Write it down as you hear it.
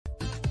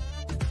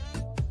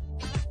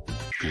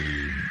From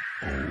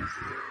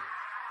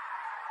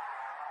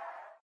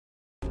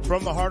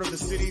the heart of the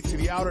city to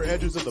the outer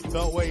edges of the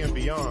Beltway and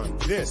beyond,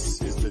 this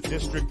is the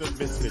District of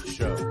Misfits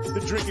show, the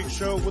drinking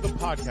show with a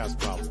podcast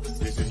problem.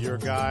 This is your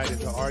guide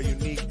into our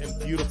unique and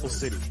beautiful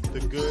city, the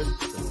good,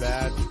 the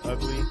bad, the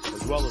ugly,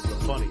 as well as the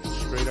funny and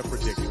straight up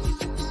ridiculous.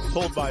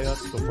 Told by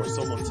us before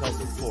someone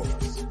tells it for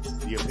us.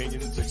 The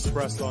opinions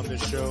expressed on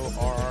this show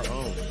are our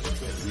own,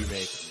 and we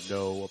make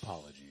no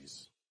apologies.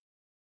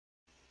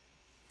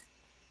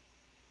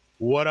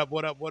 What up,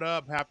 what up, what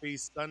up? Happy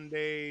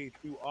Sunday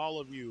to all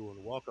of you,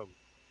 and welcome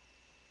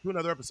to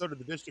another episode of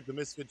the District of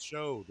Misfits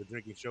show, the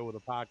drinking show with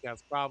a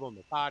podcast problem,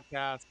 the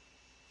podcast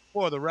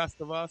for the rest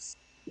of us.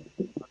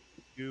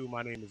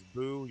 My name is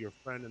Boo, your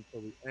friend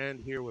until the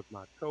end, here with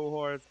my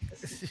cohorts,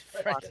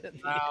 and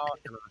our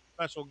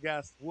special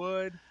guest,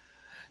 Wood.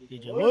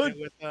 Wood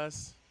with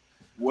us.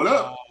 What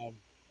up?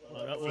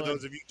 For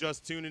those of you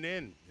just tuning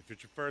in, if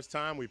it's your first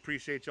time, we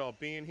appreciate y'all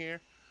being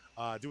here.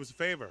 Do us a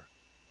favor.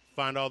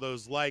 Find all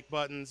those like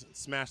buttons,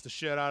 smash the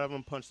shit out of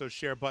them, punch those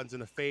share buttons in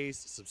the face,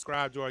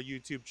 subscribe to our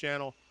YouTube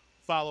channel,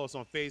 follow us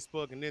on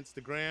Facebook and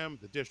Instagram,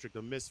 the District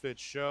of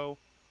Misfits Show.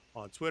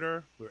 On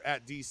Twitter, we're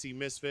at DC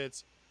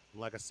Misfits. And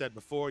like I said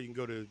before, you can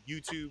go to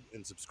YouTube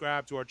and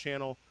subscribe to our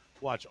channel,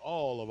 watch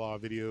all of our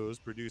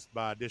videos produced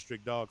by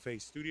District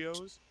Dogface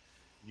Studios.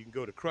 You can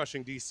go to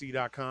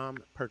crushingdc.com,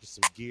 purchase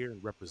some gear,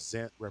 and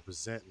represent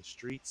in the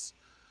streets.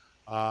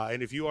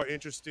 And if you are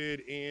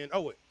interested in,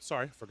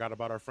 forgot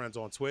about our friends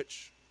on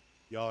Twitch.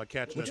 Y'all are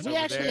catching us over there. We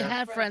actually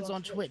have friends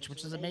on Twitch,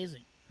 which is amazing.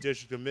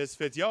 District of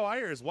Misfits. Yo, I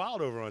hear it's wild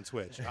over on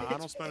Twitch. I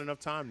don't spend enough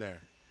time there.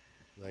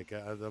 Like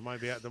that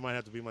might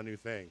have to be my new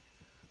thing.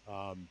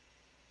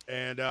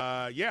 If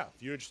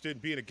you're interested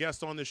in being a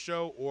guest on this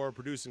show or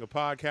producing a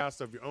podcast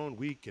of your own,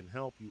 we can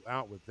help you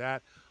out with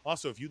that.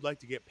 Also, if you'd like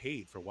to get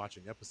paid for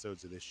watching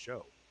episodes of this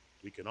show,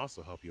 we can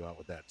also help you out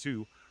with that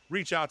too.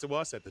 Reach out to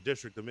us at the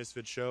District of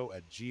Misfits Show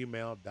at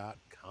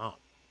gmail.com.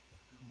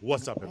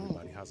 What's up,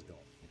 everybody? How's it going?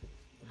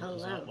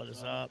 Hello. What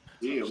is up?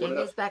 Yeah,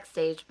 Jamie's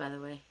backstage, by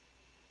the way.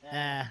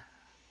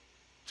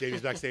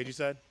 Jamie's backstage, you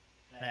said?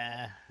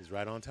 Nah. He's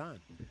right on time.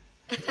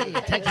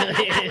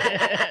 Technically.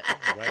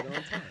 Right on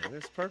time.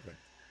 That's perfect.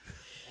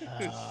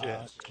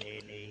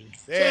 Jamie.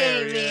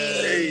 There he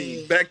is.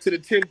 Hey, back to the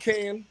tin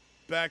can.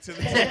 Back to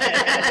the string.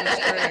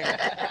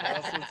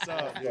 That's what's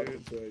up,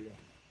 dude.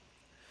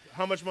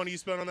 How much money you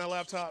spent on that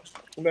laptop?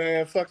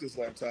 Man, fuck this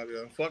laptop,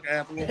 yo. Fuck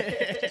Apple. Fuck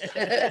this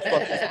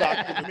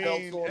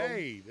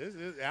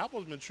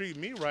Apple's been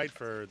treating me right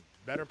for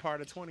better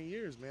part of 20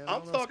 years, man.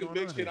 I'm talking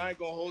big shit. I ain't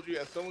gonna hold you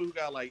as someone who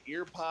got like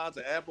ear pods,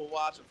 an Apple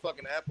Watch, a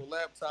fucking Apple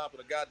laptop,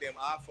 and a goddamn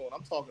iPhone.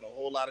 I'm talking a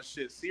whole lot of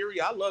shit. Siri,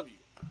 I love you.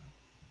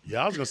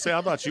 Yeah, I was gonna say,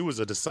 I thought you was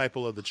a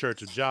disciple of the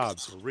Church of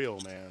Jobs for real,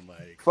 man.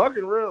 Like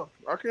fucking real.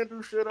 I can't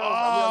do shit else.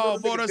 Oh,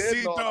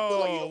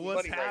 Bonacito,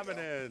 what's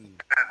happening?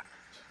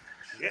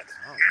 Shit.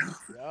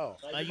 Oh,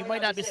 yo. You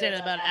might not be saying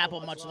about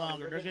Apple much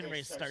longer. They're getting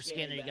ready to start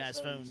scanning you guys'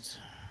 phones.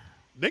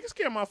 Niggas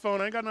scan my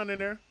phone. I ain't got nothing in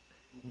there.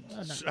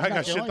 I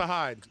got shit to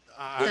hide.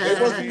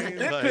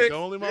 The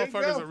only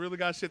motherfuckers that really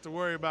got shit to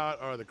worry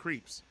about are the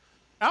creeps.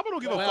 Apple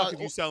don't give a fuck if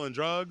you selling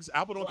drugs.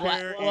 Apple don't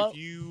care if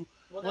you.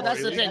 Well,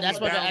 that's the thing. That's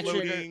what they're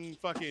actually.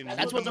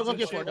 That's what they're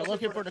looking for. They're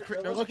looking for the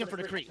creeps.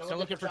 They're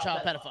looking for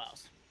child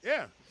pedophiles.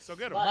 Yeah, so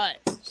get them.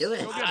 But Do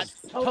it. I'm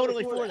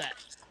totally for that.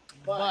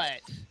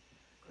 But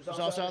there's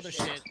also other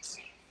shit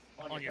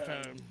on your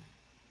phone.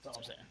 That's all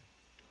I'm saying.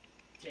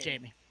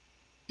 Jamie.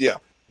 Yeah.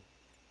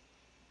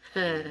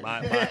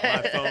 My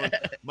phone,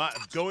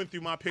 going through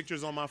my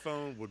pictures on my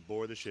phone would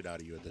bore the shit out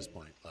of you at this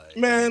point. Like,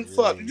 Man,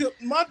 really,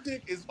 fuck. My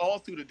dick is all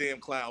through the damn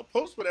cloud.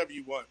 Post whatever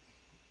you want.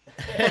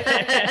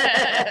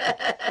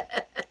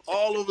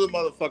 All over the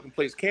motherfucking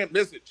place. Can't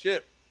miss it.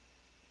 Chip.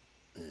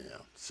 Yeah.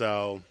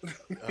 So,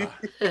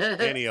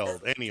 any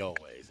old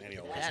ways.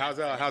 How's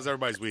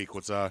everybody's week?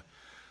 What's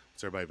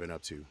everybody been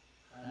up to?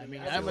 I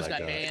mean, I almost got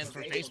banned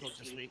from Facebook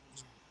this week.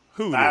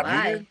 Who?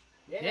 Why?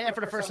 Yeah,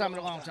 for the first time in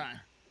a long time.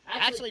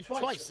 Actually,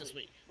 twice this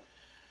week.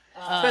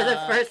 For the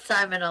first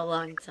time in a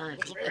long time.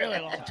 Really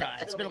long time.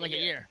 It's been like a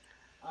year.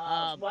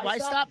 Well, I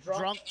stopped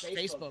drunk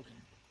Facebooking,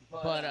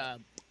 but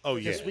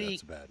this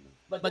week, that's bad.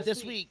 But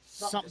this week,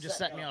 something just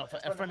set me off.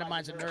 A friend of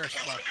mine's a nurse,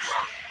 but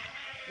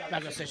I'm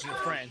not gonna say she's a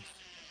friend.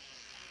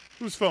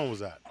 Whose phone was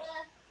that?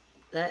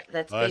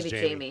 That's baby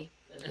Jamie.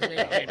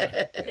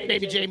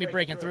 Baby Jamie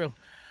breaking through.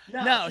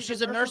 No,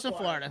 she's a nurse in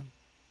Florida.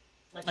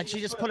 Like, she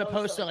just put a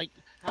post of, like,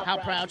 how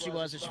proud she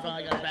was that she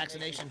finally got a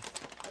vaccination.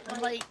 I'm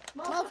like,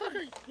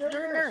 motherfucker, you're a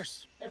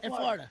nurse in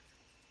Florida.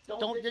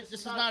 Don't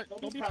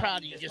be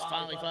proud that you just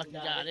finally fucking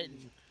got it.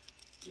 And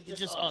it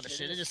just, all the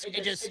shit. It just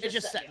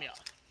set me off.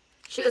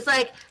 She was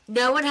like,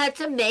 no one had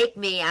to make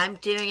me. I'm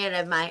doing it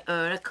of my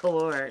own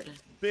accord.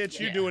 Bitch,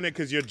 you're doing it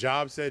because your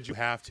job said you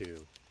have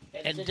to.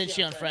 And then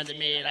she unfriended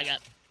me, and I got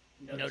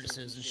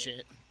notices and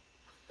shit.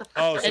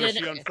 Oh, so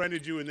she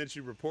unfriended you and then she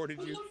reported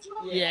you?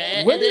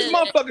 Yeah. When these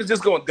motherfuckers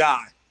just gonna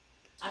die?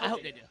 I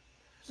hope they do.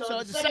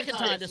 So the second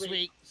time this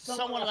week,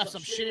 someone left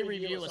some shitty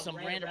review at some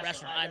random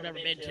restaurant I've never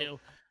been to.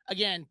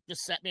 Again,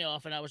 just set me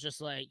off, and I was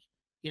just like,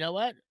 you know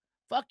what?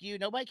 Fuck you.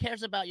 Nobody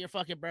cares about your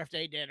fucking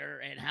birthday dinner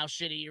and how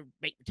shitty your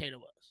baked potato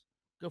was.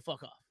 Go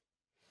fuck off.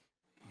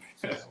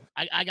 So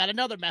I got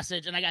another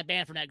message and I got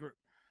banned from that group.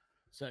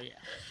 So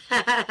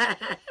yeah,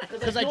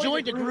 because I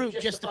joined the group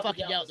just to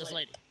fucking yell at this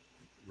lady.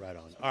 Right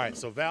on. All right,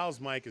 so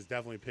Val's mic is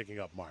definitely picking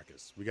up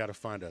Marcus. We got to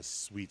find a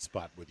sweet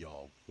spot with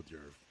y'all with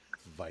your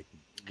mic.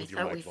 I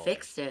thought we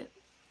fixed it.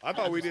 I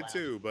thought we did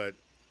too, but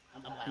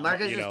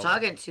Marcus is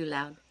talking too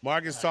loud.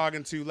 Marcus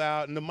talking too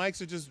loud, and the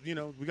mics are just, we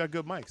got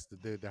good mics.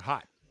 They're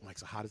hot.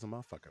 Mics are hot as a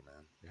motherfucker,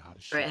 man. They're hot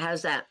as shit. Right,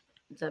 how's that?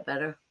 Is that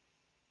better?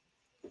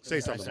 Say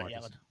something,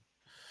 Marcus.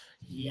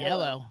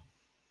 Yellow.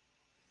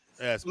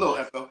 Yeah, it's A little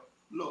echo.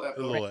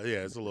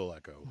 It's a little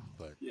echo,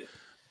 but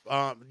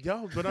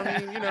but I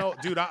mean,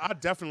 dude, I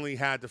definitely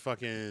had to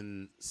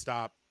fucking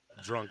stop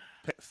drunk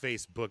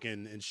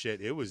Facebooking and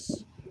shit. It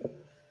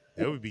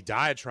would be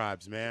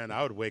diatribes, man.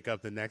 I would wake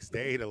up the next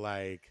day to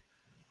like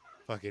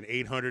fucking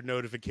 800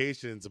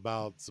 notifications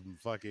about some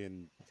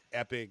fucking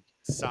epic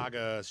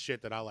saga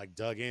shit that I like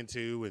dug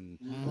into and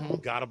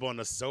got up on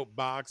the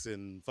soapbox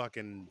and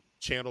fucking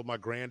channeled my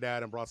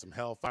granddad and brought some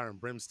hellfire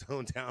and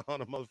brimstone down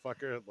on a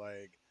motherfucker.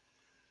 Like,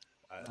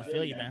 I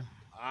feel you, man.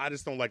 I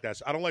just don't like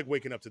that. I don't like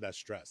waking up to that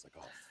stress. Like,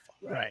 oh,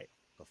 fuck. Right.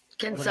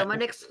 Can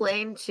someone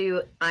explain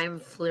to I'm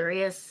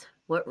Furious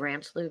what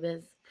Ranch Lube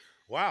is?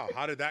 Wow,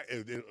 how did that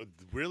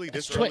really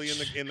this That's early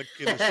Twitch. in the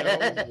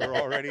show? We're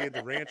already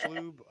into Ranch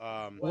Lube.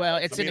 Well,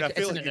 it's I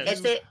feel like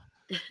the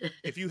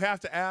if you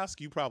have to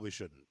ask, you probably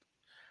shouldn't.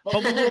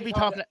 But we will be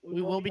talking.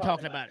 We will be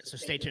talking about it. So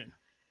stay tuned.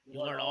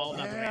 You'll learn all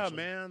about the Yeah, Ranch Lube.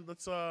 man,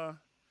 that's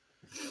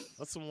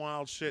some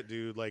wild shit,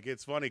 dude. Like,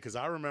 it's funny because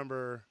I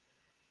remember.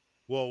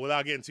 Well,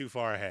 without getting too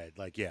far ahead,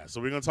 like, yeah.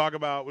 So we're gonna talk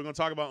about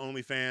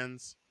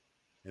OnlyFans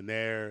and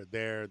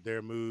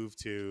their move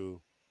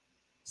to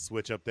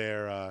switch up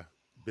their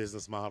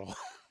business model,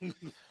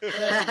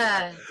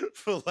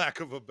 for lack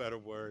of a better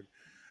word.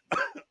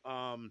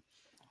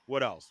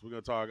 What else? We're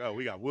gonna talk. Oh,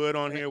 we got Wood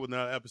on here with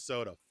another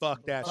episode of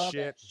Fuck That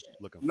Shit.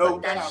 Looking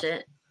forward to that it.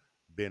 shit.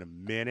 Been a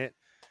minute.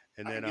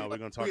 And then we're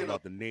gonna talk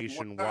about the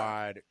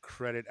nationwide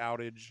credit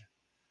outage.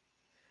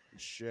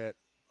 Shit.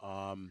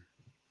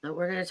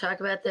 We're going to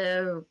talk about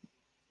the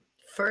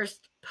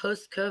first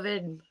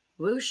post-COVID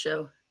Woo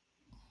show.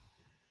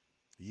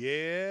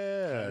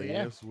 Yeah,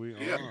 yeah. Yes, we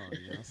are.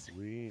 Yes,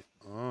 we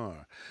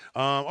are.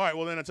 All right.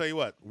 Well, then I tell you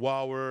what.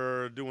 While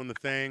we're doing the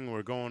thing,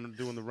 we're doing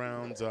the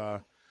rounds.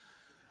 My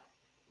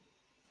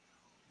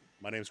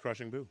name's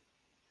Crushing Boo.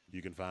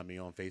 You can find me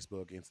on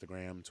Facebook,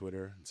 Instagram,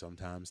 Twitter, and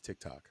sometimes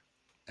TikTok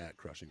at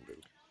Crushing Boo.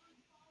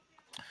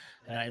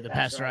 And I am the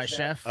Pasteurized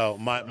Chef. Oh,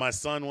 my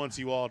son wants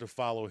you all to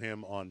follow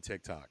him on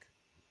TikTok.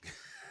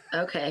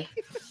 Okay.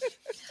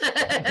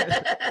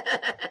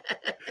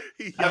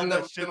 He I've yelled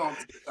never that shit. been on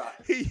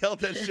TikTok. He yelled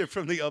that shit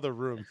from the other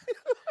room.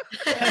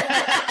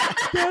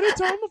 Daddy,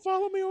 tell him to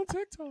follow me on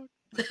TikTok.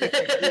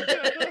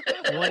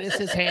 What is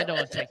his handle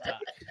on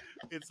TikTok?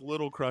 It's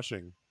Little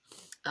Crushing.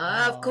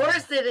 Of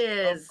course it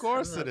is. Of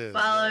course it is.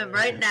 Follow him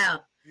right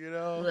now. You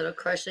know, Little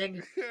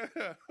Crushing.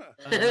 a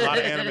lot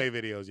of anime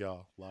videos,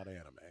 y'all. A lot of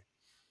anime.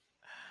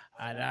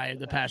 And I am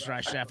the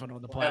Pasteurized Chef on all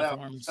the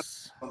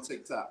platforms. On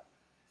TikTok.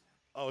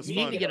 Oh, it's You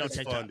fun. need to get on It's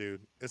TikTok. fun,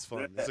 dude. It's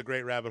fun. It's a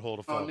great rabbit hole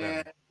to fall On down.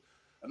 there.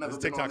 I've never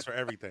There's been on TikToks for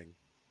everything.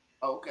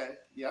 Oh, okay.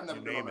 Yeah, I've never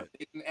You been name on it. a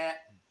dating app.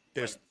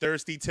 There's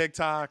thirsty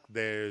TikTok.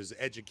 There's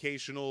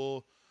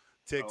educational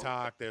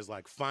TikTok. There's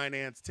like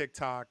finance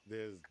TikTok.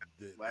 There's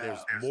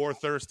more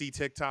thirsty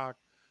TikTok.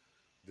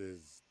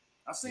 There's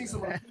I've seen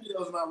some of the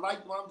videos and I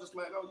like them. I'm just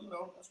like,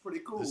 oh, that's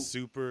pretty cool. the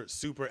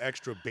super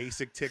extra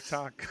basic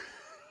TikTok.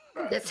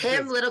 That's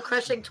him, Little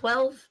Crushing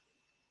 12.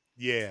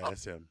 Yeah,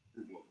 that's him.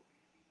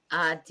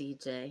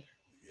 DJ.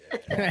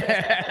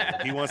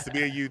 He wants to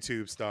be a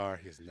YouTube star.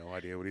 He has no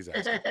idea what he's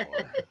asking for. I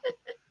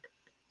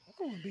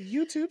want to be a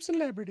YouTube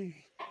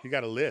celebrity. He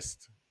got a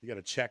list. He got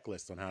a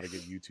checklist on how to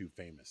get YouTube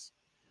famous.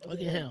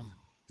 Look at him.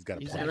 He's got a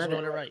He's plan. actually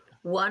doing it right.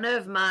 One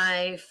of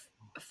my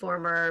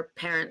former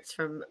parents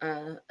from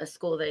a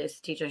school that I used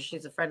to teach her,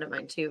 she's a friend of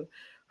mine too.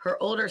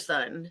 Her older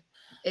son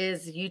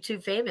is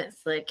YouTube famous.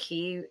 Like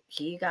he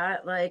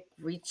got like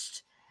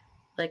reached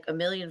like 1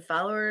 million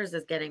followers,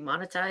 is getting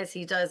monetized.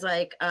 He does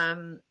like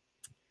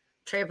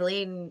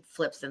trampoline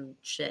flips and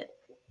shit.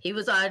 He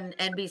was on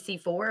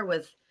NBC4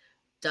 with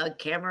Doug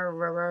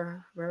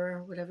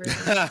whatever.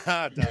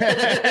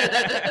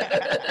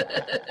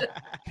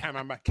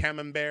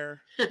 Camembert.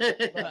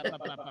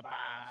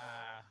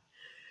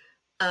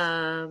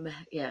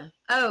 Yeah.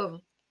 Oh,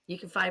 you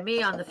can find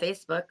me on the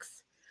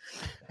Facebooks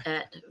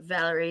at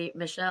Valerie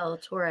Michelle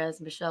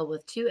Torres, Michelle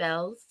with 2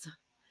 L's,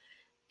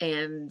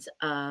 and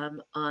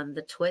on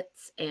the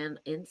Twits and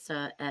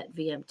Insta at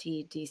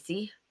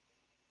VMTDC.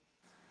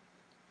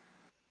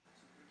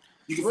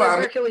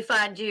 Where can we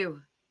find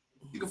you?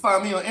 You can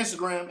find me on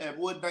Instagram at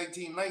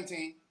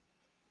Wood1919.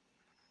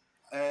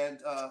 And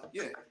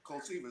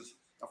Cole Severs.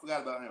 I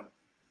forgot about him.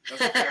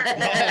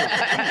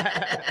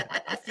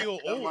 I feel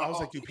old. I was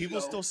like, do people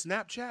still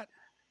Snapchat?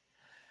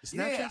 Is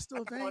Snapchat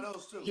still a thing?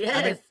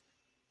 Yes.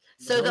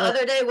 So the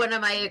other day, one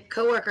of my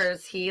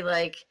coworkers, he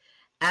like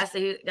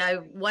I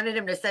wanted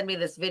him to send me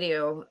this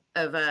video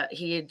of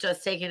he had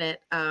just taken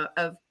it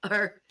of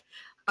our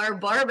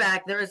bar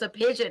back. There was a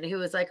pigeon who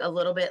was like a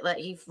little bit like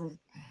he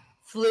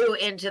flew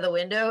into the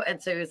window,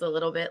 and so he was a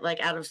little bit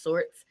like out of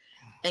sorts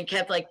and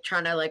kept like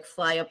trying to like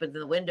fly up into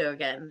the window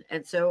again.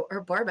 And so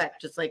her bar back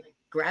just like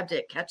grabbed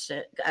it,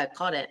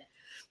 caught it.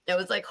 It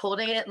was like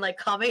holding it and like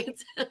calming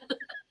it.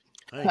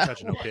 I ain't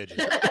touching no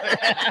pigeon.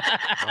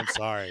 I'm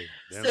sorry.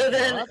 So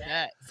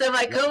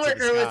my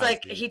coworker was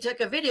like, he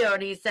took a video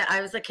and he said, I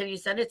was like, can you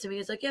send it to me?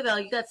 He's like, yeah, Val,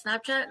 you got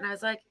Snapchat? And I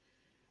was like,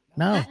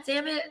 no. God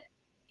damn it.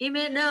 He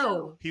meant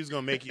no. He was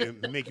gonna make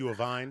you a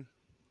vine.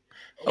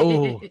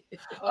 Oh,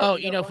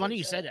 funny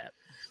you said that.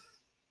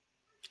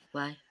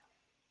 Why?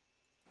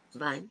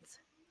 Vines.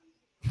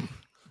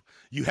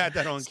 You had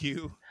that on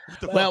cue.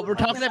 Well, we're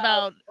talking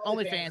about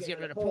OnlyFans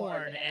getting rid of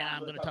porn, and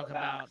I'm going to talk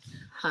about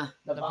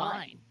the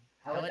Vine.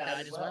 How it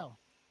died as well.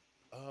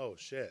 Oh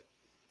shit!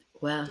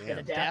 Wow.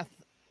 The death.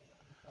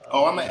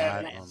 Oh, I'm gonna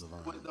add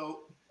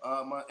though.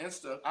 My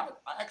Insta. I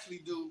actually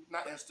do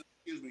not Insta.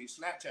 Excuse me,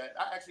 Snapchat.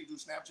 I actually do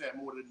Snapchat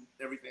more than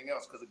everything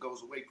else because it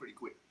goes away pretty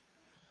quick.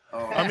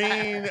 I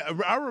mean,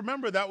 I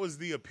remember that was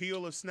the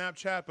appeal of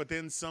Snapchat, but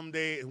then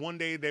one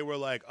day they were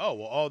like, "Oh,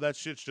 well, all that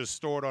shit's just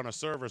stored on a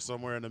server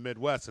somewhere in the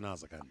Midwest," and I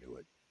was like, "I knew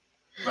it."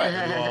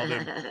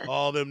 Right.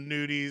 all them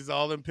nudies,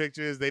 all them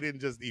pictures, they didn't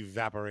just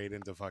evaporate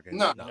into fucking.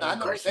 No, I know of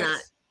course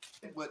not.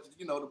 But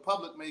the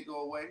public may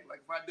go away. Like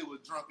if I do a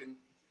drunken,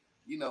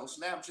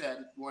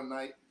 Snapchat one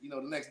night,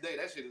 the next day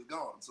that shit is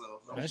gone.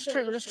 So that's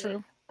true. That's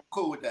true.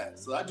 Cool with that.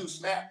 So I do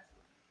Snap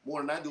more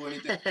than I do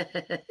anything.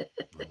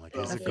 I'm like,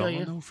 is it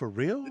going though for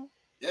real?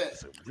 Yeah.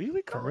 Is it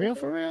really going?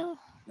 For real?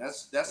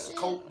 That's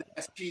cold.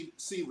 That's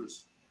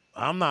Seavers.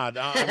 I'm not.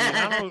 I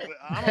don't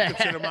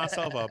consider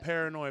myself a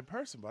paranoid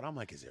person, but I'm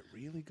like, is it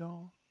really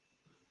gone?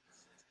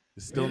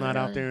 It's still not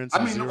out there in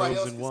some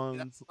zeros and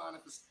ones.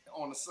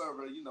 On the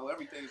server,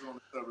 everything's on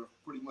the server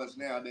pretty much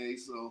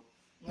nowadays. So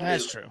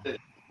that's true.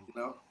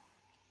 We're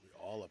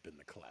all up in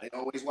the cloud. They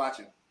always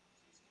watching.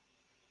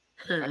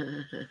 I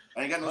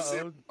ain't got no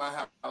server in my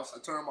house. I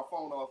turn my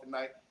phone off at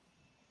night.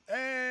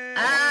 Hey,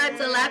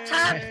 it's a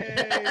laptop. Hey,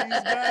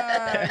 he's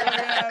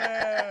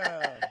back.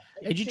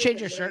 Did you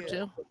change your shirt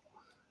too?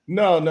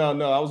 No.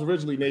 I was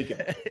originally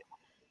naked.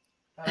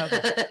 I'm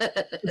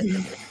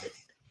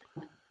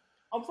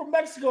from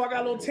Mexico. I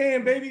got a little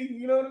tan, baby.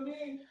 You know what I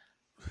mean?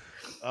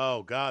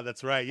 Oh God,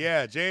 that's right.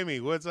 Yeah, Jamie,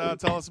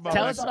 tell us about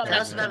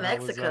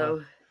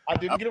Mexico. I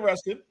didn't get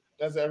arrested,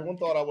 as everyone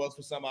thought I was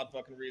for some odd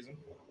fucking reason.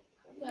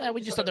 Yeah,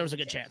 we just thought there was a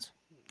good chance.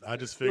 I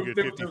just figured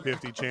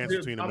 50-50 chance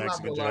between a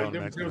Mexican jail and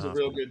a Mexican There was a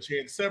real good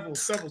chance. Several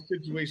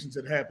situations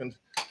had happened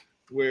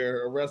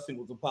where arresting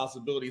was a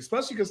possibility,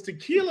 especially because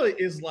tequila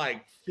is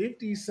like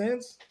 50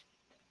 cents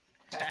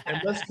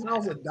and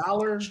mezcal's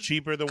 $1. It's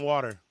cheaper than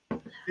water.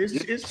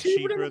 It's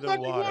cheaper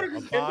than water.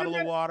 A bottle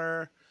of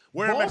water.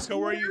 Where in Mexico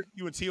were you?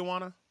 You in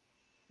Tijuana?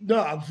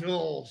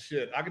 No,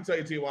 shit. I can tell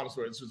you Tijuana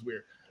story. It's just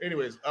weird.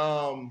 Anyways,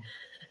 yeah,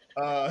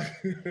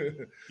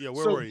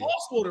 where were you?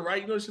 Boss water,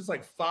 right? It's just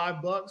like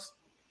 $5.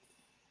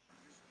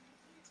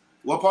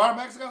 What part of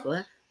Mexico?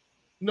 What?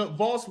 No,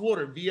 Voss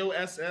water,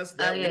 VOSS.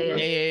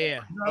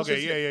 Yeah.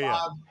 Okay,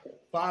 yeah.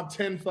 $5,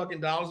 $10 fucking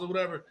dollars or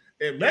whatever.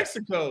 In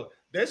Mexico,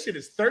 that shit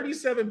is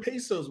 37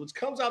 pesos, which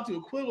comes out to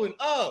equivalent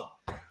of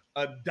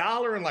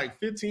 $1 and like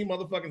 15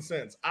 motherfucking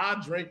cents. I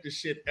drink this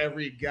shit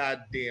every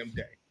goddamn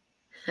day.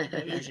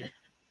 Did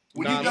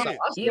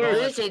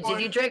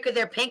you drink with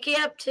their pinky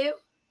up too?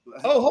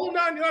 Oh, whole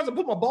 9 yards. I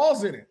put my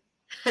balls in it.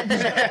 Time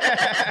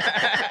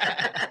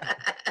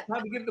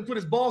to get him to put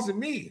his balls in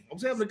me. I'm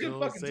having a good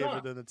fucking time.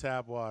 Safer than the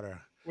tap water.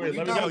 Wait,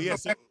 let me know.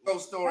 Yes.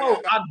 Story. Oh,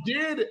 I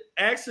did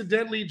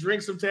accidentally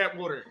drink some tap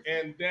water,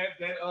 and that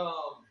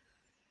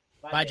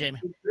Bye, Jamie.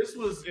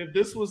 If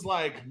this was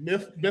like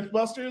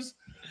Mythbusters,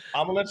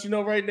 I'm gonna let you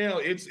know right now.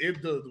 It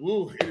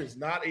is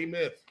not a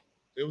myth.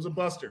 It was a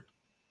buster.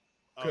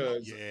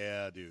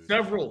 Yeah, dude.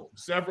 Several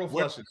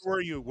flushes.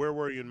 Where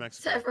were you in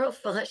Mexico? Several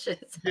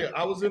flushes. Yeah,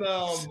 I was in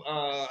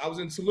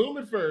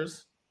Tulum at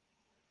first,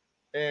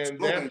 and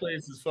that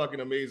place is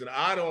fucking amazing.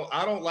 I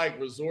don't like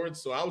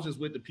resorts, so I was just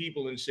with the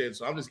people and shit.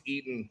 So I'm just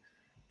eating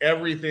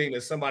everything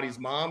that somebody's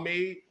mom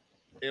made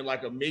in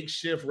like a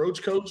makeshift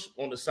roach coach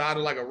on the side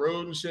of like a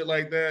road and shit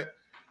like that,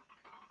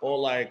 or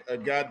like a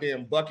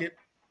goddamn bucket.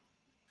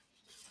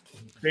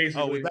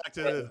 Basically, we back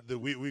to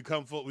we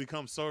come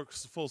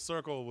full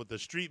circle with the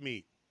street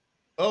meat.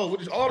 Oh,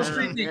 which is all the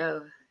street meat.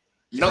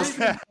 No.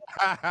 So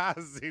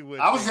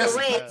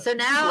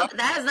now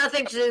that has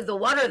nothing to do with the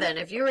water. Then,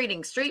 if you're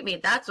eating street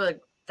meat, that's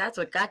what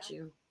got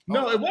you.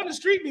 No, it wasn't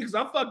street meat because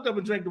I fucked up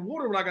and drank the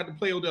water when I got to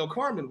Playa del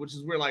Carmen, which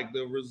is where like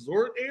the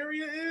resort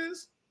area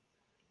is.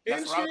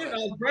 And shit, I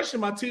was brushing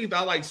my teeth.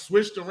 I like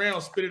switched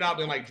around, spit it out,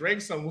 and like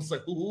drank something. Was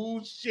like,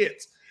 ooh,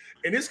 shit.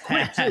 And it's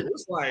quick too.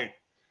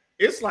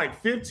 It's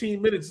like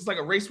 15 minutes. It's like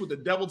a race with the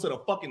devil to the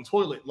fucking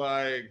toilet.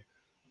 Like,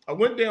 I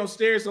went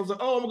downstairs. I was like,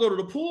 oh, I'm gonna go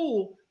to the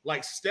pool.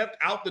 Like, stepped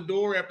out the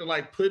door after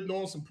like putting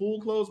on some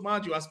pool clothes.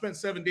 Mind you, I spent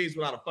 7 days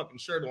without a fucking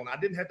shirt on. I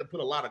didn't have to put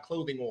a lot of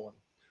clothing on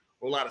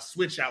or a lot of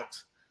switch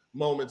outs.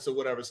 moments or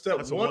whatever. Step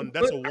that's one,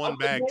 that's a one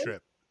bag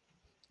trip.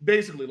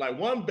 Basically, like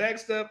one back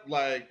step,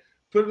 like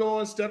put it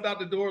on, stepped out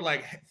the door,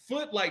 like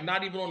foot, like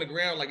not even on the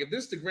ground. Like if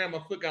this the ground,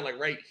 my foot got like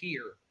right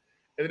here,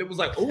 and then it was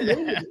like, oh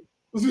no.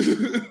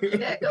 You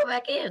gotta go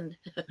back in.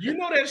 You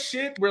know that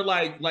shit where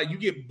like you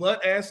get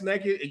butt ass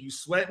naked and you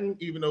sweating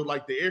even though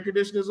like the air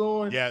conditioner's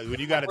on. Yeah, when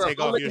you got to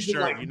take off your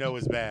shirt, like, you know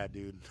it's bad,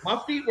 dude.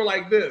 My feet were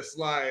like this,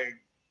 like.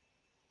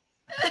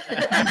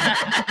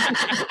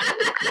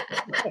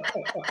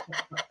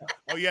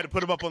 Oh, you had to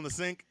put them up on the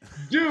sink,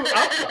 dude.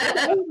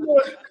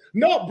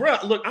 No, bro.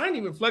 Look, I ain't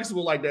even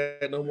flexible like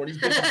that no more. These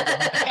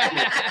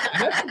bitches,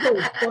 Mexico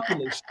is fucking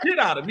the shit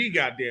out of me,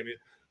 goddamn it.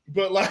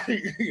 But like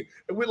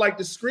with like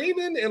the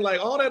screaming and like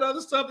all that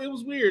other stuff, it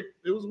was weird.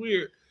 It was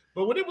weird.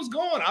 But when it was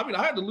going, I mean,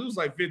 I had to lose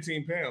like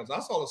 15 pounds. I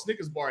saw a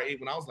Snickers bar I ate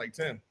when I was like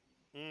 10.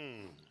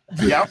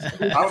 Yeah,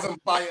 I was on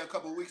fire a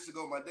couple of weeks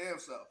ago, my damn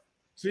self.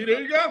 See,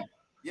 there you go.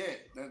 Yeah,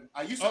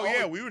 I used to. Oh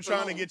yeah, we were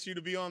trying to get you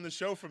to be on the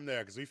show from there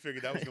because we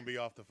figured that was gonna be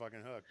off the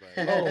fucking hook. But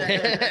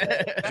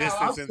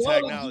distance and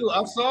technology.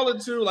 I saw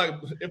it too. Like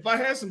if I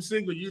had some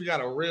single, you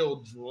got a real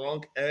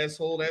drunk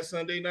asshole that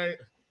Sunday night.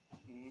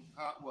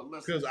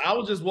 Because I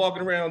was just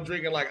walking around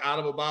drinking like out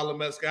of a bottle of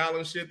mezcal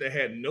and shit that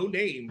had no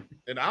name,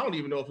 and I don't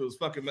even know if it was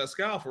fucking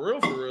mezcal for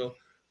real.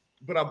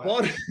 But I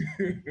bought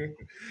it.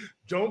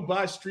 Don't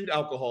buy street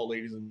alcohol,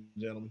 ladies and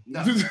gentlemen.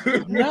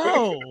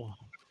 No.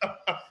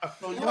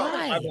 So,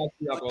 why?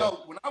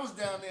 When I was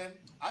down there,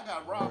 I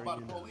got robbed by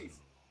the police.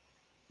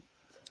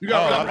 You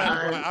got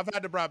I've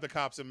had to bribe the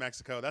cops in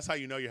Mexico. That's how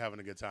you know you're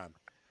having a good time.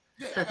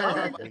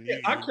 Yeah,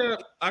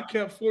 I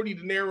kept 40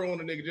 dinero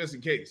on a nigga just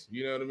in case.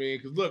 You know what I mean?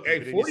 Because look,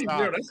 hey, 40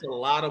 dinero, that's a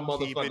lot of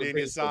motherfuckers. Keep it in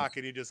your sock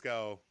and you just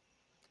go,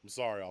 I'm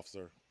sorry,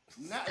 officer.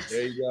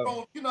 There you go.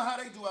 So, you know how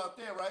they do out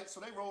there, right? So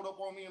they rolled up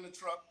on me in the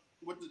truck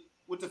with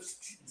the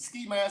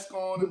ski mask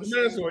on. With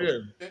the mask on,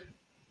 yeah.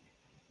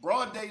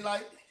 Broad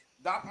daylight.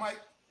 Doc Mike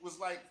was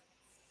like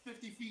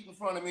 50 feet in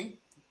front of me.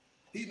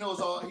 He knows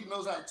how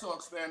to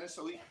talk Spanish,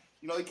 so he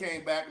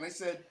came back and they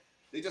said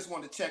they just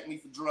wanted to check me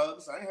for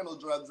drugs. I ain't had no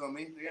drugs on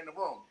me. They're in the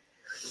room.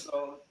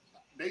 So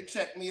they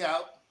checked me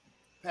out,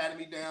 patted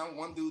me down.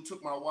 One dude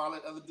took my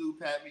wallet, other dude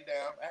patted me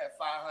down. I had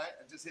 500.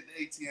 I just hit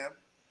the ATM.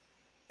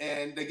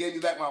 And they gave me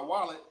back my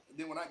wallet. And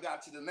then when I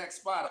got to the next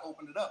spot, I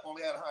opened it up,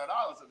 only had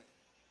 $100 in it.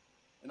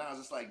 And I was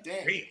just like,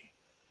 damn.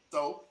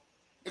 So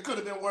it could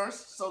have been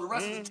worse. So the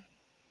rest of the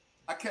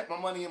I kept my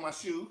money in my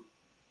shoe.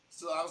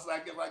 So I was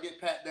like, if I get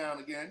pat down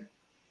again,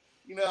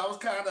 I was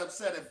kind of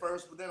upset at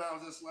first, but then I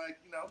was just like,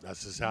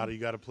 That's just how you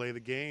got to play the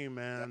game,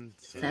 man.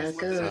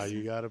 That's how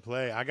you got to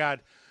play. I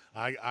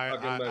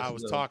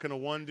was talking to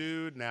one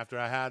dude, and after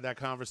I had that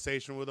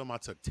conversation with him, I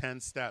took 10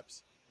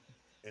 steps,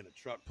 and a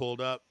truck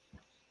pulled up,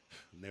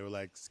 and they were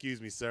like,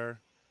 excuse me, sir.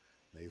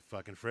 They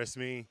fucking frisked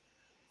me,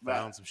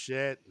 found some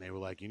shit, and they were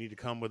like, you need to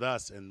come with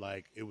us. And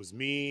like, it was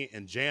me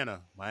and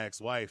Jana, my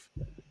ex-wife.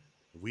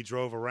 We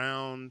drove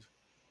around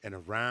and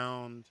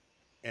around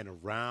and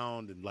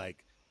around, and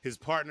like his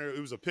partner, it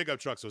was a pickup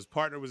truck, so his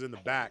partner was in the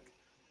back.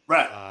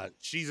 Right.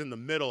 She's in the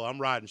middle. I'm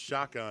riding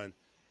shotgun,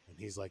 and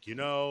he's like,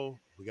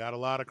 we got a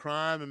lot of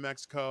crime in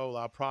Mexico, a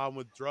lot of problem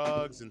with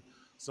drugs and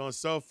so on and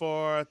so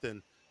forth,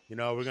 and we're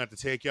gonna have to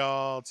take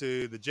y'all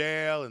to the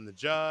jail and the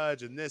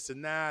judge and this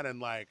and that. And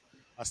like,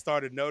 I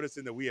started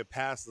noticing that we had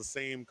passed the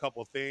same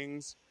couple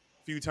things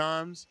a few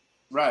times.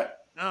 Right.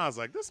 And I was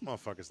like, this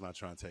motherfucker's not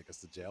trying to take us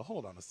to jail.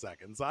 Hold on a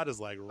second. So I just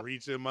like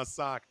reach in my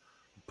sock,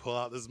 pull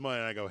out this money,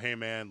 and I go, hey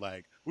man,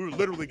 like we were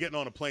literally getting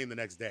on a plane the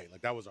next day.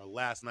 Like that was our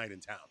last night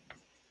in town.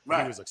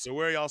 Right. He was like, so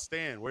where y'all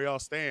staying? Where y'all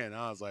staying? And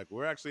I was like,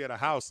 we're actually at a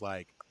house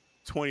like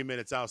 20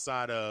 minutes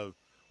outside of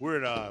we're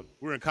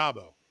in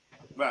Cabo.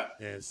 Right.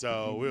 And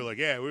so we were like,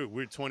 yeah,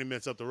 we're 20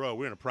 minutes up the road.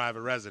 We're in a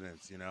private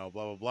residence, blah,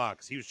 blah, blah.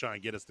 Because he was trying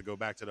to get us to go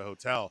back to the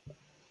hotel.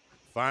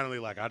 Finally,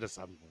 like, I'm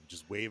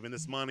just waving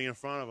this money in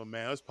front of him,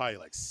 man. It was probably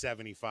like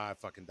 $75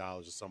 fucking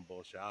dollars or some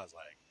bullshit. I was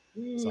like,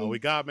 that's all we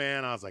got,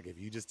 man. I was like, if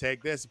you just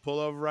take this and pull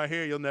over right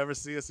here, you'll never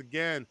see us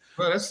again.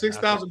 Bro, that's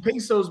 6,000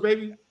 pesos,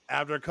 baby.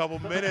 After a couple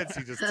minutes,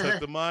 he just took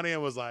the money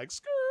and was like,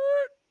 skirt.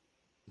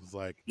 He was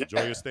like,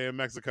 enjoy your stay in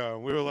Mexico.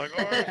 And we were like,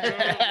 all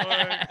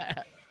right.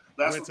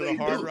 That's went to the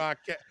Hard Rock.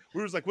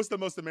 We was like, what's the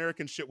most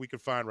American shit we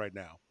could find right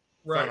now?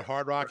 Right. Found a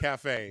Hard Rock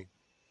Cafe.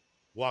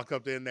 Walked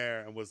up in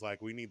there and was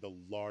like, we need the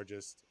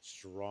largest,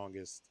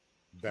 strongest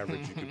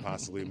beverage you could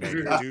possibly make.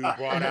 The dude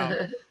brought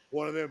out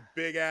one of them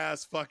big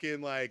ass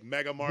fucking like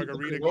mega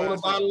margarita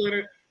glasses. Bottle in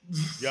it.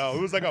 Yo,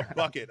 it was like a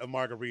bucket of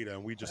margarita,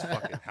 and we just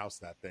fucking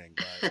housed that thing.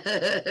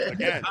 But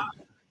again,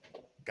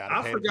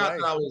 I forgot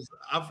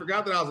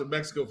that I was in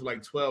Mexico for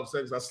like 12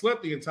 seconds. I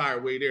slept the entire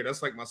way there.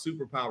 That's like my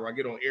superpower. I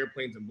get on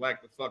airplanes and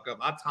black the fuck up.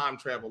 I time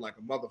travel like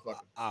a motherfucker.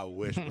 I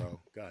wish, bro.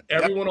 God.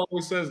 Everyone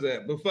always says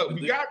that. But fuck,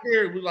 we got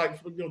there. We like,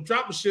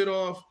 drop the shit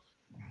off.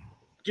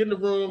 Get in the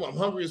room. I'm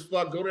hungry as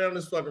fuck. Go down to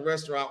this fucking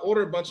restaurant.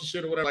 Order a bunch of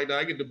shit or whatever like that.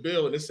 I get the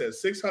bill and it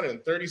says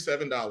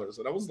 $637.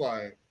 And I was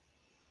like,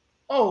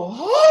 oh,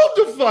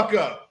 hold the fuck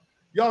up.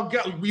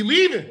 We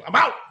leaving. I'm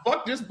out.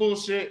 Fuck this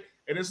bullshit.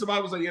 And then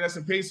somebody was like, yeah, that's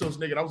in pesos,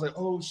 nigga. And I was like,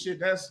 oh shit,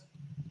 that's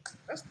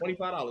That's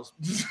 $25.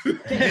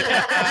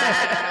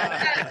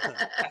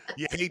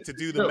 You hate to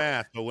do the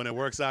math, but when it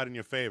works out in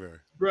your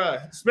favor,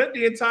 bruh, spent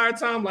the entire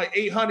time like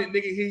 800,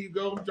 nigga. Here you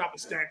go, drop a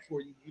stack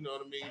for you. You know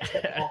what I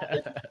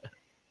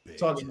mean?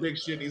 Talking big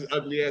shit, these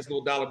ugly ass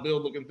little dollar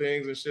bill looking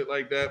things and shit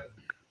like that.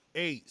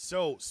 Hey,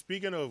 so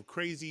speaking of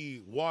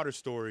crazy water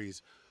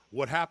stories,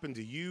 what happened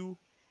to you?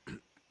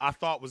 I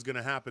thought was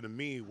gonna happen to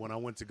me when I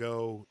went to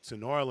go to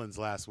New Orleans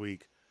last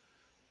week.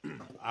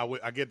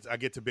 I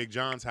get to Big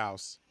John's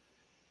house,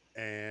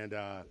 and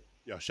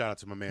shout out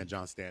to my man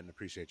John Stanton.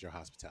 Appreciate your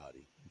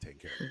hospitality and taking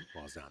care of me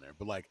while I was down there.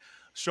 But like,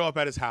 show up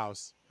at his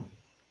house.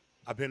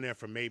 I've been there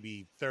for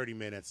maybe 30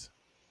 minutes.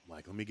 I'm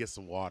like, let me get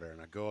some water, and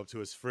I go up to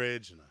his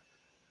fridge and I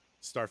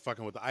start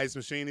fucking with the ice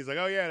machine. He's like,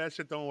 oh yeah, that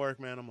shit don't work,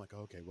 man. I'm like,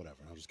 okay, whatever.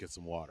 I'll just get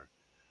some water.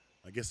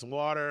 I get some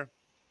water.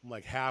 I'm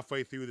like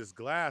halfway through this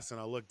glass, and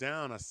I look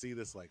down. I see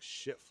this like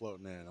shit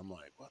floating in. I'm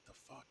like, what the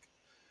fuck?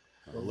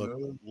 I look a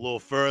little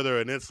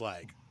further, and it's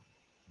like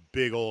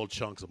big old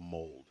chunks of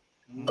mold.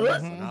 And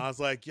I was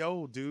like,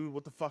 yo, dude,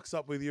 what the fuck's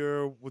up with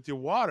your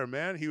water,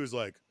 man? He was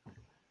like,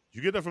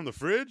 you get that from the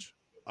fridge?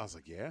 I was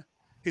like, yeah.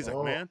 He's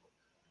like, man,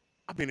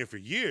 I've been here for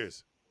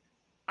years.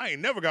 I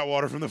ain't never got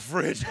water from the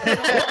fridge.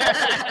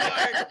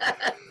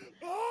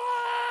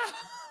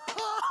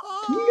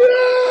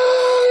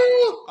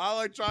 I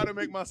like try to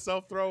make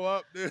myself throw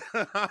up, dude.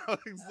 I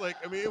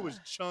mean, it was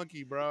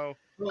chunky, bro.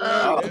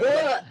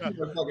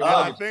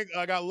 I think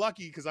I got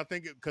lucky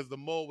because the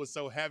mold was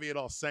so heavy, it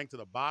all sank to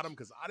the bottom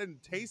because I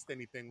didn't taste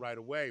anything right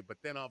away. But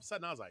then all of a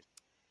sudden, I was like,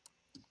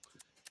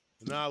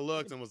 and then I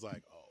looked and was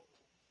like,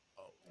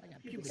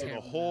 so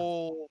the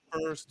whole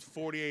first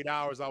 48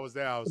 hours I was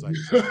there, I was like,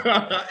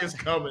 it's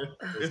coming.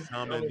 It's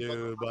coming,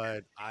 dude.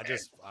 But I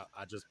just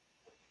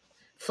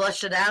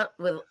flushed it out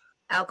with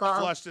alcohol.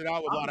 Flushed it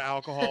out with a lot of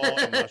alcohol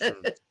and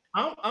mushrooms.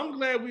 I'm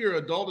glad we are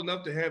adult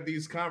enough to have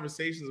these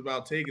conversations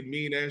about taking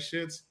mean ass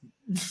shits.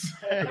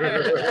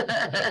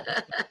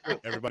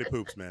 Everybody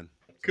poops, man.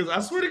 Because I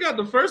swear to God,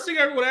 the first thing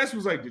everyone asked me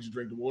was like, "Did you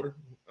drink the water?"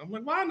 I'm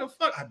like, "Why in the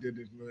fuck?" I did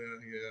it.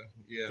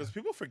 Yeah. Because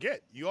people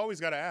forget. You always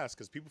got to ask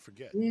because people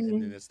forget,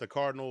 and then it's the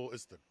cardinal.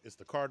 It's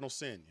the cardinal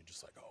sin. You're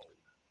just like, oh.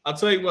 I'll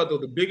tell you what though,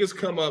 the biggest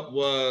come up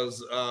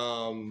was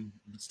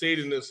stayed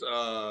in this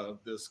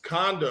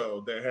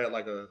condo that had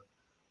like a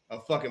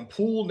fucking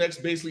pool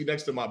basically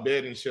next to my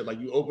bed and shit. Like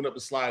you open up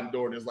the sliding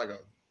door and there's like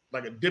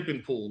a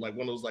dipping pool, like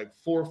one of those like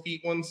 4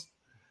 feet ones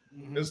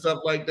and stuff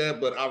like that.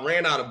 But I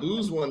ran out of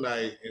booze one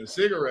night and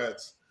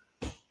cigarettes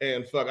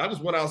and fuck, I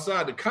just went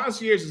outside. The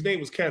concierge's name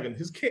was Kevin.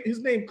 His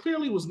name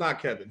clearly was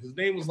not Kevin. His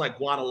name was like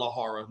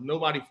Guadalajara.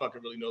 Nobody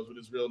fucking really knows what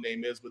his real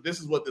name is, but this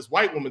is what this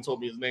white woman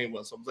told me his name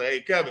was. So I was like, hey,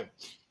 Kevin.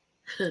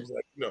 I was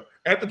like,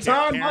 at the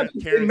time,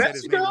 Karen said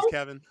his name was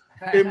Kevin.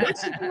 In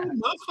Mexico,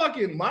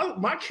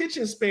 my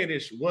kitchen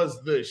Spanish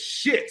was the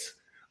shit.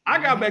 I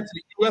got back to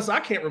the US, I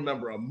can't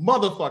remember a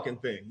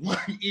motherfucking thing.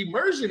 Like,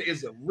 immersion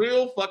is a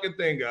real fucking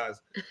thing,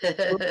 guys.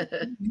 So,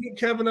 you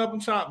Kevin up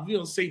and chop,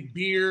 say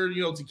beer,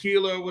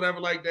 tequila or whatever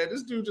like that.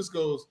 This dude just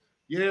goes,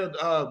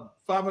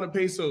 500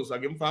 pesos. I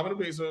give him 500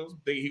 pesos.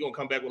 Think he gonna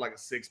come back with like a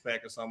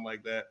 6-pack or something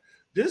like that.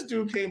 This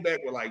dude came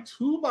back with like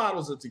 2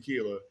 bottles of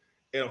tequila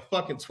and a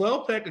fucking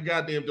 12-pack of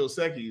goddamn Dos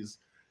Equis.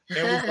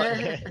 And was like,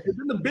 and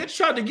then the bitch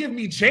tried to give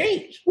me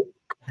change.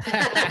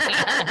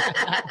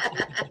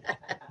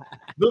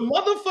 The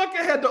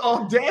motherfucker had the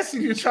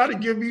audacity to try to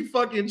give me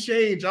fucking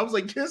change. I was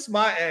like, kiss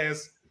my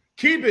ass.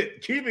 Keep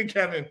it,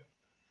 Kevin.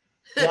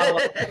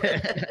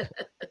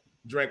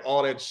 Drank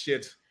all that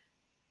shit.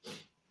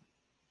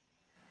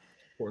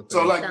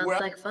 So like, sounds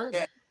like fun.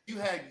 You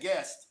had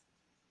guests,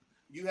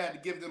 you had to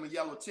give them a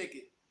yellow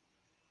ticket.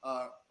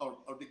 Or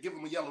to give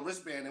them a yellow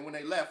wristband, and when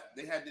they left,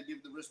 they had to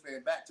give the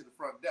wristband back to the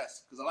front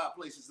desk because a lot of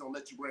places don't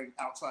let you bring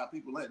outside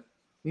people in.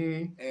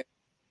 And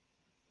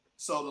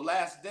so the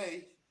last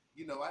day,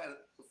 I had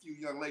a few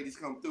young ladies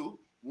come through.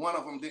 One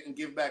of them didn't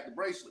give back the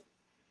bracelet.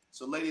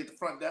 So the lady at the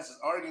front desk is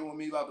arguing with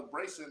me about the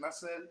bracelet, and I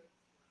said,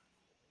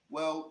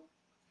 well,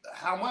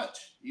 how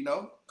much?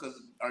 Because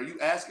are you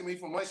asking me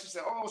for money? She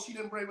said, oh, she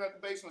didn't bring back the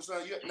bracelet, so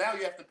now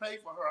you have to pay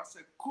for her. I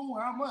said, cool,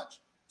 how much?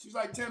 She's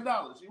like $10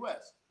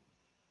 US.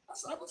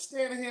 I was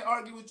standing here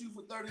arguing with you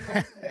for 30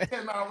 minutes,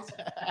 $10.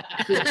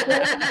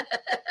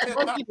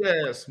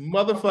 Yes,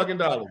 motherfucking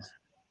dollars.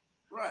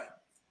 Right.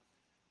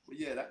 But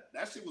yeah,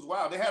 that shit was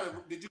wild.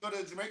 Did you go to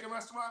a Jamaican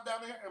restaurant down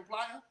there in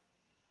Playa?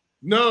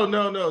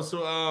 No.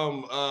 So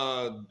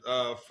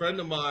a friend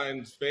of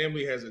mine's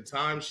family has a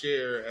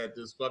timeshare at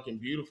this fucking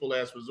beautiful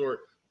ass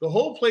resort. The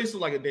whole place is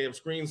like a damn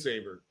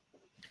screensaver.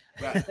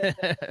 Right.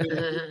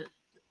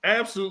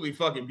 Absolutely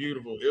fucking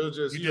beautiful. It was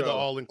just you did the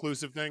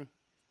all-inclusive thing.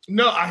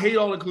 No, I hate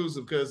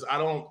all-inclusive because I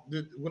don't.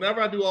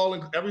 Whenever I do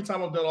every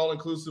time I've done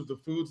all-inclusive, the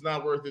food's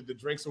not worth it. The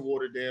drinks are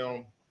watered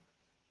down.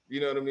 You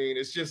know what I mean?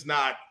 It's just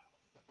not.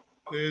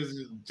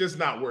 It's just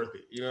not worth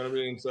it. You know what I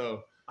mean?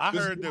 So I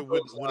heard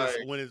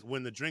that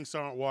when the drinks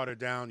aren't watered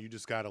down, you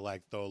just gotta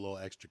like throw a little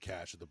extra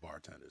cash at the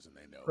bartenders, and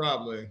they know.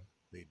 Probably.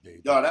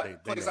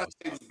 That place I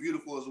stayed was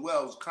beautiful as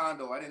well. It was a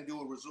condo. I didn't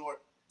do a resort.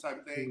 type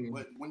of thing.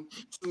 But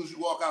as soon as you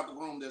walk out the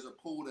room, there's a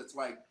pool that's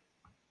like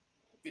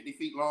 50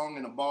 feet long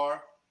and a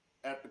bar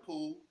at the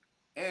pool.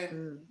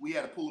 And we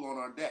had a pool on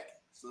our deck.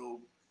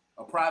 So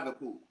a private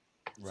pool.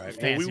 Right.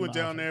 When we went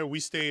down there, we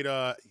stayed,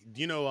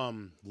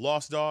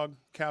 Lost Dog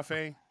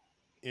Cafe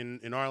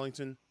in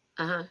Arlington.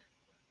 Uh-huh.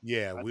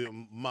 Yeah,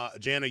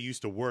 Jana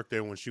used to work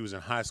there when she was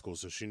in high school,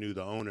 so she knew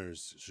the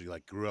owners. She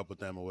like grew up with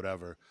them or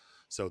whatever.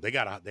 So they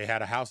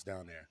had a house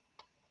down there,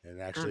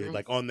 and actually,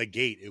 like on the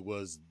gate, it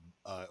was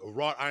a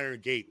wrought iron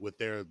gate with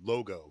their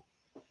logo,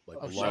 like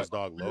the Lost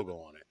Dog logo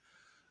on it,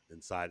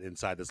 inside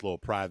this little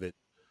private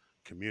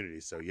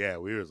community. So yeah,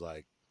 we was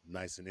like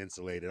nice and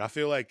insulated. I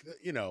feel like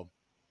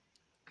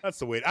that's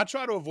the way. I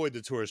try to avoid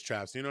the tourist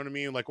traps. You know what I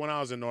mean? Like when I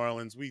was in New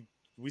Orleans, we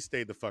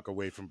stayed the fuck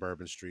away from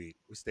Bourbon Street.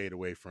 We stayed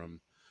away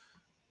from.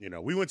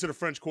 We went to the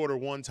French Quarter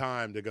one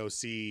time to go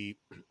see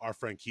our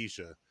friend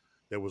Keisha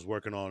that was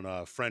working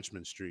on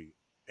Frenchman Street.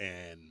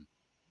 And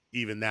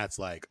even that's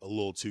like a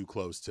little too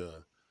close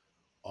to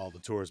all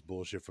the tourist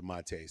bullshit for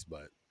my taste.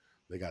 But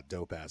they got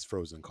dope-ass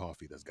frozen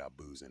coffee that's got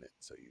booze in it.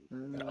 So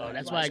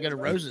that's why I go to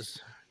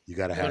Roses. You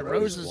got to have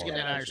Roses, get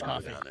an Irish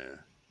coffee. Down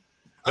there.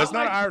 That's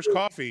not Irish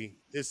coffee.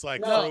 It's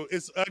like I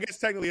guess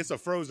technically it's a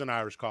frozen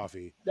Irish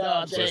coffee.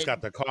 No, so it's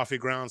got the coffee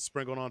grounds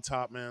sprinkled on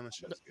top, man.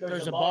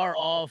 There's a bar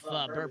off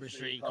Bourbon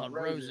Street called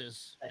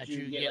Roses that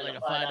you get like a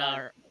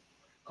 $5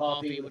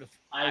 coffee with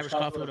Irish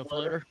coffee with a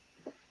floater.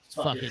 It's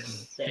fucking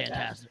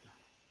fantastic.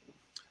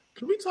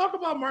 Can we talk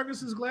about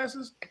Marcus's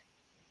glasses?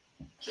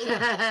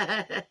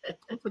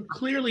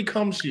 Clearly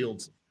cum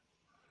shields.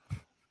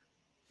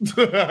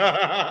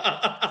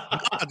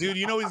 Dude,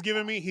 you know he's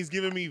giving me? He's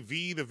giving me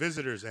V the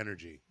Visitor's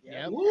energy.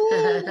 Yep.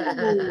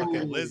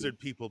 Fucking lizard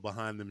people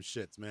behind them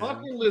shits, man.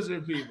 Fucking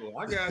lizard people.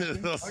 I got you.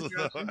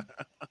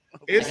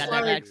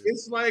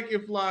 It's like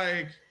if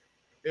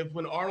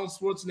when Arnold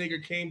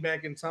Schwarzenegger came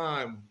back in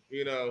time,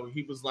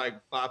 he was like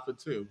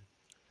 5'2".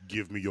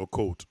 Give me your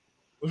coat.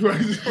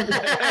 Right.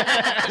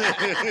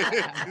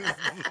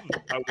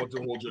 I want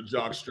to hold your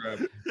jock strap.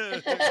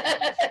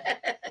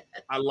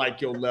 I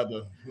like your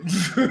leather.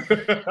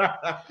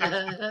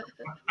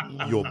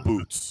 Your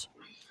boots.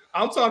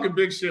 I'm talking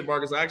big shit,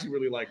 Marcus. I actually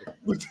really like it.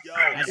 Yo,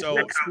 so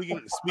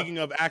speaking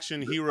of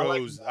action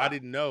heroes, I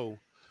didn't know.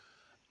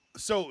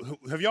 So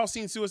have y'all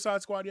seen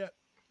Suicide Squad yet?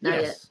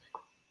 Not yet.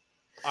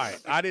 All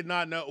right. I did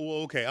not know.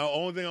 Well, okay. The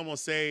only thing I'm gonna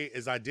say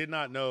is I did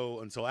not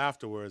know until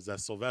afterwards that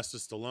Sylvester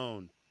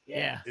Stallone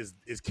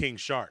is King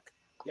Shark.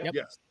 Yep.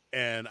 Yes.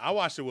 And I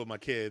watched it with my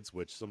kids,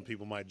 which some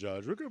people might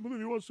judge. I can't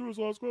believe you watch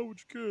Suicide Squad with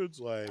your kids.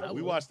 Like,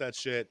 we watched that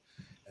shit,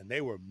 and they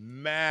were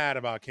mad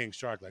about King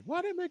Shark. Like,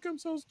 why did they make him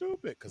so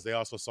stupid? Because they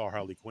also saw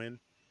Harley Quinn.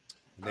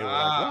 And they were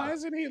like, why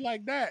isn't he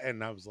like that?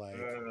 And I was like,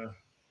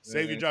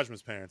 save your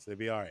judgments, parents. They'd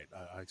be all right.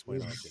 I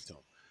explained all that shit to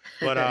them.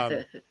 But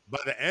by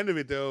the end of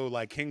it, though,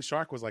 like, King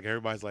Shark was like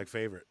everybody's like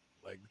favorite.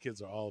 Like, the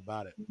kids are all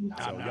about it.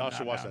 So y'all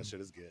should watch that shit.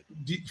 It's good.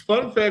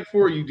 Fun fact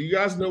for you. Do you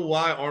guys know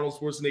why Arnold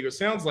Schwarzenegger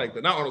sounds like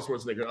that? Not Arnold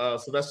Schwarzenegger.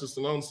 Sylvester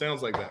Stallone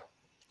sounds like that.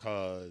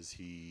 Because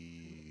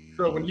he...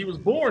 So when he was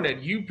born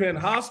at UPenn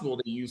Hospital,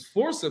 they used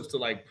forceps to,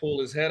 like, pull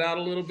his head out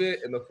a little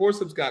bit. And the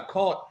forceps got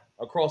caught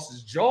across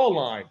his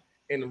jawline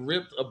and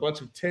ripped a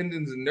bunch of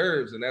tendons and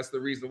nerves. And that's the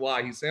reason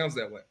why he sounds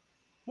that way.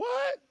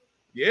 What?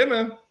 Yeah,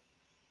 man.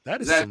 That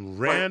is some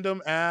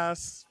random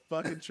ass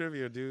fucking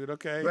trivia, dude.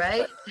 Okay.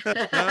 Right?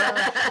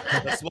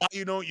 That's why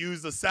you don't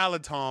use the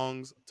salad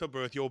tongs to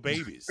birth your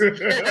babies.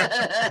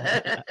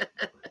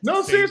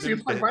 No, seriously,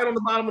 it's like right on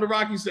the bottom of the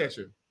Rocky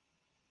section.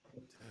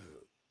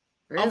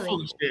 Really? I'm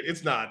full of shit.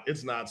 It's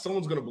not.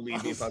 Someone's gonna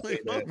believe me if I say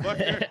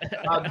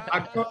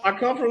that. I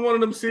come from one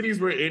of them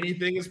cities where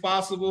anything is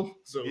possible.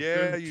 So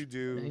yeah, you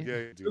do. Yeah,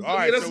 you do. All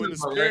right. So in the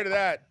spirit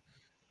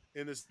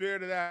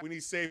of that, we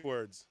need safe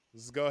words.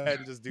 Let's go ahead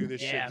and just do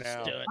this shit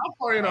now. How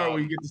far in are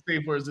we get to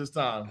safe words this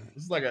time?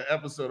 This is like an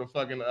episode of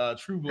fucking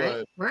True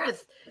Blood. Right?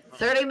 We're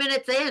 30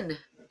 minutes in.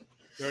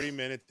 30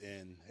 minutes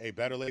in. Hey,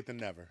 better late than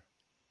never.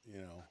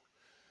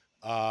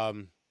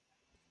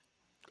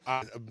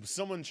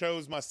 Someone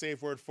chose my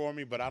safe word for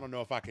me, but I don't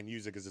know if I can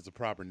use it because it's a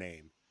proper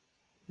name.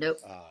 Nope.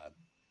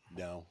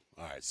 No.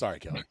 All right. Sorry,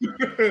 Kelly.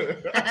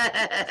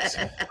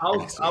 I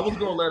was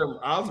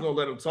gonna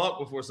let him talk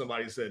before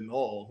somebody said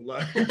no.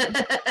 Like,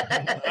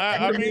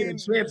 I mean,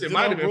 it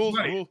might have been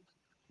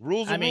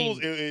rules.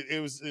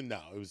 It was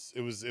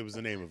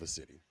the name of a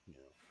city.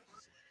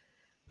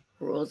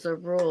 Rules are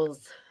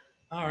rules.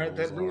 All right,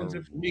 that ruins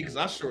it for me because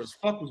I sure as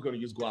fuck was gonna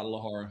use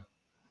Guadalajara.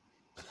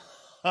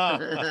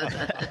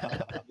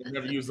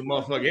 Never use the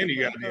motherfucker any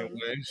goddamn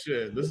way.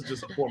 Shit, this is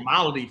just a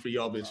formality for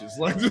y'all bitches.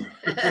 Like,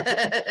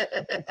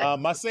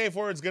 my safe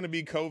word is gonna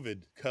be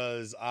COVID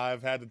because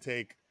I've had to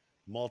take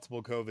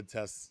multiple COVID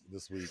tests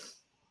this week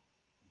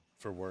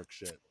for work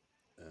shit,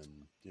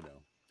 and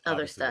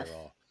other stuff.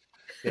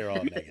 They're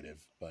all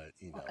negative, but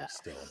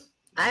still.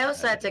 I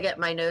also had to get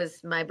my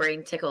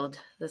brain tickled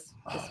this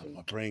week.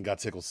 My brain got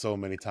tickled so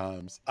many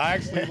times. I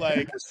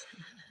actually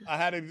I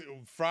had a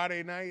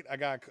Friday night. I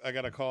got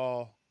a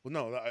call. Well,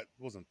 no, it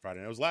wasn't Friday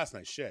night. It was last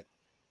night. Shit.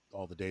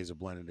 All the days are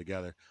blending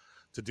together.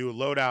 to do a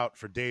loadout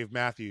for Dave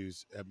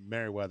Matthews at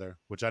Merriweather,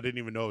 which I didn't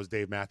even know it was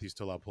Dave Matthews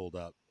till I pulled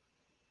up.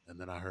 And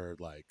then I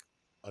heard like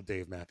a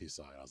Dave Matthews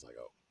song. I was like,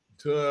 oh,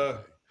 okay.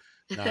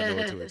 Now I know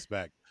what to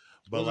expect.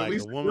 But like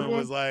the woman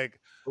was like,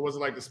 it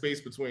wasn't like the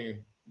space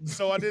between.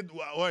 So I did.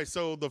 All right.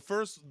 So the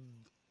first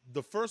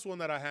one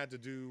that I had to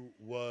do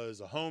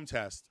was a home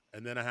test,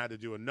 and then I had to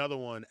do another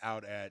one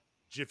out at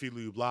Jiffy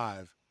Lube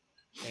Live,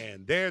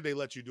 and there they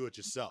let you do it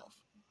yourself.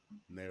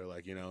 And they were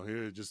like,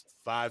 here's just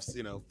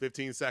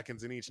 15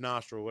 seconds in each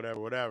nostril,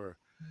 whatever.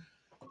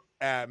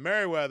 At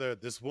Merriweather,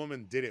 this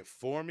woman did it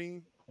for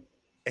me,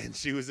 and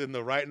she was in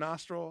the right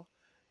nostril.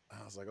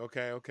 I was like,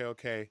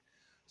 okay.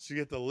 She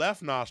hit the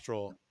left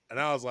nostril, and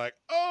I was like,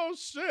 oh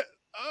shit.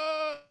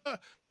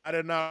 I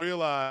did not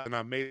realize, and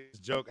I made this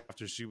joke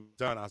after she was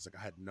done. I was like,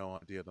 I had no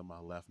idea that my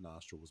left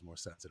nostril was more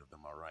sensitive than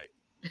my right.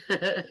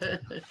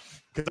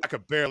 Because I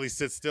could barely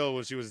sit still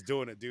when she was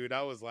doing it, dude.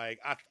 I was like,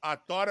 I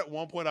thought at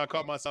one point I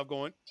caught myself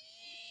going,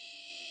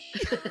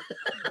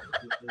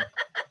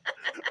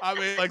 I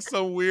made like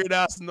some weird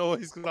ass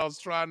noise because I was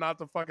trying not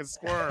to fucking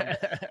squirm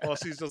while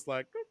she's just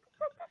like.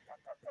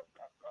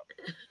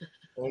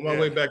 On my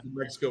way back to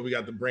Mexico, we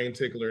got the brain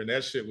tickler, and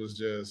that shit was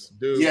just,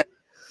 dude. Yeah.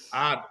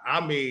 I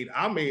made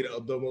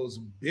the most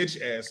bitch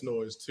ass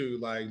noise too,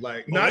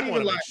 like not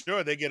even like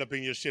sure they get up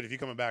in your shit if you're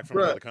coming back from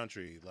another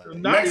country, like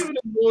not even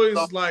a noise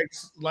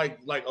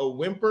like a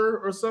whimper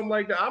or something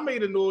like that. I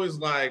made a noise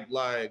like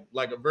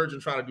a virgin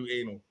trying to do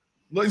anal.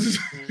 Like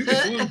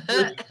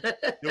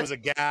it was a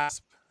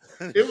gasp.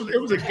 It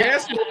was a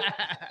gasp.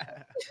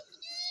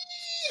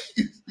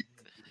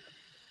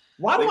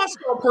 Why do I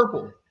smell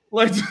purple?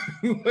 Like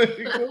what's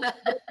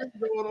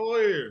going on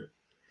here?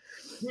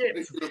 Yeah.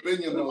 When he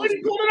pulled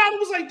it out, it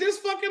was like this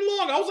fucking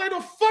long. I was like, the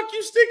fuck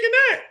you sticking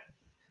that?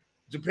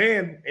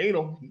 Japan,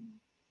 anal.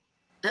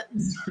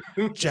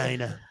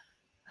 China.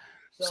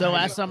 So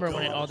last summer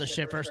when all the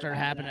shit first started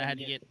happening, I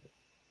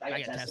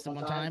got tested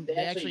one time. They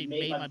actually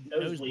made my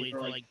nose bleed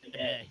for like a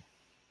day.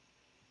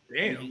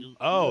 Damn.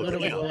 Oh,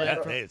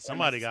 hey,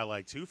 somebody got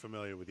like too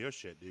familiar with your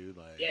shit, dude.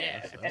 Like,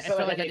 yeah, I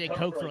felt like I did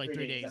coke for like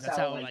 3 days. That's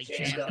how like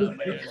jammed up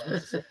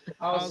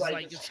I was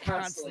like, it's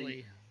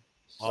constantly.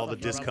 All the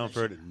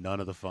discomfort and none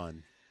of the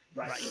fun.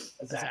 Right.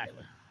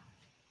 Exactly.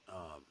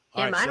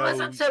 Yeah, mine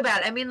wasn't so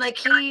bad. I mean, like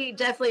he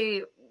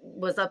definitely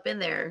was up in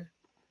there.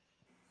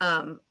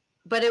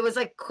 But it was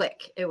like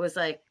quick. It was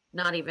like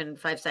not even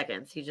 5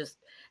 seconds. He was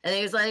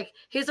like,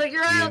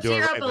 you're on,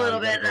 tear up a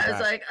little bit. And I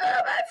was like, oh,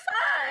 I'm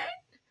fine.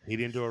 He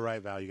didn't do it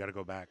right, Val. You got to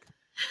go back.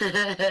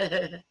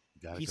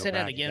 He said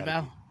that again,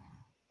 Val.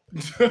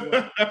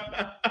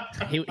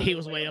 he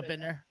was way up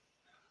in there.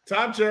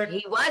 Time check.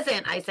 He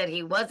wasn't. I said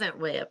he wasn't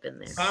way up in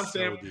there. Time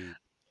check.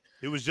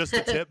 It was just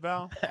a tip,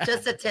 Val.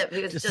 Just a tip.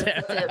 He was just a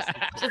tip.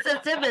 Just a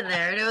tip in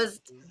there, and it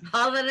was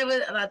all that it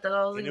was.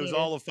 And it was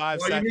all of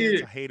 5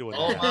 seconds. I hate it when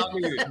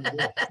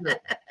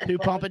Two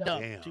pump and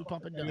dump. Two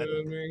pump and dump. You know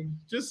what I mean?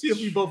 Just see if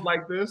we both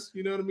like this.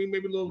 You know what I mean?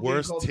 Maybe a little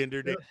worst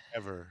Tinder date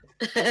ever.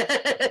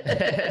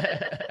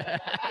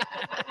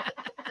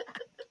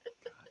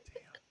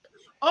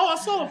 Oh, I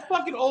saw a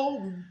fucking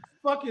old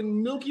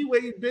fucking Milky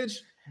Way bitch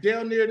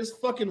down there, this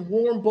fucking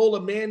warm bowl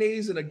of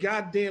mayonnaise and a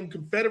goddamn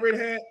Confederate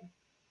hat.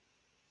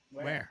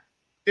 Where?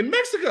 In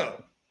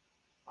Mexico.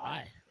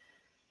 Why?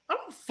 I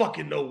don't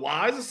fucking know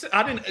why.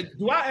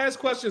 Do I ask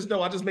questions?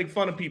 No, I just make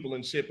fun of people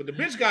and shit. But the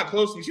bitch got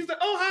close to me. She was like,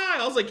 oh,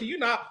 hi. I was like, can you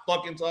not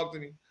fucking talk to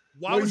me?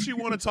 Why would she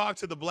want to talk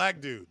to the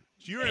black dude?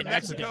 You're in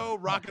Mexico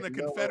rocking a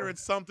Confederate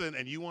something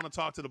and you want to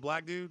talk to the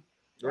black dude?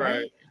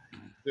 Right.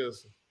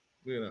 Just,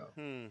 you know.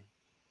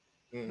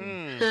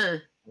 I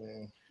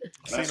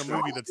seen a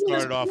movie that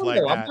started off like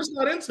that. I'm just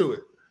not into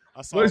it.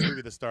 I saw a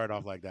movie that started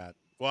off like that.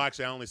 Well,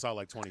 actually, I only saw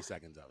like 20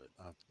 seconds of it.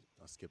 I'll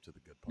skip to the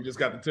good part. You just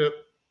got the tip?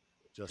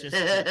 Just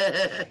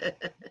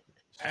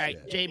all right,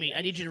 Jamie,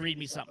 I need you to read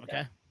me something,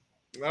 okay?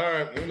 All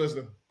right, I'm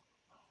listening.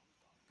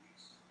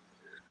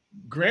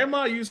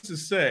 Grandma used to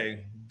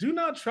say, do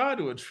not try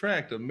to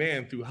attract a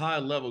man through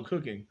high-level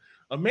cooking.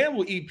 A man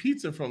will eat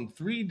pizza from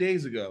 3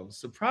 days ago.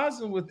 Surprise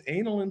him with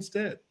anal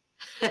instead.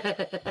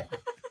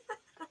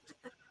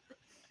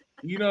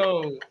 You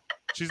know,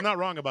 she's not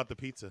wrong about the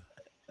pizza.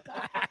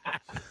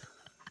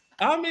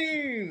 I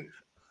mean,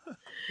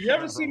 you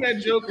ever seen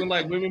that joke when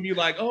like women be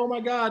like, "Oh my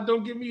God,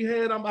 don't give me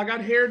head. I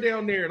got hair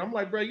down there," and I'm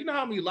like, "Bro, you know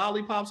how many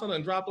lollipops I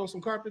done dropped on some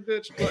carpet,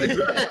 bitch?" Like,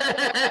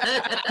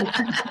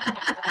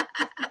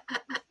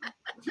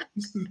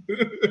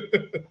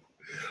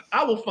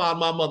 I will find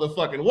my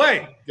motherfucking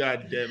way.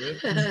 God damn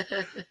it.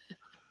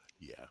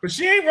 Yeah, but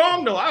she ain't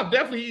wrong though. I've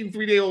definitely eaten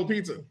 3-day-old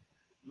pizza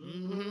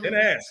and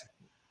ass.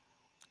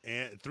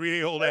 And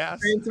 3-day-old ass.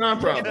 Same time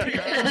problem.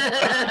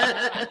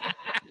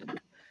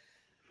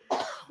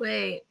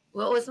 Wait,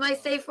 what was my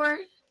safe word?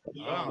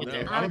 Oh,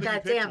 no. Oh,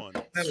 goddamn.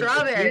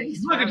 Strawberry.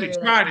 Look at you.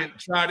 Tried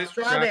it.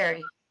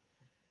 Strawberry.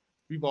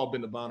 We've all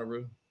been to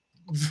Bonnaroo.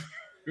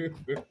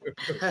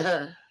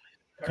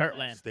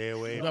 Kirtland. Stay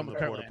away from the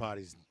porta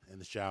potties and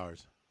the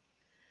showers.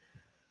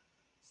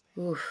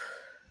 Oof.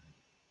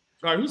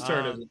 All right, whose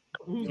turn is it?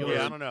 Who's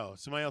Yeah, I don't know.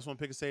 Somebody else want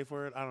to pick a safe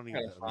word? I don't need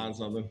gotta find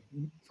something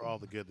for all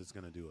the good that's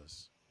gonna do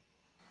us.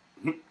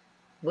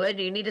 Wood,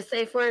 do you need a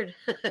safe word?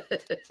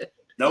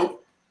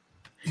 Nope.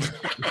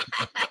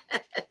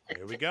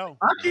 Here we go.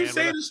 I keep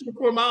saying this for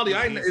formality.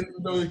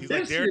 He's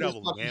like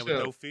Daredevil, man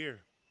with no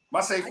fear.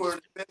 My safe word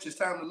is bitch. It's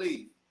time to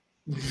leave.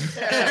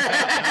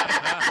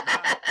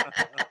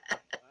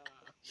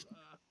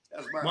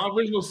 My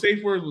original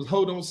safe word was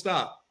 "Ho, don't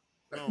stop."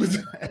 No,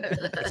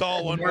 it's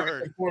all one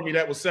word. For me,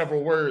 that was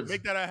several words.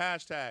 Make that a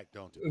hashtag.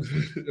 Don't do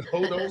it.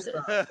 Ho, don't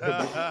stop.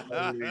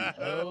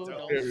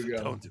 There we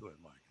go. Don't do it,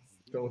 Marcus.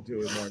 Don't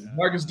do it, Marcus.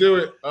 Marcus, do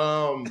it.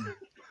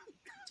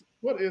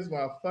 What is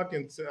my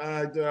fucking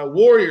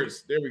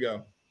Warriors? There we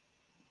go.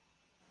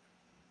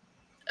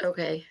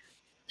 Okay.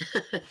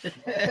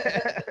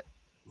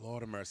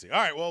 Lord of mercy.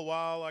 All right. Well,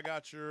 while I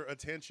got your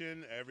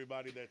attention,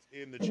 everybody that's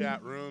in the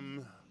chat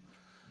room,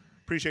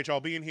 appreciate y'all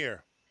being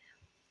here.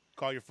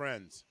 Call your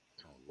friends.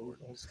 Oh, Lord.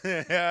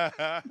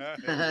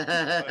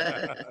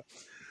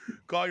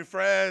 Call your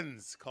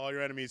friends. Call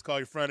your enemies. Call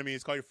your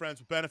frenemies. Call your friends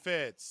with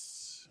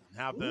benefits.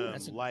 Have them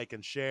like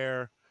and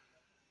share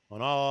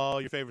on all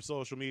your favorite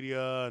social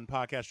media and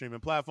podcast streaming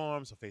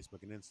platforms. So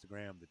Facebook and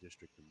Instagram, The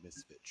District of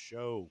Misfits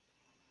Show.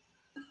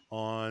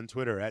 On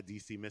Twitter at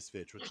DC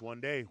Misfits, which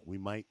one day we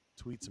might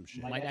tweet some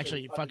shit. Might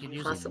actually fucking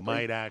use it.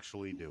 Might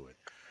actually do it.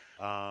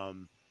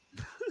 Go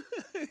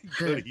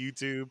to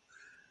YouTube.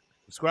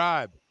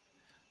 Subscribe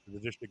to the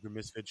District of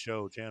Misfits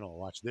Show channel.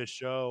 Watch this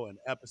show and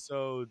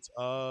episodes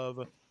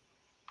of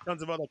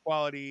tons of other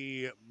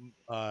quality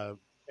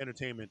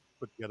entertainment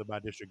put together by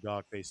District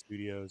Dogface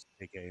Studios,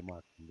 a.k.a.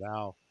 Mark and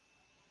Val.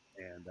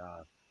 And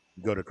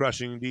go to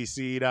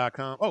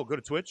crushingdc.com. Oh, go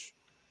to Twitch.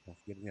 Don't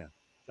forget,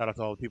 shout out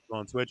to all the people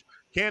on Twitch.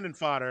 Cannon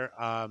Fodder.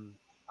 I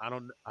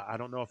don't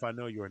know if I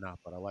know you or not,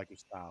 but I like your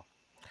style.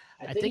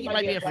 I think he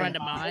might be a friend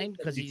of mine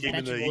because he came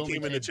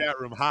in the chat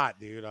room hot,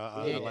 dude.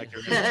 I like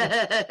your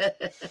name.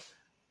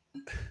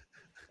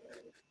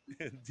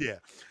 Yeah,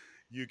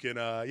 you can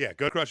go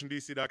to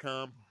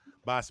crushingdc.com,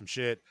 buy some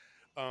shit.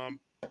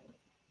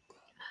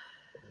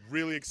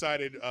 Really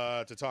excited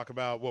to talk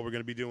about what we're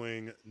going to be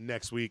doing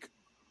next week.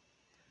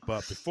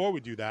 But before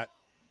we do that,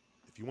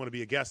 if you want to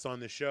be a guest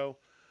on this show,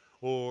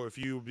 or if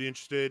you would be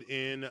interested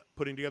in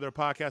putting together a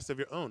podcast of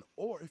your own,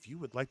 or if you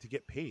would like to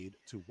get paid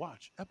to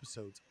watch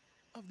episodes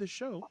of the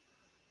show,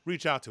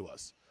 reach out to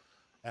us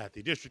at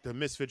the District of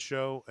Misfits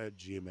Show at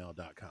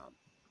gmail.com.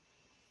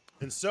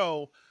 And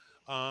so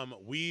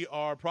we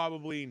are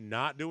probably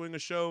not doing a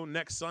show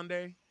next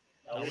Sunday.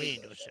 No, we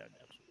ain't doing a show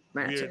next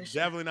week. We are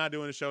definitely not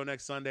doing a show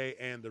next Sunday.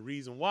 And the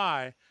reason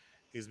why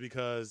is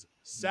because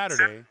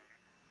Saturday,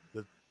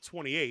 the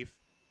 28th,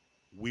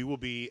 we will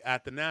be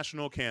at the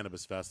National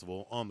Cannabis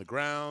Festival on the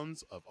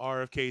grounds of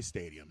RFK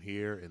Stadium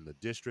here in the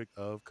District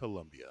of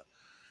Columbia.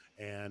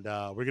 And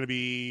we're going to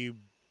be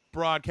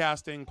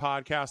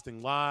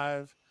podcasting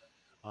live.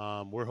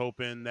 We're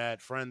hoping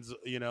that friends,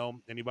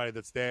 anybody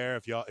that's there,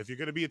 if you're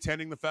going to be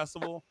attending the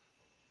festival,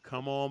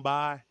 come on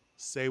by,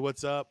 say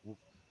what's up,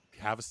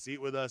 have a seat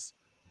with us,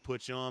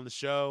 put you on the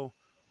show.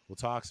 We'll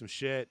talk some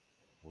shit.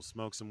 We'll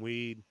smoke some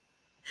weed,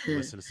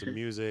 listen to some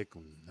music,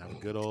 and have a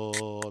good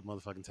old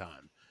motherfucking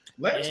time.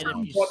 Last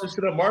time we brought this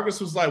shit up, Marcus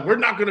was like, "We're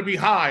not going to be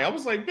high." I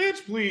was like,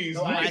 "Bitch, please."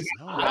 No,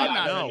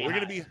 we're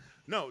going to be.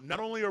 No, not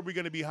only are we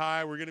going to be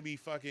high, we're going to be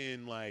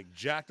fucking like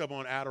jacked up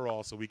on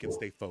Adderall so we can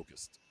stay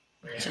focused.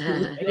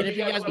 And if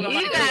you guys will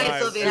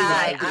be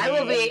high. I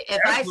will be.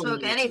 If I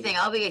smoke anything,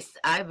 I'll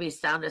be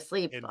sound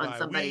asleep on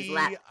somebody's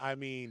lap. I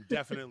mean,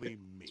 definitely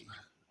me.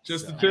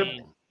 Just the tip.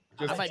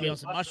 I might be on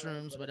some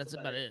mushrooms, but that's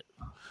about it.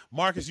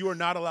 Marcus, you are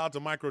not allowed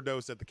to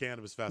microdose at the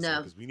Cannabis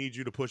Festival because we need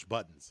you to push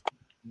buttons.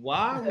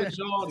 Why would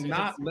y'all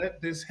not let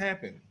this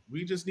happen?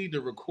 We just need to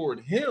record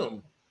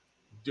him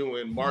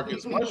doing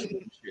Marcus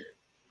mushroom shit.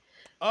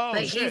 Oh,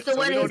 but shit. He's the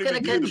one who's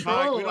going to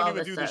control we don't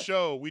even do the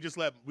show. We just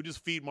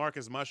feed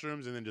Marcus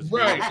mushrooms and then just see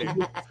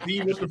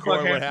what the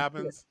fuck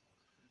happens.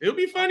 It'll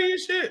be funny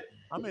as shit.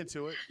 I'm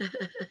into it.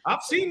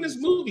 I've seen this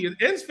movie.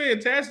 It ends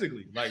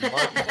fantastically. Like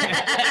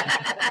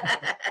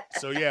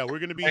so yeah, we're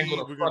gonna be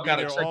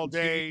there all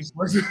day.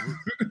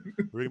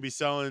 We're gonna be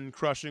selling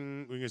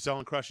crushing. We're gonna be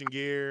selling crushing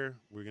gear.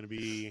 We're gonna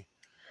be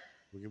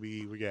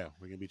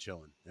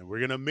chilling, and we're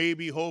gonna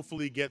maybe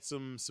hopefully get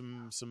some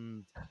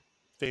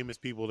famous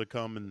people to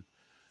come and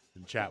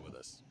chat with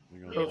us.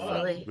 We're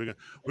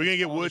gonna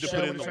get Wood to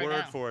put in the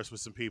word for us with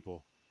some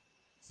people.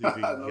 See if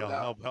he can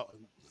help.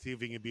 See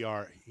if he can be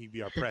our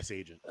press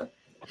agent.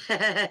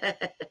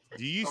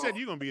 You said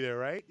you're gonna be there,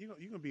 right? You're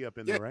gonna be up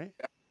in there, right?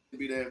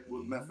 Be there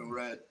with Meth and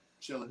Red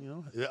chilling.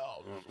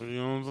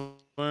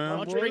 Why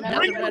don't you bring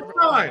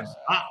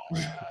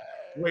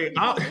Wait,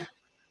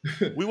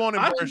 we won't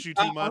embarrass you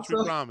too much.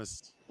 We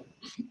promise.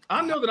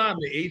 I know that I'm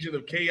the agent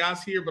of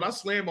chaos here, but I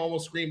slam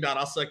almost screamed out,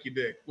 "I'll suck your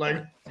dick!"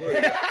 Like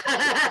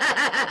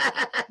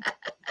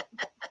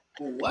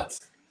what?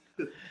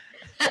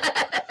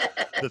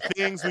 The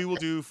things we will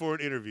do for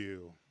an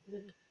interview.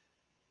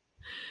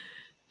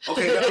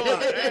 Okay,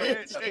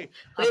 Hey,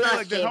 I feel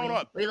like that. Hold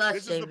up. We lost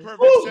This is the Jamie.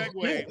 perfect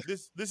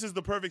segue. This is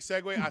the perfect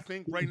segue. I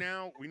think right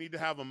now we need to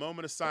have a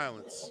moment of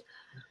silence,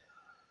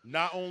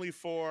 not only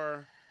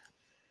for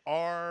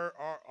our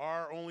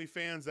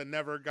OnlyFans that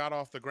never got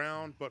off the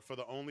ground, but for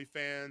the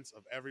OnlyFans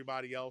of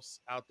everybody else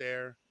out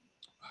there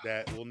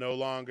that will no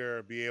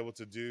longer be able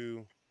to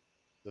do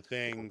the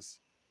things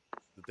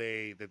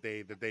that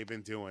they've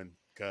been doing,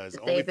 because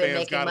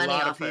OnlyFans got a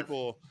lot of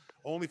people.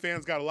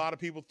 OnlyFans got a lot of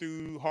people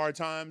through hard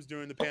times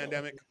during the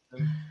pandemic.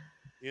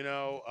 You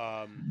know,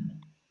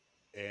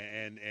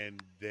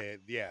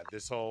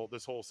 this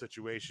whole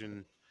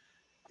situation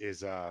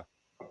is I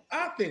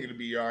think it'll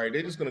be all right.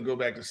 They're just gonna go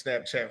back to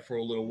Snapchat for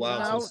a little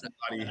while.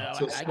 I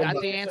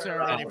got the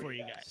answer already for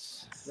you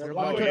guys. We're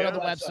going to another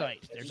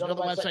website. There's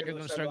another website you're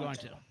going to start going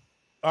to.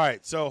 All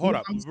right, so hold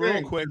up,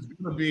 real quick. There's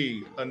going to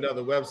be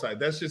another website.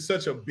 That's just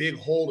such a big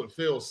hole to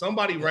fill.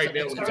 Somebody right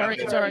now. It's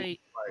already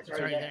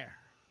there.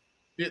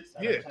 Yeah.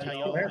 Tell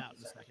you all about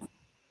in a second.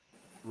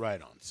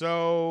 Right on.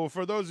 So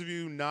for those of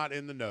you not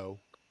in the know,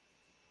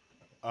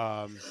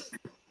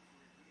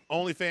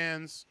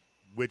 OnlyFans,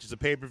 which is a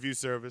pay-per-view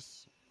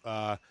service.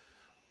 I'm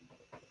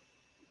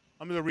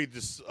going to read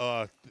this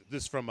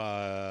from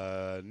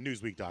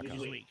Newsweek.com.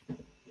 Newsweek.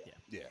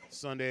 Yeah,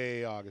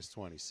 Sunday, August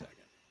 22nd.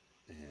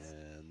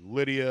 And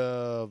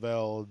Lydia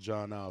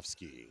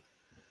Veljanovsky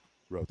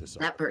wrote this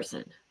up. That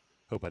person.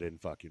 Hope I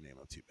didn't fuck your name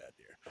up too bad,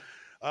 dear.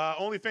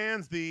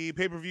 OnlyFans, the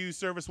pay-per-view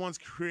service once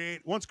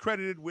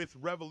credited with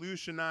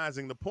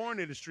revolutionizing the porn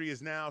industry,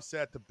 is now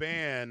set to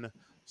ban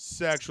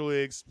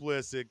sexually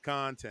explicit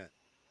content.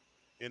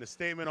 In a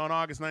statement on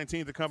August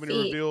 19th, the company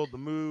revealed the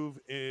move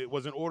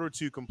was in order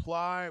to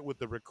comply with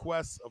the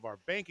requests of our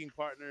banking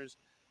partners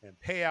and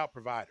payout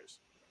providers.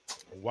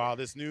 While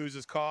this news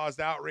has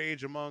caused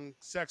outrage among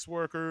sex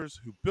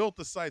workers who built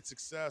the site's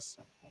success,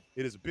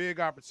 it is a big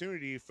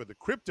opportunity for the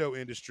crypto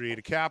industry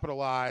to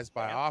capitalize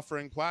by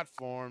offering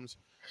platforms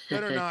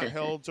that are not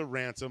held to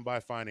ransom by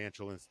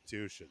financial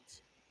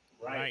institutions.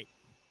 Right.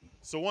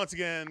 So once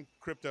again,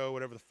 crypto,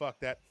 whatever the fuck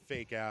that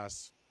fake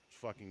ass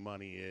fucking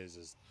money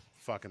is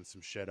fucking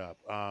some shit up.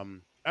 I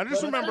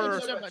just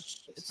remember.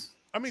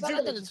 I mean, go.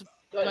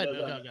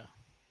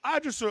 I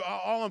just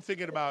all I'm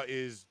thinking about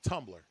is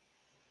Tumblr.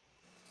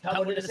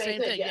 Tumblr did the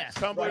same thing, yes.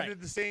 Tumblr did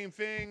the same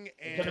thing,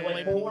 and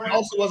it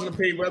also wasn't a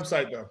paid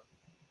website though.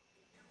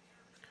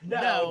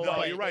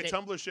 No, you're right.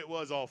 Tumblr shit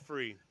was all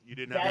free. You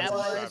didn't have that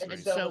was, and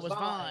so was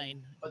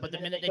Vine. But the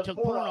minute they took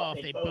porn off,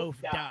 they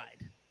both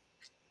died.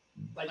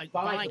 Like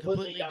Vine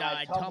completely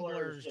died.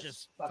 Tumblr's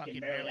just fucking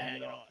barely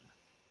hanging on.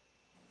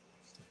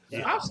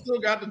 Yeah. I've still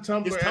got the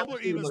Tumblr. Is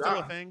Tumblr even still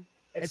a thing?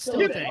 It's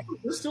still a thing.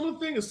 It's still a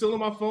thing. It's still on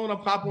my phone. I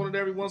pop on it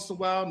every once in a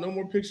while. No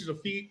more pictures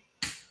of feet.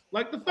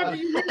 Like the fuck are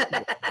you waiting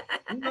for?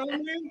 You know what I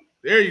mean?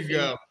 There you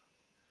go.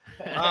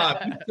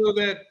 If you feel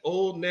that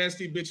old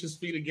nasty bitch's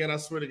feet again, I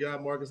swear to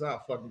God, Marcus,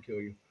 I'll fucking kill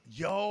you.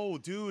 Yo,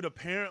 dude,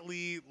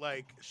 apparently,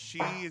 like, she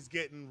is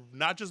getting,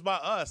 not just by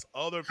us,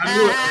 other people.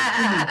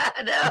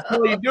 I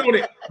know you're doing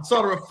it. I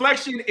saw the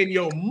reflection in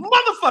your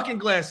motherfucking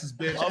glasses,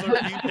 bitch. Other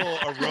people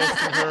are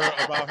roasting her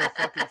about her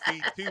fucking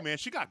feet, too, man.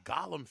 She got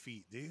Gollum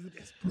feet, dude.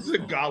 This is a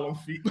Gollum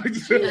feet.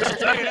 Straight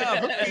up,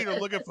 her feet are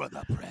looking for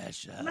the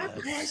pressure. My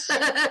pressure.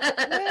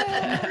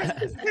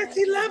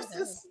 He loves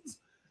us.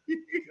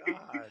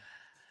 God.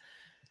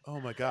 Oh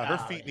my God, her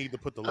feet need to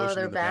put the lotion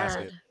in the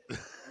basket.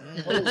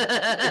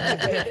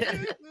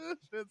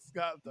 It's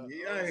got the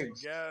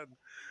again.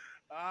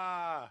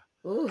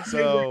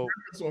 So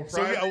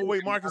yeah. Oh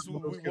wait, Marcus,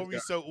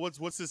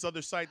 what's this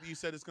other site that you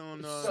said is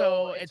going?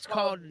 So it's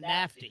called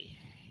Nafty,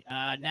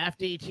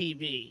 Nafty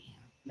TV,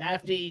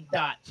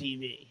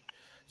 Nafty.tv.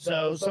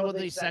 So some of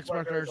these sex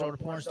workers or the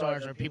porn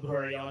stars or people who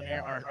are on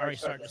there are already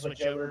starting to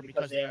switch over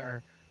because they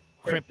are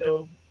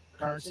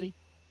cryptocurrency.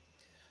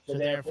 So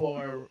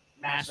therefore,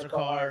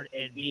 MasterCard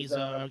and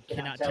Visa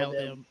cannot tell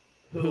them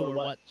who or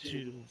what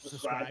to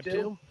subscribe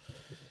to.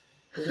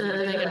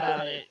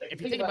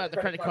 If you think about it, the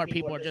credit card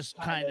people are just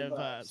kind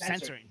of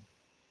censoring,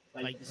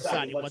 like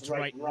deciding what's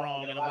right and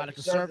wrong, and a lot of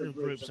conservative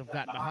groups have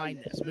gotten behind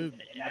this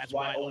movement, and that's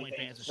why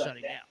OnlyFans is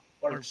shutting down,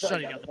 or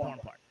shutting down the porn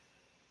part.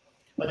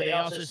 But they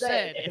also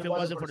said if it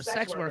wasn't for the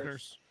sex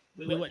workers,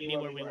 we wouldn't be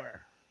where we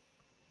were.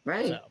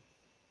 Right.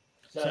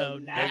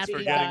 So thanks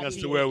for getting us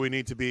to where we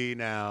need to be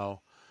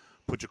now.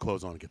 Put your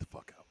clothes on and get the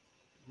fuck out.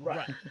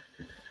 Right.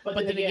 But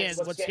then again,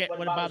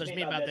 what bothers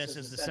me about this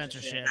is the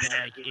censorship.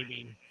 Like, I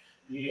mean,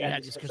 you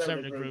had these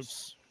conservative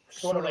groups,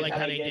 sort of like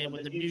how they did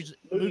with the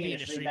movie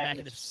industry back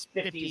in the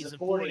 50s and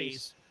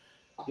 40s.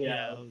 You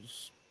know,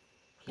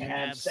 can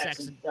have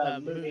sex in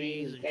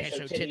movies and can't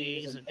show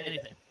titties and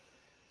anything.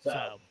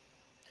 So,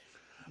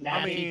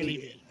 I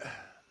mean,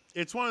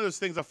 it's one of those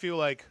things I feel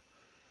like.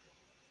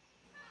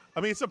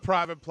 I mean, it's a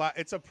private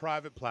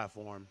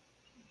platform.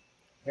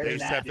 They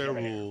set their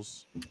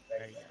rules.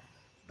 There you go.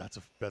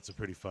 That's a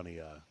pretty funny.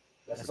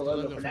 That's the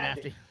logo for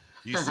Nafty.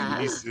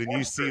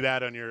 You see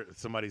that on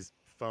somebody's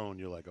phone,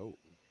 you're like, oh,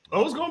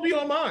 it's gonna be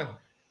on mine.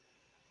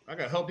 I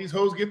gotta help these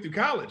hoes get through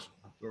college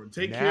or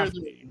take care of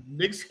the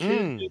next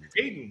kid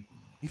dating.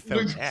 He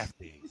felt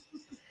nasty.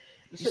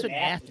 He's so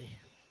nasty.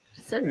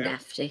 So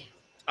nasty.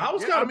 I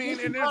was Yeah, kind I of mean,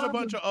 and there's a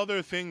bunch of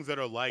other things that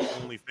are like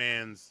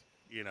OnlyFans,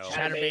 you know.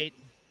 Chatterbait.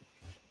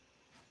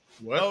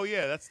 What? Oh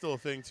yeah, that's still a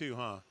thing too,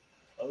 huh?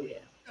 Oh yeah.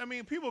 I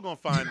mean, people are gonna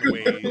find a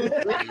way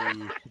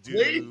to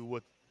do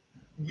what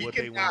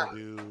they want to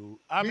do.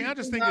 I mean, I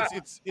just think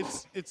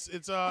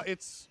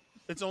it's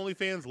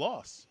OnlyFans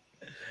loss.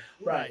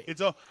 Right.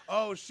 It's a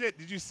oh shit.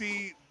 Did you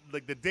see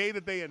like the day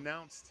that they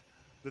announced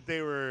that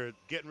they were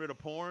getting rid of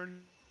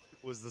porn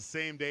was the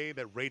same day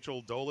that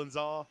Rachel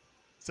Dolezal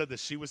said that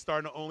she was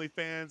starting to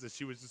OnlyFans and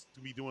she was just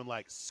to be doing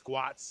like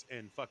squats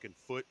and fucking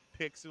foot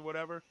pics and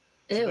whatever.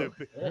 So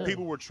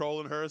people were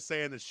trolling her,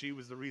 saying that she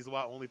was the reason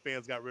why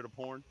OnlyFans got rid of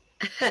porn.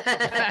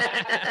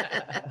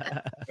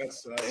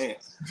 That's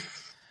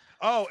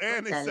Oh,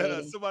 and they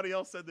said somebody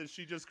else said that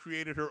she just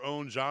created her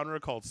own genre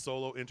called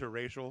solo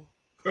interracial.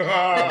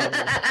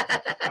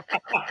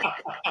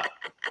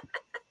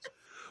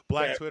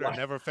 Black Twitter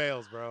never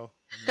fails, bro.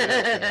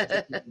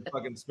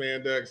 Fucking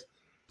spandex.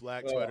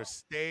 Black Twitter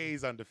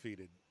stays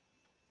undefeated.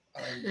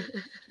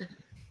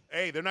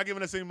 Hey, they're not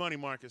giving us any money,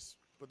 Marcus.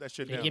 Put that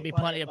shit They down. give me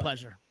plenty of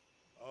pleasure.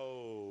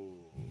 Oh,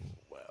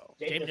 well.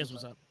 Jamie knows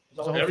what's up.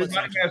 Everybody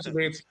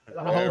masturbates. The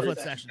whole foot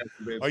section.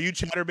 Are you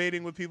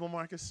chatterbaiting with people,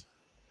 Marcus?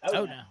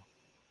 Oh, no.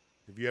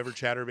 Have you ever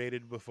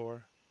chatterbaited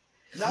before?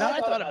 No, I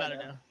thought about it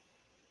now.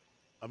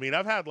 I mean,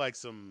 I've had like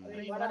some. I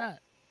mean, why not?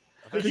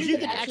 Because you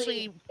can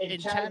actually, in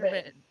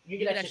Chatterbait, you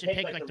can actually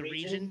pick like the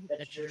region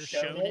that you're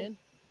shown in.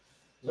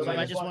 So if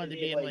I just wanted to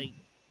be in like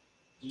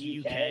the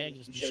UK,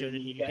 just be shown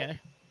in the UK.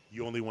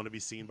 You only want to be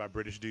seen by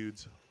British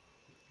dudes.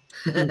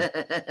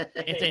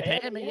 If they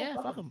pay me, yeah,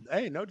 fuck them.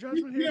 Hey, no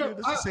judgment here, dude.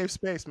 This is a safe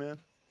space, man.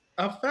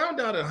 I found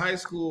out in high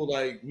school,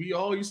 like, we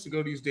all used to go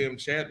to these damn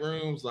chat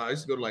rooms. Like, I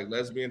used to go to, like,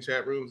 lesbian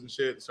chat rooms and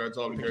shit. Start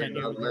talking to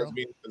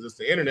lesbians because it's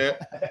the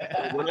internet.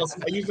 What else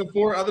am I using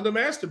for other than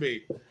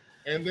masturbate?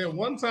 And then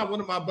one time, one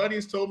of my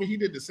buddies told me he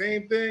did the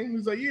same thing. He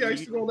was like, yeah, I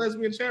used to go to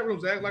lesbian chat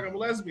rooms, act like I'm a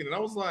lesbian. And I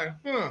was like,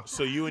 huh.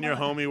 So you and your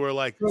homie were,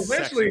 like, So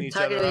eventually, sexing each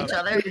other up?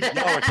 Y'all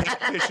were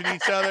catfishing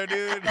each other,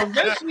 dude.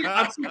 Eventually,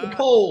 I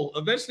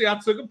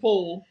took a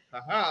poll.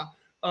 Haha.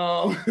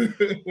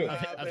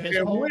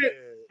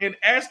 And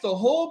asked a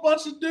whole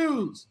bunch of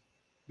dudes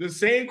the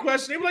same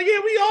question. They were like, yeah,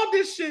 we all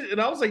did shit.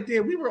 And I was like,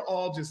 damn, we were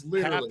all just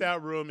literally. Half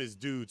that room is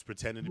dudes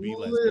pretending to be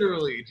lesbians.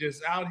 Literally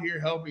just out here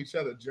helping each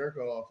other jerk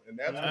off. And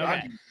that's what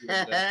I do.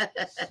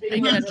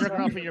 Speaking of jerking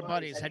off with your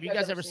buddies, have you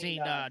guys ever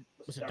seen,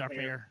 was it Dark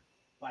Mirror?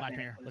 Black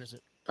Mirror? What is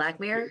it? Black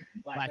Mirror?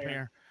 Black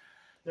Mirror.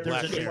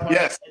 Black Mirror.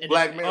 Yes,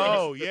 Black Mirror.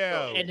 Oh,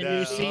 yeah. In the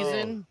new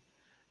season,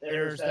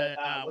 there's the,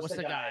 what's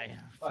the guy?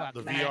 Fuck,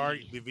 The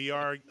Maggie.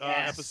 VR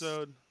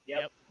episode?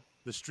 Yep.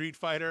 The Street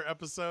Fighter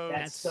episode?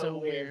 That's so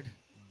weird.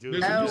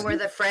 Dude, Oh, where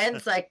the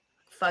friends like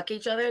fuck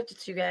each other, the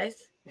two guys?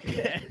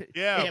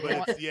 yeah,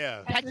 but it's,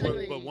 yeah.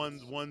 Technically- But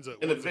one's a,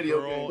 In the one's video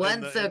a girl. game.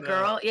 One's a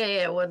girl.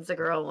 Yeah, one's a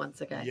girl, one's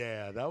a guy.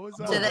 Yeah, that was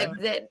So yeah.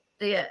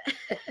 that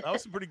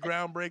was some pretty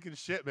groundbreaking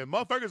shit, man.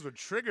 Motherfuckers were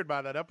triggered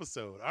by that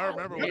episode. I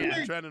remember when it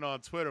was trending on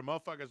Twitter.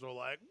 Motherfuckers were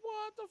like,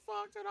 "What the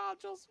fuck did I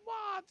just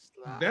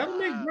watch?" That'll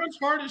make brunch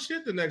hard as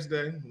shit the next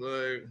day.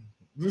 Like,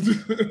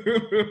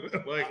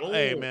 oh,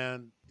 hey,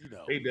 man, you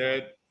know, hey,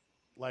 Dad.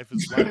 life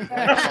is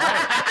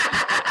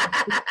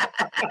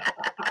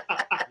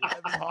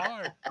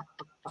hard.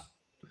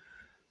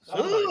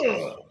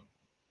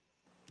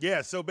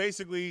 Yeah, so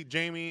basically,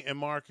 Jamie and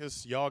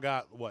Marcus, y'all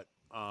got what?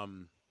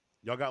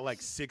 Y'all got like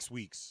 6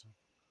 weeks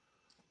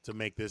to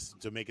make as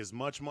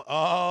much money.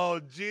 Oh,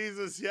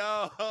 Jesus,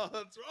 yo.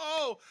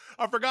 Oh,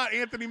 I forgot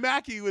Anthony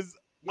Mackie was.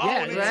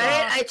 Yeah,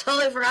 Right? I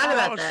totally forgot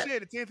about that. Oh,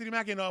 shit, it's Anthony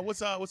Mackie. And,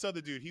 what's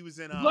other dude? He was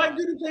in. Black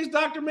dude who plays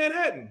Dr.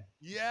 Manhattan.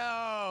 Yo.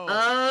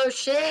 Oh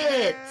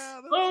shit.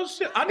 Yeah, Oh,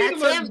 shit. I need to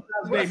That's learn him.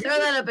 his name. Throw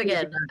that up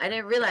again. I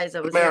didn't realize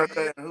that was him.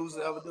 America. And who's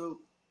the other dude?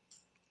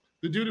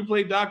 The dude who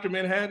played Dr.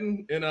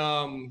 Manhattan in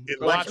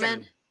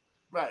Watchmen?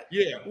 Right.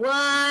 Yeah. What?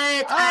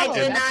 I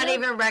did that's not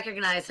him? even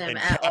recognize him and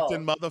at all.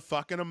 Captain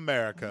Motherfucking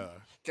America.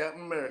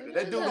 Captain America.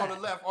 That dude on the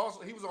left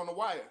also, he was on The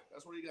Wire.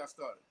 That's where he got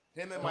started.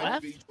 Him and Michael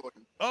Left? B.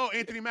 Jordan. Oh,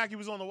 Anthony Mackie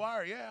was on The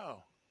Wire. Yeah.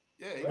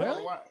 Yeah, he was on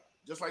The Wire.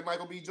 Just like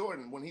Michael B.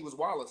 Jordan when he was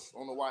Wallace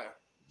on The Wire.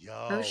 Yo.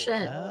 Oh,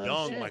 shit.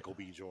 Young shit. Michael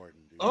B. Jordan,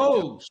 dude.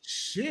 Oh,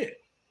 shit.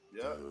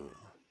 Yeah.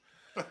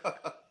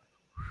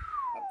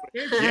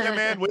 Yeah,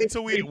 man. Wait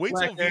till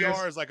Black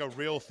VR is like a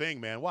real thing,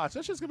 man. Watch,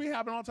 that's just gonna be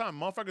happening all the time.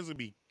 Motherfuckers gonna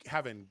be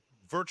having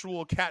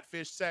virtual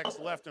catfish sex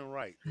left and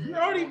right.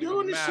 You're already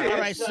doing this shit. All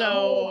right,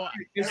 so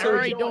It's they're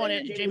already already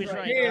doing it. Jamie's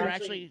right. They're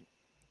actually.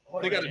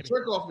 They got a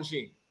jerk off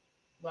machine.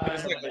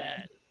 It's like a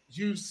Bad.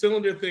 huge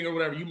cylinder thing or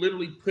whatever. You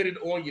literally put it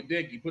on your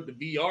dick. You put the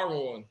VR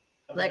on.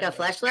 Like a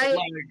flashlight?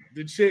 Like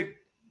the chick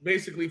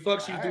basically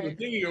fucks you through the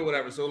thingy or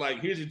whatever. So like,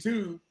 here's your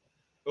tube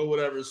or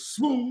whatever.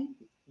 Swoon,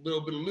 a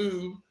little bit of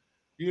lube.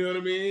 You know what I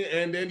mean?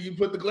 And then you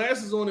put the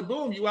glasses on and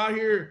boom, you out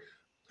here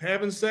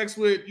having sex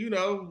with,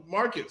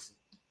 Marcus.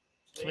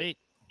 Sweet.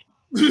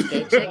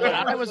 What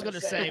I was going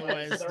to say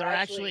was they're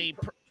actually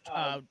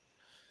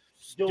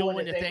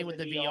doing the thing with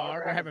the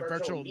VR. They're having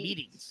virtual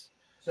meetings.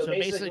 So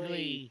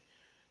basically,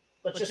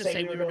 let's just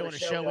say we were doing a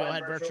show, we all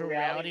had virtual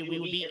reality, we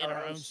would be in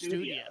our own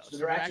studio. So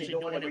they're actually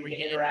doing it where you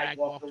can interact,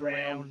 walk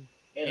around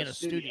in a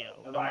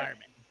studio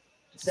environment.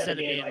 Instead of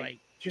being like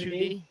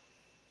 2D,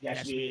 it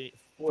has to be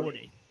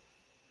 4D.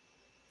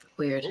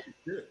 Weird.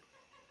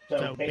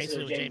 So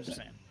basically what James is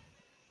saying.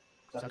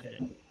 Suck it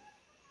in.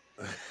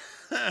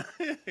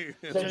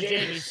 So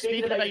Jamie,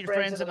 speaking about your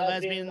friends in the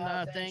lesbian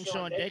thing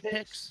showing dick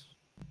pics.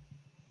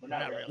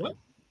 Not really. What?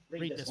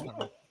 Read this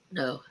one.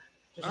 No.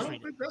 I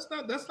don't think that's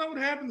not what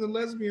happens in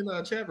lesbian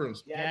chat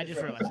rooms. Yeah, I just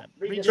realized that.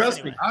 Read Trust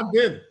anyway. me, I've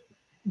been.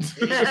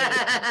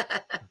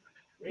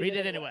 Read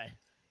it anyway.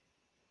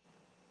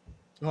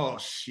 Oh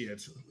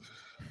shit.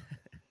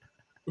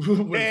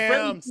 When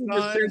Damn,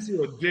 sends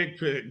you a dick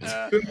pic.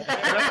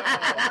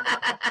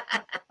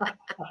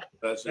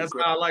 That's how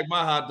I like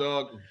my hot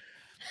dog.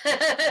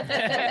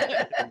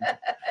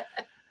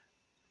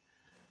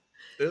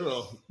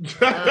 Ew.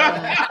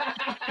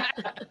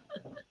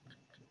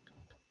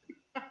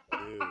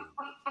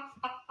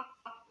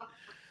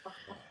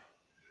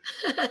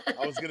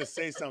 I was gonna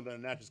say something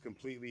and that just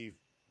completely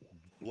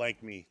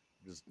blanked me.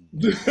 Just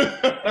completely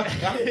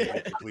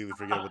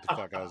forget what the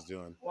fuck I was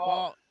doing.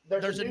 Well,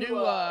 there's a new, you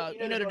know,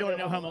 they're doing a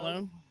new Home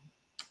Alone.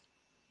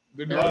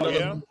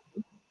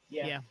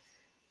 Yeah.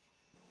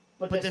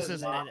 But this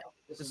isn't it.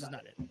 This is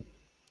not it.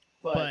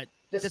 But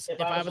this, if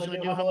I was going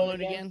to do Home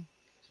Alone again,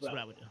 this is what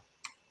I would do.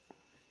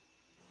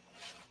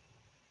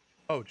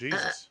 Oh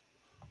Jesus!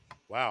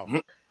 Wow.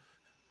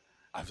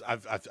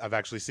 I've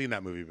actually seen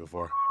that movie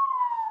before.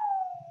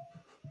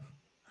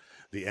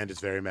 The end is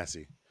very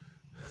messy.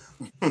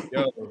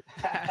 Yo.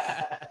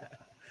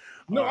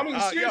 No, I mean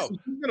seriously,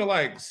 she's gonna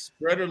like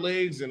spread her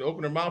legs and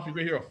open her mouth. You're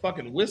gonna hear a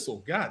fucking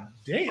whistle. God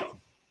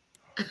damn.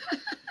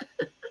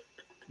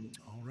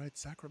 All right,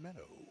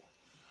 Sacramento.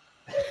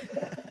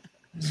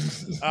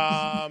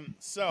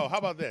 So how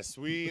about this?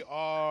 We're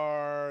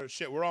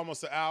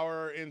almost an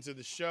hour into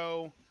the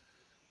show.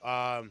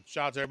 Shout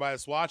out to everybody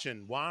that's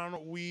watching. Why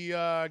don't we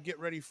get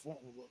ready for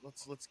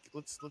let's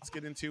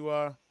get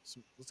into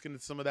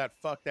some of that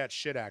fuck that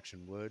shit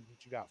action, Wood.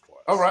 What you got for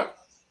us? All right.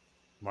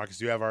 Marcus,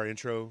 do you have our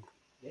intro?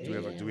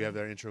 Do we have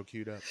that intro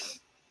queued up?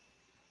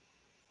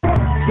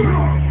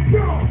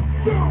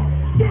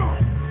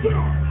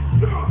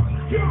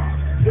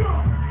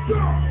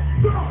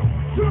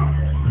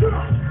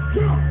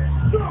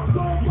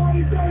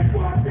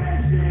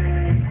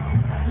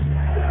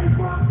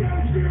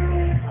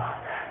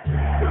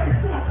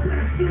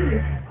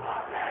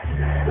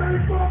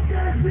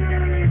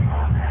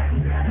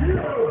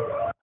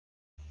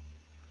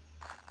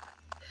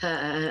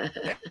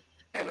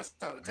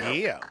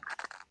 Yeah.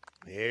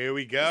 Here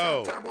we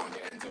go.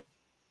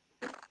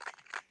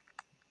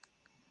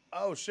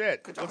 Oh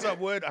shit! What's up,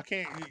 Wood? I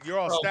can't. You're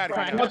all static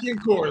now. Fucking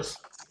course.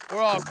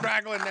 We're all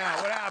crackling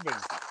now. What happened?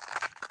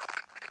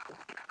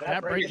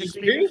 That break the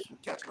speakers?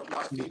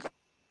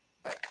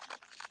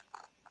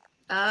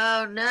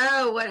 Oh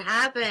no! What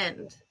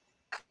happened?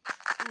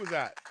 Who was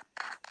that?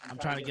 I'm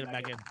trying to get him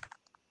back in.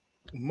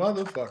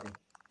 Motherfucker.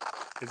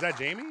 Is that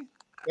Jamie?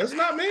 That's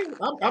not me.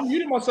 I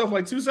muted myself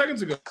like 2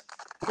 seconds ago.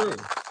 Sure.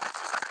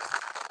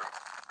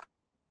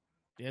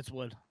 Yeah, it's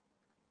Wood.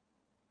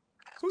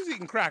 Who's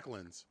eating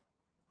cracklings?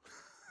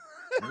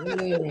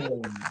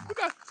 Mm.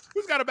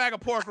 Who's got a bag of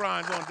pork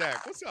rinds on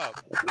deck? What's up?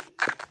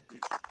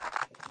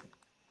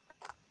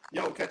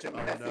 Yo, catch up.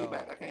 I had no.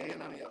 feedback. I can't hear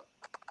none of y'all.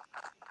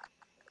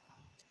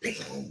 Try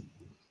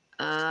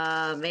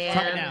it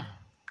Man. now.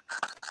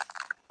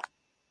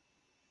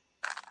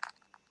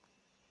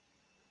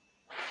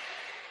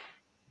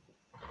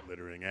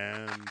 Littering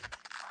and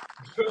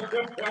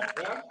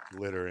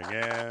littering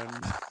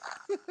and.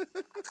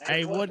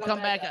 Hey, Wood,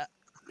 come back up.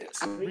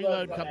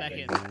 Reload, come back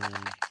in.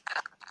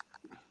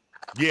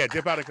 Yeah,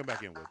 dip out and come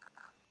back in, Wood.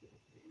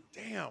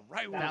 Damn,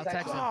 right. Now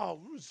text him. Oh,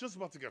 we was just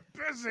about to get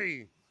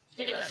busy.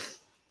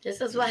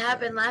 This is what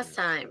happened last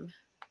time.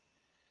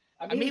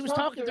 I mean, he was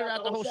talking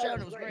throughout the whole show,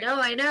 and it was great.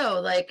 No, I know.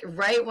 Like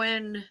right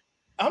when.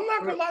 I'm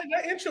not gonna lie,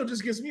 that intro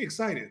just gets me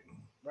excited.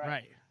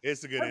 Right.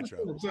 It's a good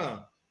intro.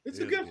 It's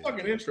a good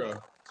fucking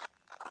intro.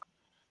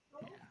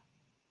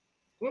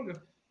 Okay.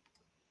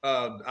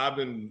 I've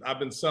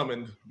been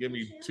summoned. Give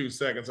me 2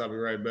 seconds. I'll be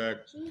right back.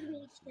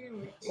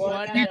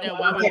 Well,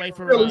 while we wait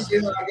for guys.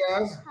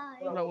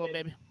 Hello,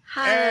 baby.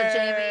 Hi,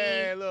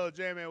 Hey, little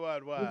Jamie,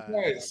 what?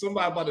 Hey,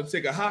 somebody about to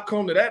take a hot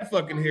comb to that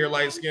fucking hair,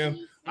 light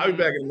skin. I'll be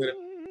back in a minute.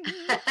 Jamie.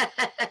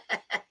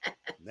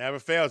 Never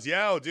fails.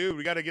 Yo, dude,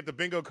 we got to get the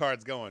bingo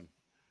cards going.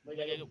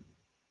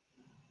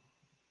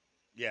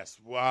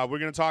 Yes, we're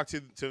gonna talk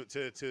to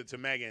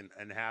Megan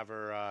and have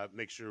her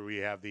make sure we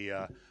have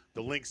the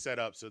link set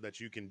up so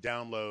that you can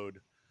download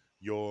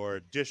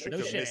your District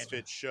of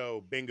Misfits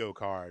show bingo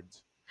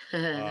cards,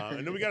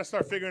 and then we got to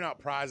start figuring out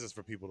prizes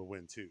for people to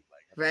win too.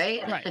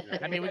 Right? Right.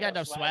 I mean, we got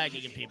no swag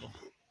to give people.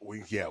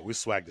 We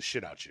swag the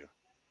shit out you.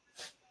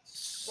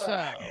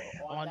 So,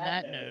 on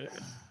that note,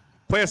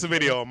 Play us a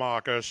video,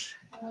 Marcus.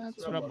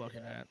 that's what I'm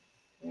looking at.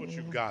 What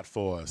you got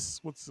for us?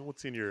 What's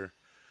in your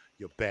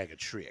bag of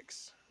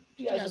tricks? What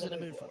you guys in the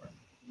mood for?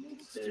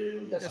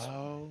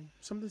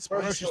 Something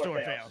Grocery spicy.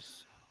 store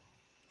fails.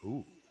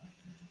 Ooh.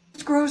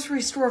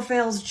 Grocery store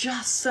fails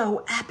just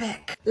so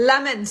epic.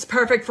 Lemons,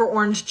 perfect for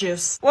orange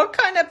juice. What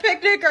kind of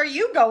picnic are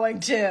you going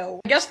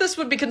to? I guess this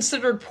would be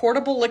considered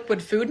portable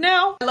liquid food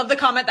now. I love the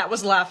comment that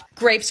was left.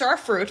 Grapes are a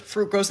fruit.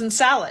 Fruit goes in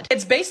salad.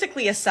 It's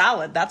basically a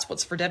salad. That's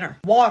what's for dinner.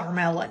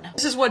 Watermelon.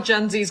 This is what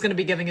Gen Z is going to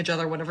be giving each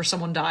other whenever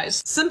someone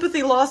dies.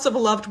 Sympathy, loss of a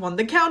loved one.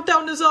 The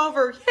countdown is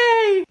over.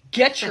 Yay!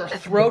 Get your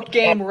throat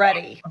game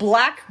ready.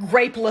 Black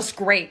grapeless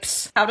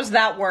grapes. How does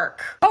that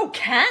work? Oh,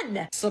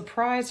 Ken!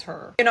 Surprise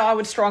her. You know, I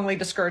would strongly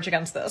discourage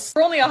against this.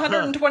 For only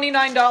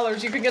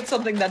 $129, you can get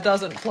something that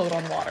doesn't float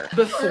on water.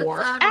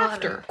 Before,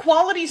 after.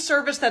 Quality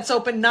service that's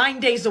open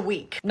 9 days a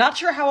week. Not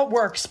sure how it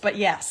works, but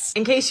yes.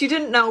 In case you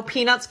didn't know,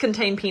 peanuts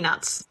contain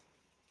peanuts.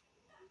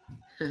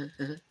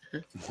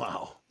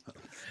 Wow.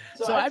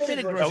 So I've been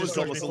in grocery That was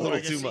stores almost a before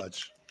little too and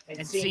much.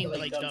 seen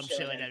like dumb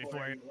shit like that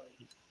before.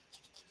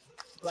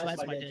 So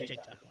that's my day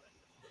TikTok.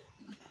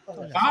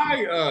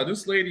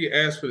 This lady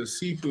asked for the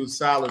seafood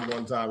salad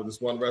one time at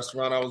this one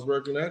restaurant I was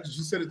working at.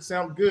 She said it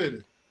sounded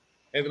good.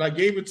 And then I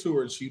gave it to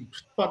her and she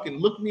fucking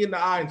looked me in the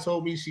eye and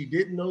told me she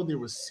didn't know there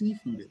was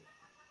seafood in it.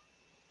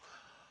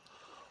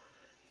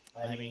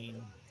 I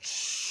mean,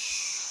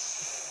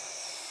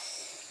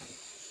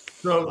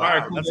 So, all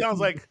right, That sounds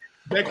like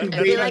Becky,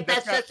 I feel like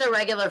that's just a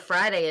regular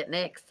Friday at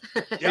Nick's.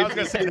 yeah, I was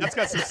gonna say that's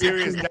got some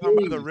serious down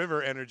by the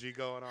river energy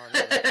going on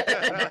here.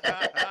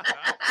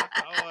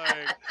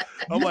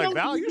 I'm like,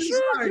 Val, you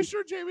sure? You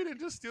sure Jamie didn't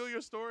just steal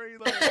your story?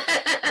 Like...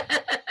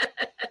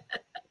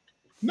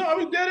 No, I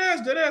mean dead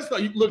ass.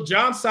 Look,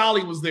 John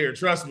Solly was there.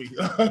 Trust me.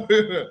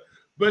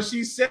 But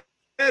she said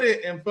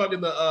it, and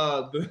fucking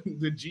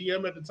the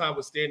GM at the time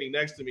was standing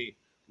next to me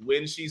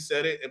when she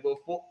said it, and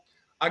before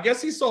I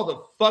guess he saw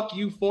the "fuck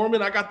you"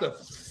 Foreman. I got the,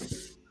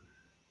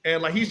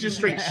 and like he's just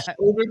straight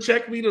shoulder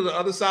checked me to the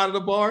other side of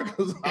the bar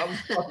because I was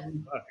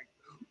fucking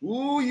like,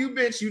 "Ooh, you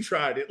bitch, you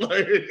tried it."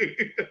 Like,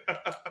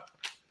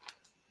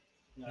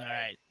 all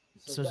right.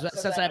 So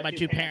since I have my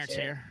two parents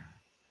here,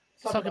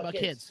 let's talk about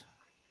kids.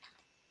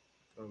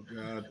 oh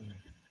God.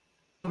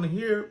 Want to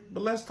hear,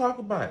 but let's talk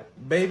about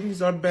it.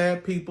 Babies are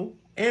bad people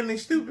and they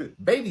stupid.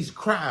 Babies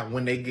cry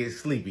when they get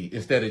sleepy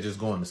instead of just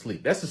going to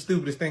sleep. That's the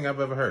stupidest thing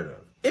I've ever heard of.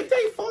 If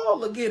they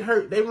fall or get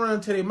hurt, they run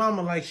to their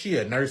mama like she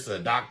a nurse or a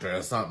doctor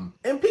or something.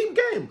 And peep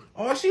game,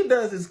 all she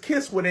does is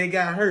kiss where they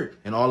got hurt.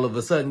 And all of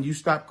a sudden you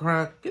stop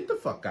crying. Get the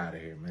fuck out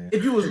of here, man.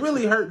 If you was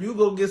really hurt, you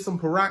go get some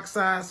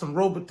peroxide, some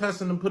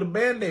Robitussin, and put a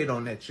Band-Aid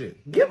on that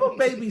shit. Give a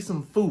baby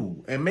some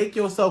food and make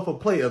yourself a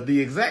plate of the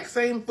exact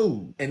same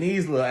food. And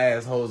these little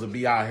assholes will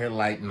be out here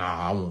like,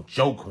 nah, I want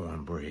your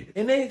cornbread.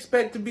 And they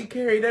expect to be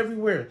carried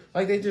everywhere.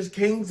 Like they just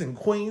kings and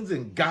queens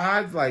and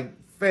gods. Like,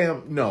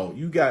 fam, no,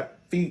 you got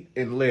feet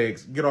and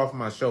legs. Get off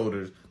my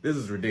shoulders. This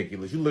is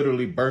ridiculous. You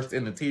literally burst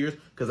into tears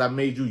because I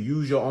made you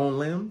use your own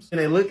limbs. And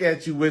they look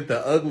at you with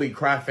the ugly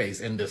cry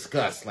face and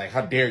disgust. Like,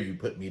 how dare you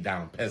put me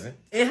down, peasant?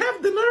 And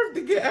have the nerve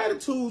to get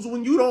attitudes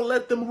when you don't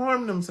let them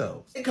harm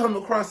themselves. They come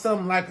across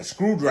something like a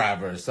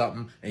screwdriver or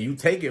something and you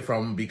take it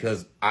from them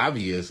because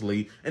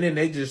obviously, and then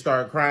they just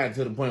start crying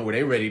to the point where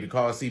they're ready to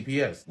call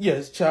CPS.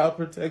 Yes, Child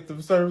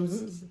Protective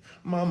Services.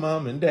 My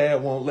mom and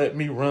dad won't let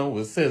me run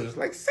with scissors.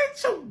 Like,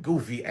 sit your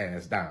goofy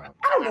ass down.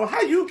 I don't know how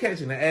you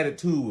catching an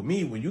attitude with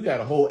me when you got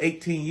a whole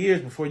 18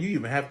 years before you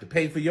even have to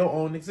pay for your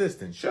own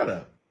existence. Shut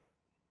up.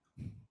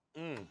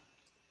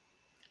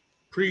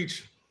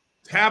 Preach.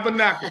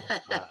 Tabernacle.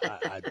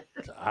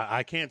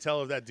 I can't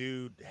tell if that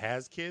dude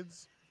has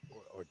kids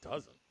or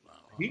doesn't.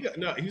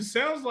 He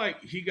sounds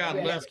like he got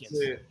left.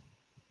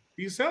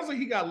 He sounds like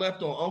he got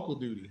left on uncle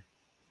duty.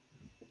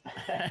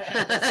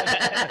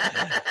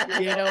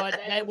 You know what?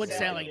 That would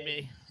sound like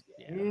me.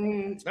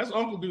 Yeah. That's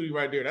uncle duty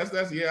right there.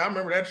 That's yeah. I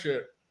remember that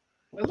shit.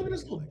 Like, look at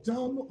this little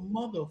dumb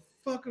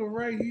motherfucker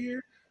right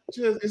here.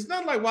 Just it's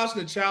not like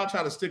watching a child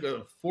try to stick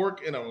a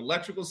fork in an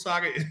electrical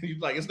socket. And you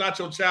like, it's not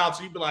your child,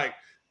 so you be like,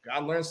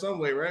 gotta learn some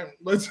way, right?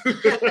 Let's.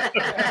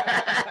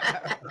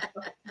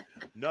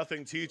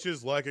 Nothing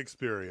teaches like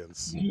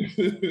experience.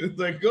 It's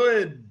like, go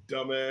ahead,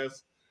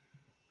 dumbass.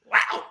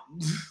 Wow.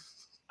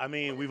 I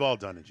mean, we've all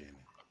done it,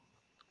 Jamie.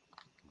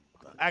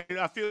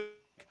 I feel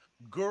like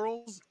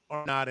girls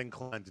are not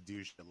inclined to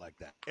do shit like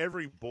that.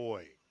 Every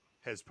boy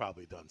has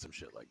probably done some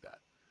shit like that.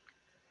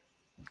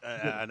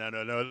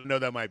 No,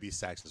 that might be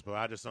sexist, but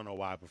I just don't know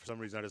why. But for some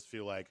reason, I just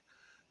feel like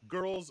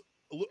girls,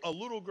 a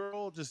little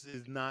girl just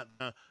is not,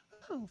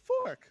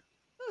 fork,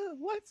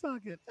 light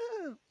socket.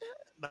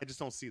 I just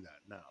don't see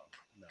that. No.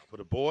 But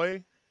a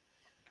boy,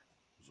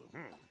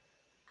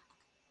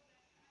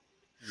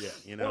 yeah,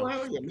 you know.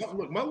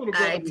 Look, my little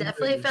brother. I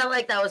definitely felt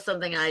like that was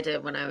something I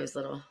did when I was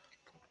little.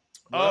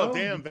 Oh,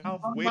 damn, Val.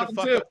 Way to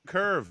fuck up the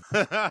curve.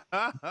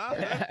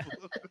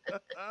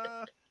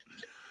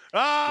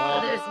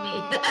 Oh, there's me.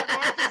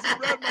 Marcus, you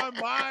read my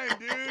mind,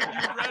 dude. You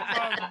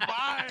read my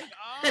mind.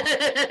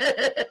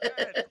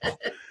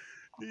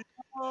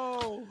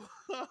 Oh,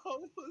 I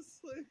was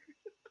like...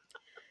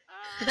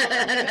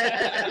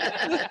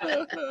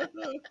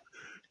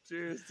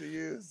 Cheers to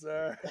you,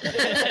 sir.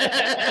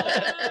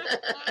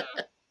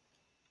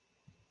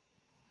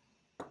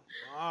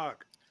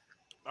 Fuck.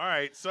 All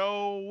right.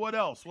 So what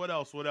else?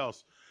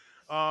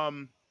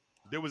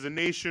 There was a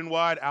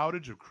nationwide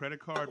outage of credit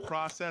card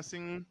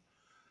processing.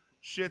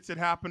 Shits that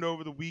happened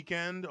over the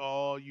weekend.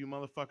 All you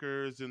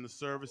motherfuckers in the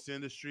service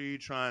industry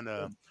trying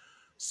to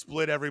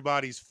split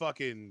everybody's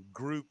fucking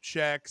group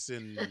checks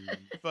and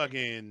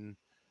fucking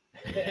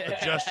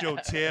adjust your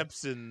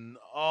tips and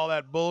all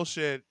that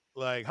bullshit.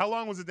 Like, how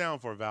long was it down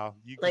for, Val?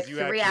 Like you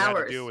 3 actually had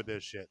hours. to deal with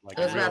this shit. Like,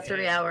 It was about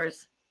 3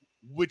 hours.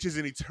 Which is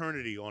an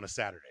eternity on a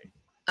Saturday.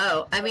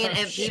 Oh, I mean,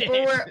 and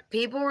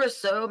people were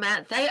so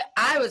mad.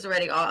 I was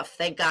already off,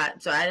 thank God,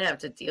 so I didn't have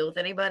to deal with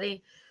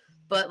anybody.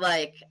 But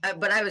like,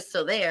 but I was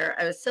still there.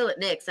 I was still at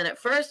Nick's, and at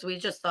first we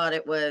just thought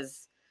it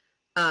was,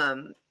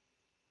 Nick's,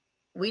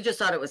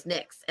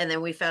 and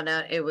then we found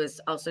out it was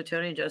also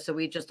Tony and Joe. So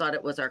we just thought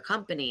it was our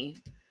company.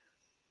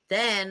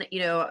 Then, you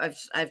know,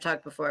 I've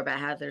talked before about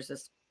how there's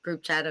this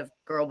group chat of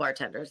girl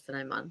bartenders that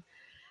I'm on,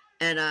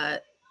 and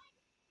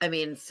I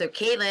mean, so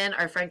Caitlin,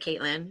 our friend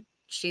Caitlin,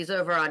 she's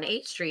over on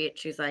 8th Street.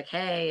 She's like,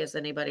 hey, is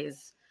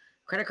anybody's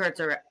credit cards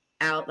are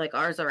out? Like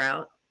ours are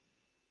out.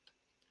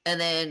 And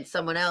then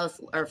someone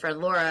else, our friend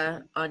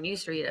Laura on U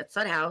Street at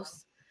Sud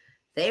House,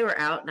 they were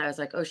out. And I was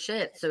like, oh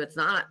shit. So it's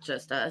not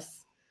just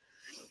us.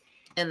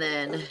 And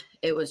then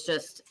it was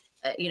just,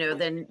 you know,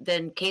 then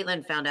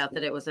Caitlin found out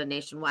that it was a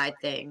nationwide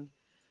thing.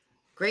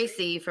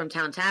 Gracie from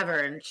Town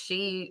Tavern,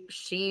 she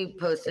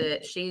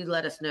posted, she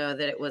let us know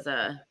that it was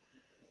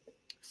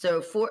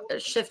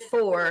Shift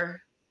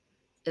 4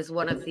 is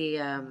one of the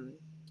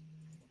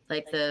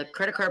like the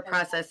credit card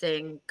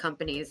processing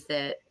companies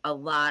that a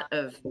lot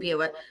of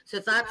POS. So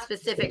it's not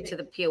specific to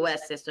the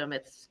POS system.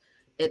 It's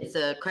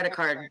a credit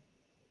card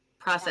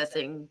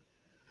processing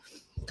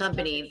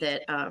company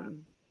that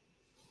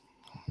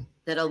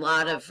that a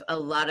lot of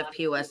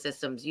POS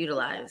systems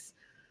utilize.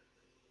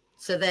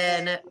 So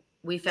then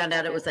we found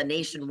out it was a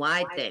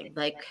nationwide thing.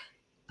 Like,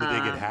 did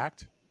they get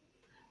hacked?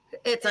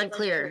 It's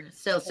unclear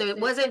still. So it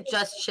wasn't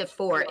just Shift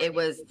 4. It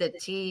was the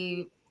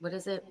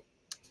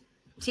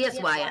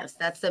TSYS.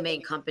 That's the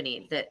main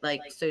company that, like,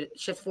 so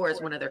Shift 4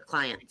 is one of their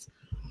clients.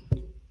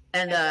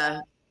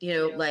 And, you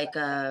know, like,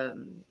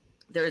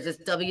 there was this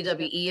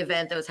WWE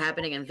event that was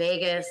happening in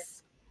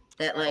Vegas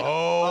that, like,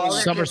 all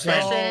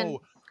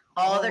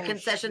their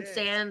concession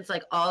stands,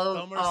 like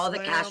all the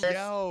cashless.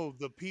 Yo,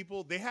 the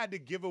people, they had to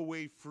give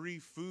away free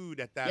food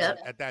at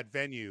that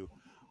venue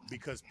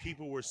because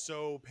people were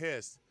so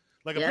pissed.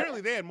 Like, apparently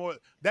they had more,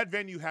 that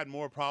venue had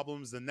more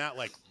problems than that.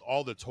 Like,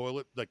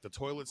 the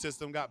toilet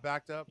system got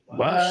backed up.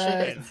 What?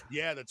 And,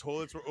 yeah, the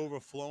toilets were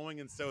overflowing.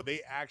 And so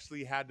they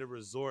actually had to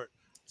resort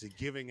to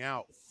giving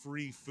out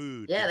free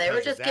food. Yeah, they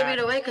were just giving it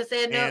away because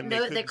they had they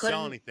couldn't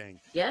sell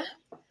anything. Yeah.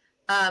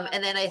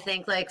 And then I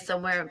think, like,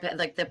 somewhere,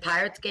 like, the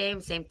Pirates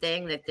game, same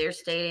thing, that their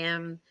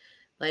stadium,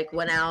 like,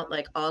 went out,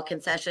 like, all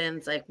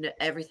concessions, like,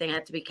 everything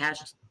had to be cash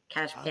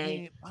pay. I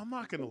mean, I'm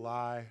not going to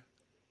lie.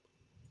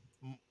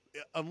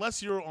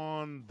 Unless you're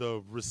on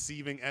the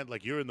receiving end,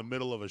 like you're in the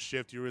middle of a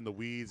shift, you're in the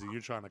weeds, and you're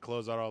trying to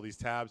close out all these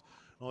tabs,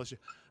 and all this shit,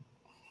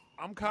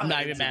 I'm kind of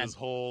into this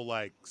whole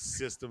like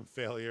system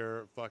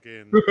failure,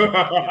 fucking,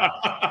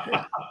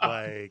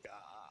 like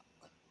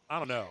I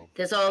don't know.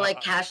 There's all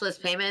like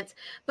cashless payments,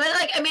 but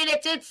like I mean,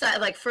 it did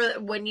like for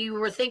when you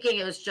were thinking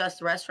it was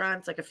just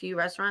restaurants, like a few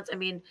restaurants. I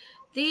mean,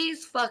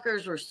 these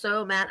fuckers were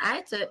so mad.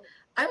 I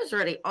was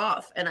already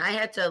off, and I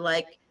had to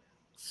like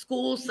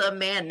school some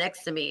man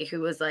next to me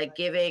who was like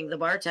giving the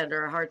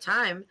bartender a hard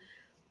time,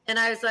 and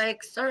I was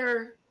like,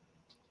 sir,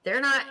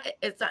 they're not,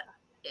 it's not,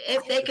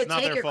 if they could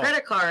take your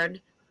credit card,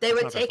 they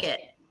would take it.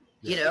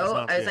 You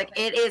know, I was like,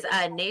 it is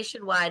a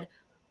nationwide,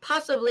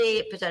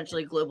 possibly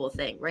potentially global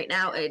thing. Right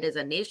now it is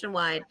a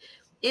nationwide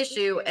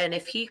issue, and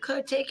if he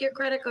could take your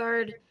credit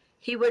card,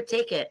 he would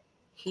take it.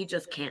 He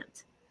just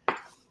can't.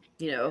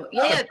 You know,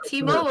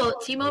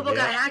 T-Mobile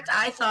got hacked.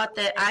 I thought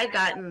that I'd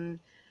gotten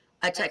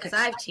a text because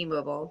I have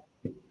T-Mobile.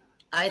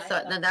 I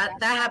thought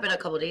that happened a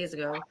couple of days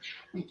ago,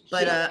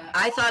 but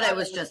I thought it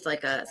was just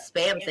like a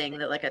spam thing,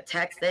 that like a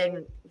text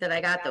thing that I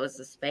got that was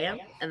a spam,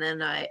 and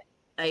then I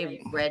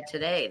read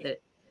today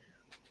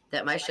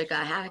that my shit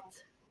got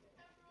hacked.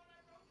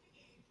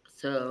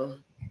 So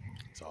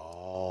it's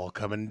all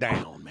coming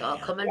down, man. It's all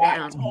coming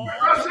down.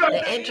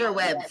 The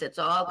interwebs, it's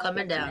all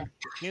coming down.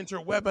 The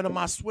interwebbing of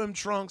my swim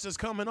trunks is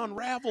coming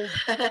unraveled.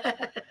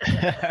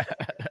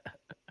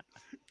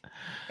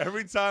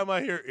 Every time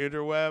I hear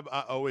interweb,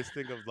 I always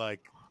think of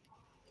like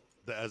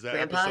as that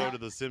episode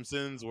of The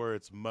Simpsons where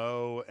it's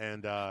Mo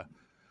and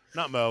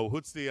not Mo.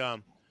 Who's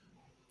the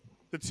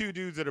two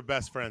dudes that are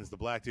best friends, the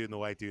black dude and the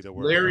white dude that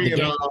work. Larry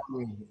and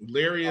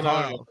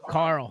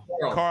Carl.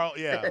 Carl,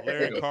 yeah,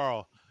 Larry and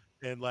Carl.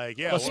 And like,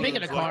 yeah. Well,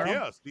 speaking of Carl,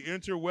 yes, the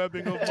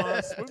interwebbing of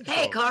my swim trunks.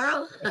 Hey,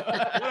 Carl. What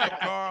up,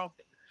 Carl?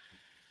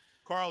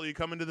 Carl, you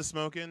coming to the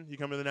smoking? You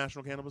coming to the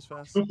National Cannabis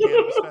Fest?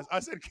 Cannabis Fest? I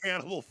said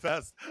Cannibal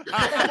Fest.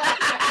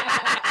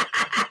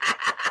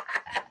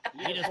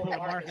 You just put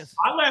Marcus.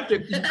 I laughed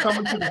at you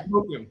coming to the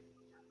smoking.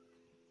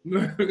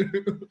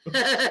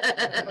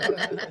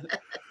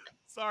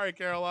 Sorry,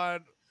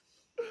 Caroline.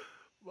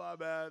 My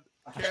bad.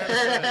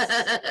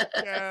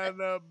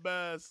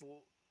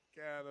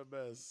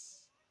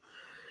 Cannabis.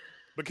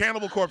 But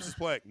Cannibal Corpse is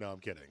playing. No, I'm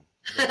kidding.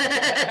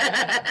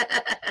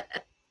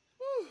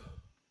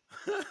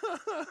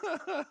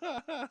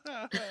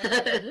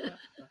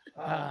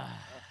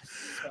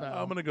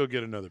 I'm gonna go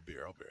get another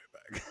beer. I'll be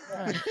right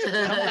back.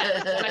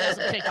 I got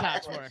some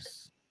TikToks for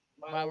us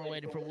while we're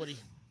waiting for Woody.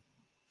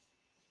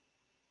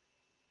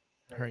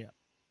 Hurry up.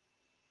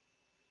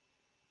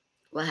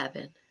 What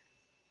happened?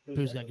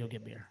 Who's gotta go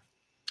get beer?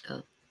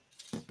 Oh.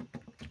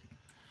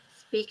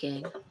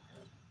 Speaking.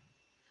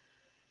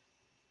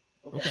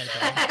 Okay.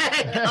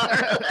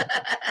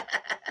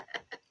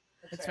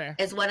 That's fair.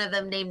 Is one of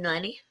them named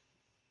Lenny?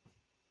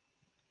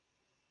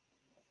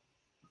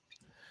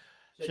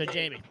 So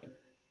Jamie.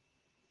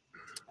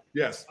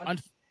 Yes.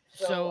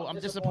 So I'm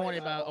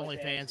disappointed about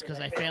OnlyFans because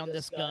I found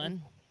this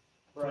gun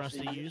for us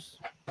to use.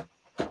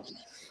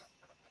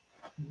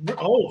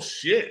 Oh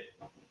shit.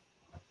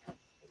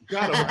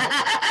 Got him.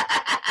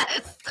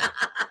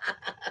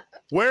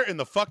 Where in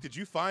the fuck did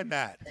you find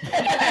that?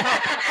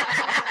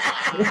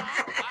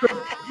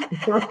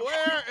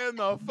 Where in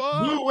the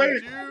fuck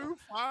did you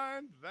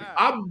find that?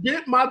 I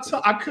bit my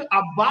tongue.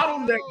 I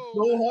bottomed that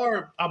so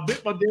hard. I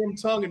bit my damn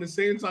tongue in the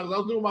same time as I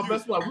was doing my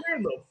best. Like, where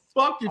in the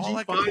fuck did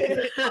you find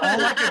it? All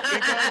I could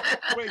think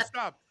of. Wait,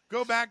 stop.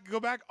 Go back.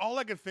 All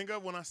I could think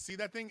of when I see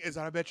that thing is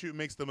I bet you it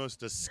makes the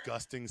most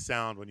disgusting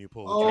sound when you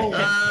pull the trigger.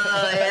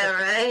 Oh, yeah,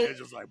 right? It's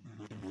just like.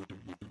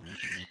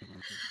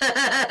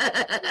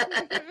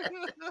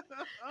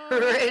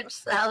 Rich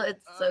salad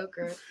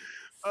soaker.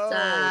 Stop.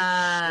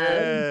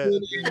 Oh,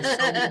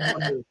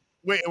 shit.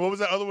 Wait, what was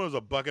that other one? It was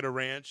a bucket of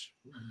ranch?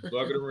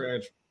 Bucket of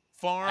ranch.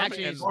 Farm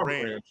Actually, and it's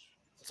ranch.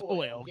 It's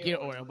oil, gear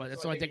oil, but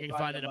it's the only thing you can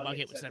find in a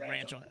bucket with that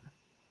ranch on it.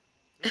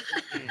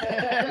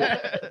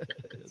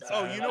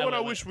 Oh, you know what I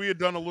wish we had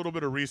done a little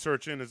bit of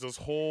research in is this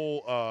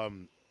whole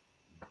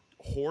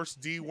horse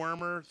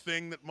dewormer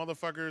thing that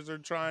motherfuckers are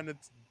trying to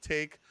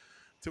take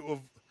to.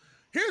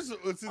 Here's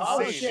what's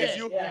insane: is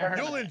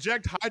you'll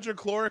inject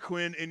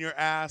hydrochloroquine in your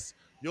ass.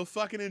 You'll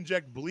fucking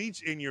inject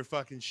bleach in your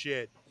fucking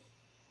shit.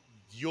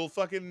 You'll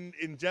fucking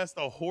ingest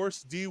a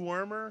horse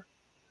dewormer,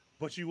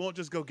 but you won't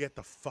just go get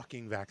the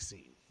fucking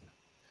vaccine.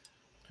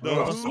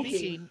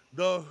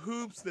 The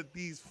hoops that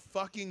these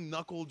fucking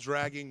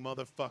knuckle-dragging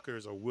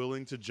motherfuckers are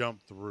willing to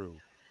jump through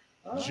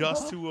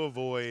just to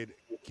avoid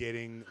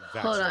getting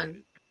vaccinated. Hold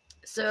on.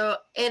 So,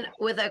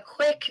 with a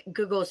quick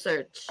Google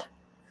search,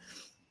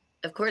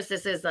 of course,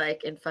 this is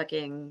like in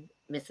fucking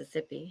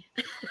Mississippi.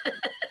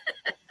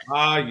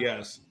 Ah,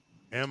 yes.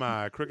 Am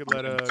I? Crooked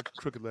letter.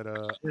 Crooked letter.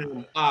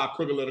 And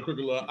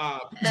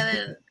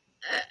then,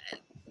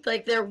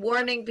 like, they're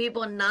warning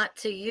people not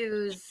to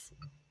use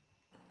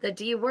the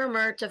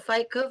dewormer to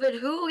fight COVID.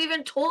 Who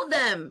even told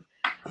them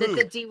that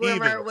the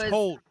dewormer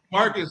was?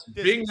 Marcus,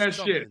 bing that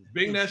shit.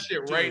 Bing that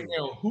shit right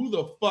now. Who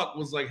the fuck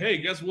was like, hey,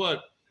 guess what?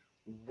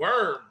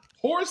 Worm.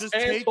 Horse Just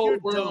and take your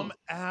worm. dumb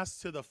ass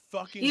to the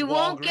fucking You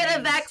won't get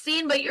a Walgreens.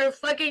 vaccine, but you're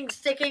fucking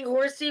sticking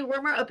horse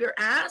dewormer up your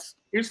ass?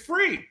 It's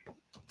free.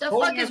 The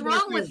Hold fuck your is wrong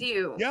vaccine. with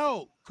you?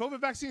 Yo, COVID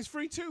vaccine's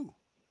free too.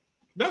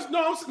 That's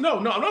no.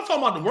 I'm not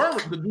talking about the worm.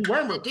 The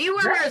dewormer. The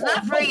dewormer is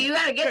not free. You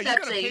gotta get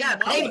that shit. You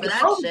gotta pay for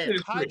that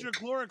shit.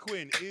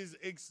 Hydrochloroquine is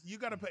you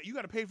gotta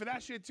pay for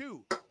that shit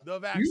too. The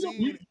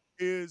vaccine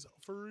is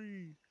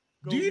free.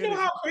 Do you know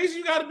how crazy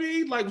you gotta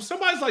be? Like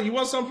somebody's like, you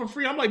want something for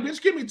free? I'm like,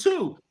 bitch, give me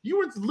two. You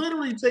were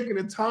literally taking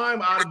the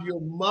time out of your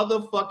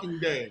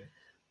motherfucking day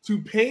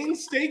to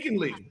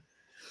painstakingly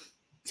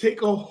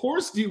take a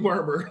horse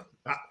dewormer.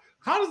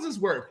 How does this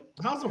work?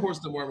 How's a horse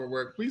dewormer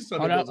work? Please tell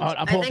me.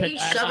 I think you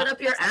shove it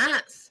up your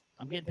ass.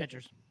 I'm getting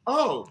pictures.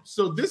 Oh,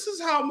 so this is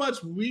how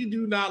much we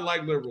do not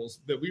like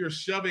liberals, that we are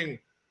shoving.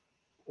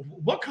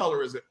 What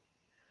color is it?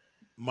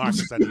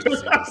 Marcus, I need to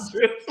see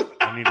this.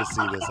 I need to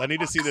see this. I need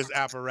to see this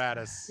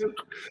apparatus.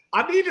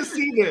 I need to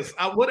see this.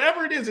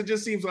 Whatever it is, it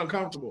just seems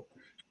uncomfortable.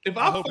 If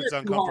I hope it's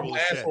uncomfortable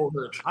as shit.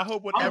 I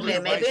hope whatever. Okay,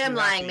 maybe I'm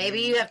lying. Maybe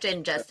you have to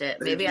ingest it.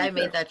 Maybe I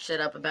made that shit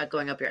up about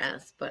going up your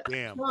ass. But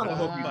damn,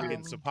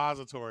 fucking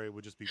suppository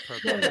would just be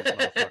perfect for those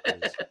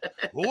motherfuckers.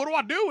 Well, what do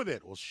I do with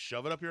it? Well,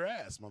 shove it up your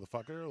ass,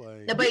 motherfucker.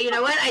 Like, no, but you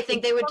know what? I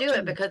think they would do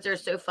it because they're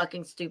so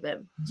fucking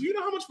stupid. Do you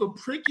know how much of a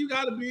prick you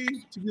got to be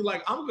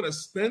like, I'm gonna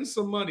spend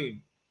some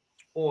money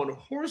on not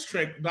horse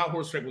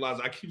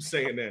tranquilizer. I keep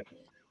saying that.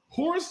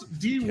 Horse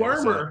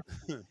dewormer.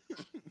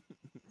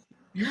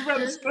 You'd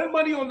rather spend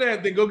money on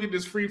that than go get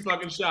this free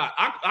fucking shot.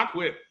 I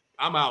quit.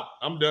 I'm out.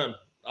 I'm done.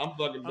 I'm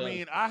fucking done. I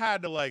mean, I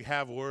had to like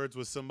have words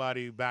with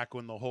somebody back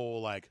when the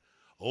whole like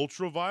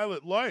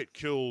ultraviolet light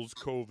kills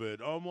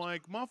COVID. I'm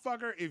like,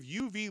 motherfucker, if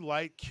UV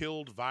light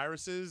killed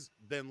viruses,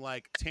 then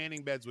like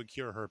tanning beds would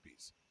cure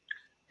herpes.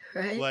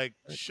 Right? Like,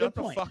 shut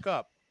the fuck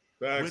up.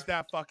 Facts. With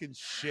that fucking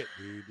shit,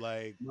 dude.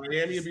 Like,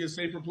 Miami would be a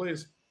safer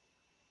place.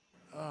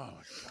 Oh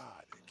my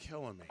god, they're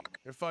killing me.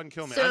 They're fucking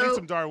killing me. So, I need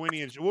some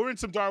Darwinian. We're in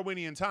some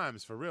Darwinian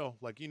times for real.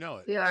 Like, you know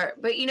it. We are,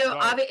 but you know,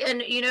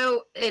 and you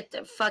know it.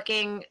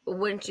 Fucking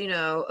wouldn't you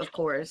know? Of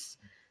course,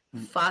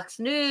 Fox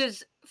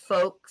News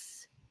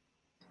folks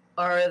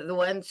are the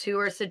ones who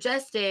are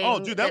suggesting Oh,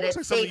 dude, that looks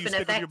it's like something safe you and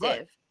stick up your butt.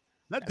 effective.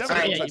 That That's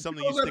definitely right. looks Yeah, like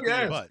something you stick in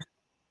your butt.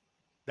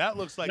 That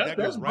looks like that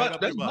goes right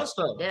up your butt.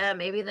 Stuff. Yeah,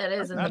 maybe that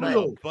is in the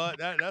That's butt.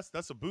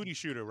 that's a booty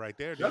shooter right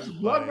there, dude. That's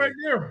blood right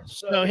there.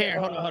 So here,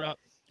 hold on.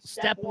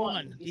 Step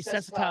 1,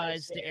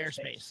 desensitize the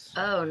airspace.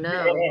 Oh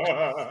no.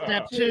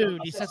 Step 2,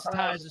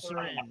 desensitize the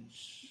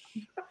syringe.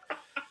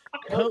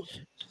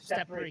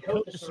 Step 3,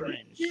 coat the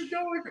syringe. Keep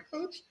going,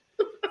 coach.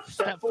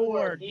 Step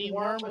 4,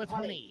 deworm with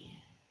honey.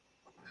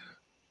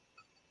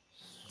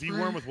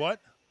 Deworm with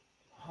what?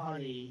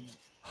 Honey.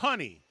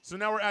 Honey. So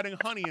now we're adding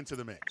honey into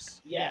the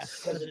mix.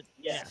 Yes,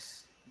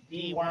 yes.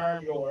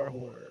 Deworm your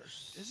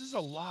horrors. This is a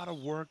lot of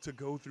work to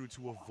go through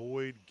to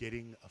avoid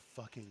getting a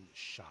fucking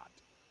shot.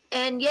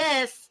 And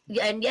yet,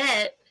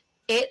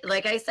 it,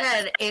 like I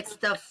said, it's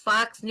the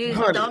Fox News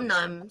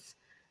dum-nums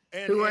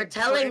who are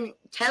telling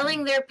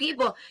their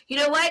people, you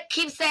know what?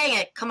 Keep saying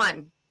it. Come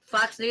on.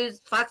 Fox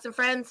News, Fox and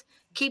Friends,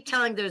 keep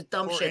telling those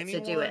dumb shits to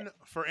do it.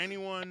 For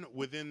anyone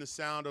within the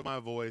sound of my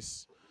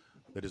voice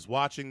that is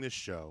watching this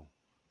show,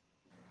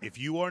 if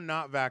you are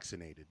not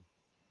vaccinated,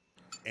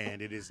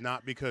 and it is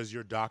not because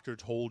your doctor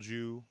told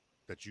you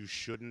that you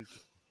shouldn't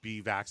be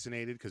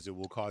vaccinated because it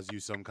will cause you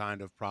some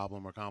kind of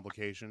problem or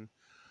complication,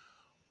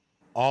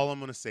 all I'm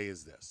going to say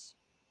is this.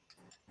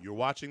 You're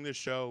watching this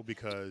show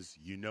because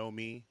you know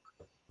me,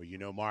 or you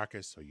know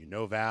Marcus, or you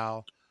know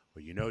Val,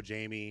 or you know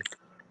Jamie,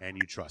 and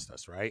you trust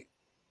us, right?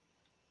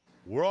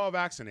 We're all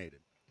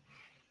vaccinated.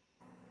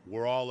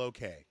 We're all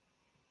okay.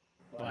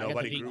 Well,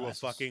 Nobody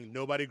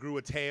grew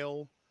a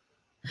tail.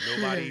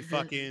 Nobody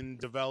fucking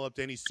developed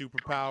any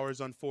superpowers,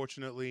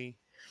 unfortunately.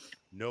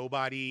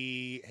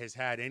 Nobody has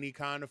had any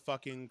kind of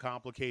fucking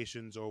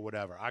complications or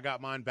whatever. I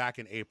got mine back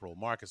in April.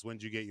 Marcus, when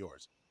did you get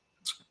yours?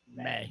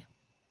 May.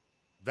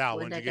 Val,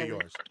 when did you get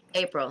yours?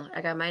 April.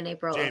 I got mine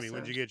April. Jamie, also.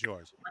 when did you get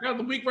yours? I got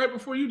the week right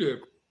before you did.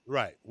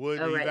 Right. Would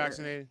you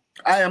vaccinated?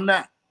 I am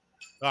not.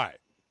 All right.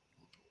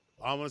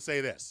 I'm going to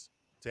say this.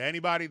 To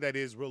anybody that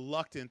is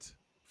reluctant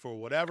for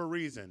whatever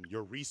reason,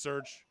 your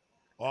research,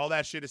 all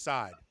that shit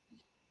aside,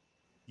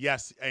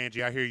 yes,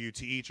 Angie, I hear you,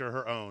 to each or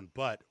her own.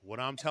 But what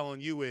I'm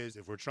telling you is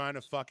if we're trying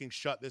to fucking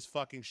shut this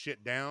fucking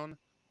shit down,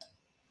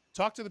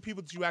 talk to the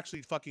people that you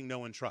actually fucking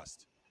know and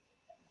trust.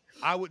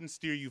 I wouldn't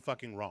steer you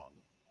fucking wrong.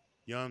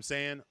 You know what I'm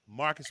saying?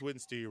 Marcus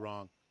wouldn't steer you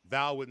wrong.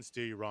 Val wouldn't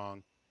steer you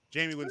wrong.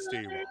 Jamie wouldn't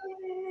steer you wrong.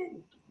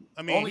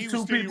 I mean, he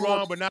would steer you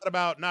wrong, but not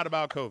about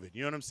COVID.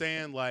 You know what I'm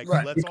saying? Like,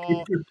 let's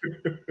all,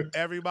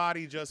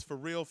 everybody just for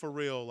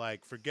real,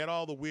 like, forget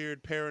all the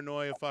weird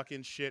paranoia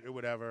fucking shit or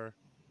whatever.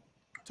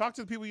 Talk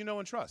to the people you know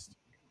and trust.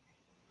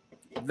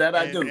 That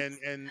I do.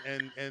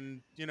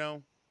 And you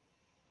know,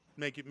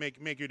 make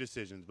your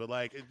decisions. But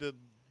like,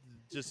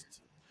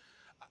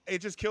 it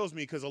just kills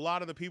me because a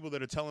lot of the people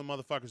that are telling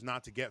motherfuckers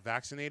not to get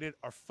vaccinated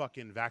are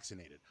fucking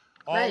vaccinated.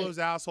 All those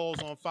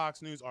assholes on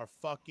Fox News are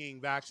fucking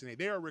vaccinated.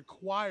 They are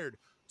required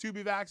to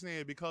be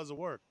vaccinated because of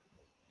work.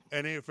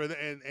 And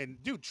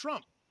dude,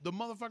 Trump, the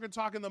motherfucker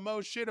talking the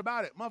most shit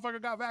about it.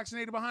 Motherfucker got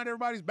vaccinated behind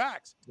everybody's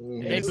backs.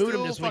 They booed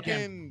him this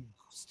weekend.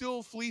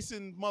 Still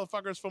fleecing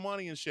motherfuckers for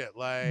money and shit.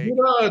 Like,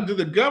 did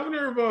the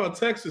governor of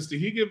Texas, did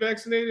he get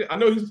vaccinated? I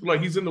know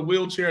he's in the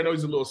wheelchair. I know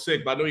he's a little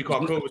sick, but I know he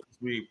caught COVID this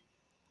week.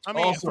 I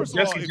mean, also, first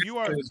of all, if you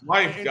are, his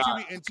wife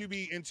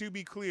to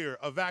be clear,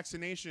 a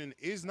vaccination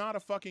is not a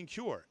fucking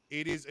cure.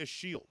 It is a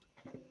shield.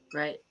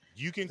 Right.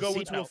 You can go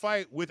into a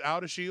fight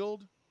without a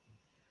shield,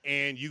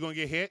 and you're gonna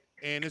get hit,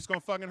 and it's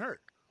gonna fucking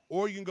hurt.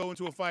 Or you can go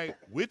into a fight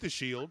with a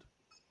shield,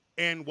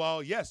 and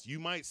while yes, you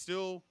might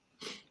still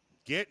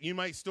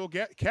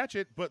catch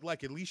it, but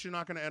like at least you're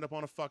not gonna end up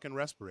on a fucking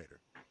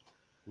respirator.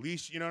 At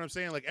least you know what I'm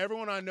saying. Like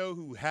everyone I know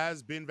who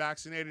has been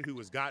vaccinated, who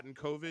has gotten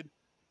COVID,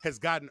 has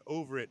gotten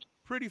over it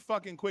pretty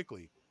fucking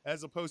quickly,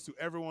 as opposed to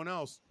everyone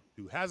else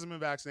who hasn't been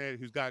vaccinated,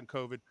 who's gotten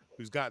COVID,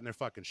 who's gotten their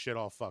fucking shit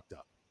all fucked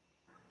up.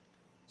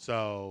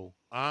 So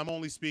I'm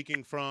only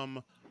speaking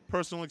from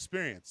personal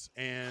experience.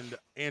 And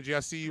Angie, I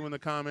see you in the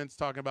comments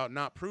talking about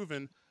not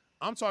proven.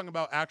 I'm talking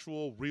about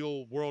actual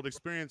real world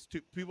experience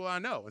to people I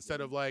know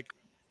instead of like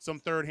some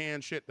third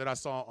hand shit that I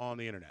saw on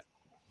the internet.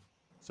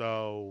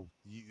 So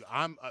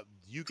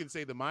you can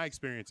say that my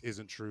experience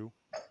isn't true,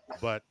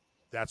 but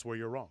that's where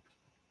you're wrong.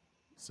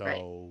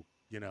 So,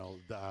 you know,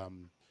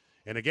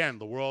 and again,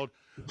 the world,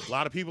 a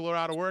lot of people are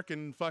out of work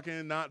and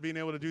fucking not being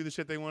able to do the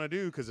shit they want to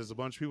do because there's a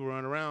bunch of people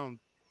running around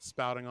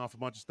spouting off a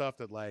bunch of stuff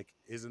that like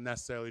isn't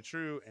necessarily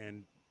true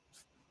and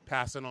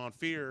passing on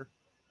fear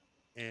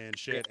and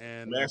shit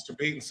and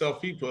masturbating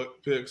selfie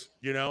pics.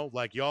 You know,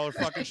 like y'all are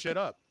fucking shit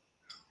up.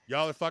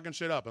 Y'all are fucking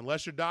shit up.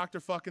 Unless your doctor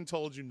fucking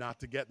told you not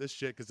to get this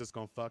shit because it's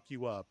gonna fuck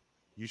you up,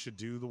 you should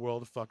do the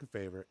world a fucking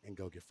favor and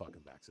go get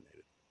fucking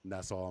vaccinated. And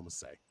that's all I'm gonna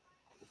say.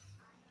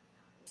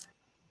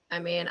 I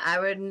mean, I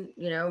wouldn't,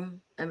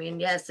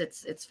 yes,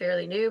 it's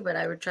fairly new, but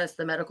I would trust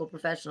the medical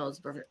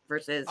professionals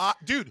versus.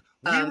 Dude,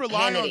 we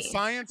rely on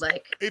science.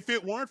 Like, if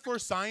it weren't for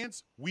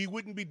science, we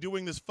wouldn't be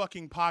doing this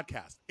fucking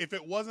podcast. If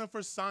it wasn't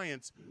for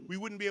science, we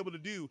wouldn't be able to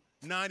do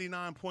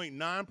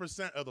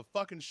 99.9% of the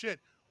fucking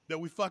shit that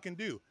we fucking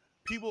do.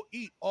 People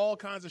eat all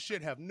kinds of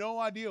shit, have no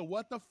idea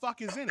what the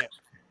fuck is in it.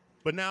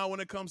 But now when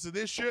it comes to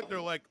this shit,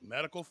 they're like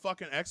medical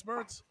fucking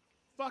experts.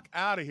 Fuck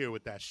out of here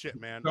with that shit,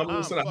 man.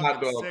 I'm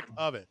fucking sick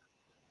of it.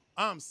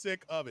 I'm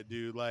sick of it,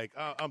 dude. Like,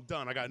 I'm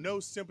done. I got no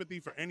sympathy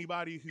for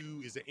anybody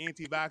who is an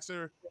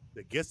anti-vaxxer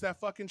that gets that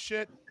fucking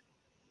shit.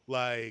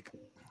 Like,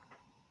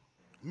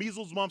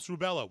 measles, mumps,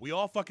 rubella. We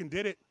all fucking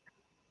did it.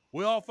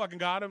 We all fucking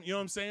got them. You know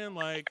what I'm saying?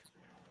 Like,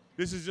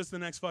 this is just the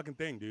next fucking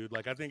thing, dude.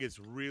 Like, I think it's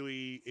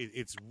really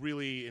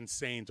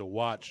insane to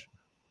watch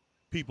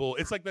people.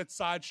 It's like that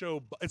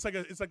sideshow. It's like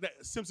that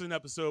Simpson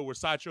episode where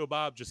Sideshow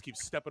Bob just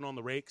keeps stepping on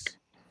the rakes.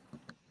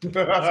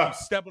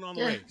 Stepping on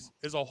the rakes.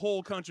 There's a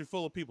whole country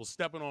full of people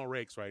stepping on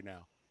rakes right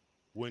now.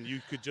 When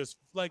you could just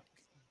like,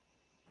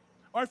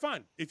 all right,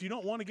 fine. If you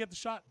don't want to get the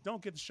shot,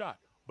 don't get the shot.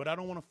 But I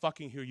don't want to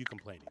fucking hear you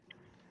complaining.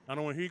 I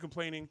don't want to hear you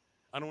complaining.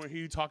 I don't want to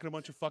hear you talking a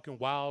bunch of fucking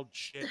wild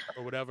shit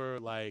or whatever.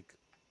 Like,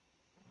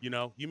 you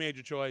know, you made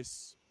your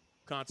choice.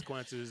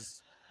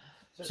 Consequences.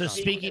 So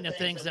speaking of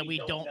things that we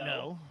don't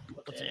know,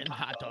 what's in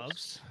hot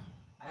dogs?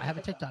 I have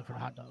a TikTok for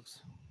hot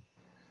dogs.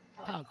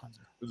 Palate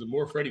cleanser. Is it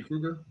more Freddy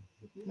Krueger?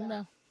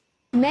 No.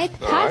 Make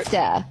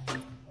pasta.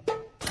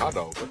 Hot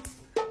dog.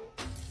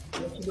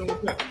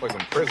 Like some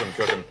prison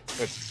cooking.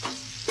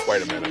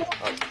 Wait a minute.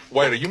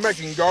 Wait, are you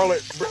making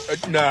garlic?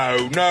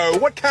 No.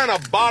 What kind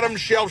of bottom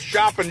shelf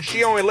shopping?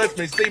 She only lets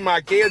me see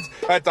my kids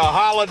at the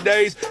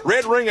holidays.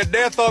 Red Ring of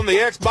Death on the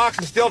Xbox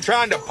and still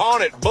trying to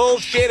pawn it.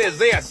 Bullshit is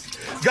this?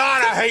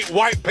 God, I hate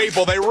white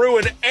people. They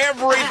ruin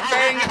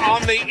everything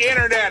on the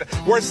internet.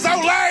 We're so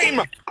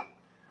lame.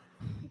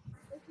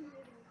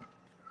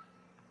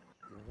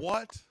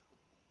 What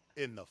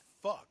in the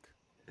fuck?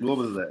 What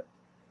was that?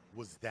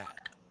 Was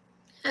that?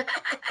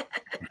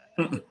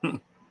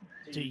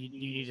 Do you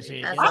need to say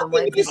it? I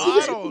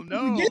don't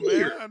know,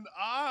 man.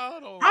 I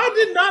don't know. I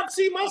did not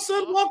see my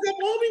son walk up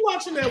on me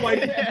watching that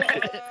white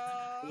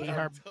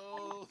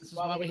This is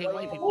why we hate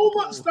white people. Oh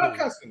my! Stop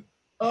cussing.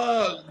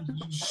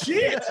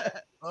 Shit.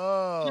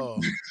 Oh.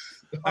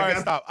 All right,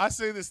 stop. I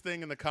say this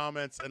thing in the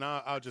comments, and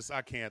I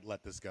can't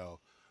let this go.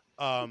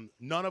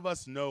 None of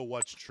us know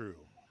what's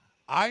true.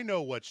 I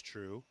know what's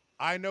true.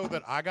 I know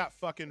that I got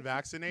fucking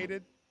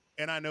vaccinated,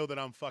 and I know that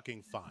I'm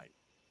fucking fine.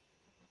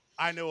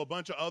 I know a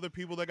bunch of other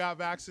people that got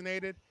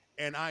vaccinated,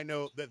 and I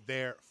know that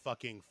they're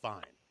fucking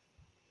fine.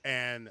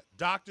 And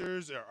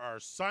doctors or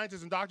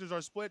scientists and doctors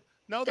are split.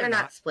 No, they're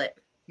not split.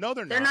 No,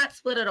 they're not. They're not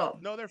split at all.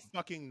 No, they're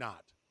fucking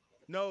not.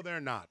 No, they're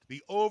not.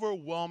 The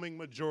overwhelming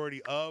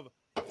majority of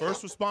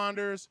first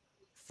responders,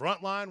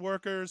 frontline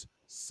workers,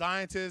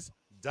 scientists,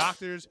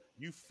 doctors,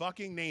 you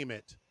fucking name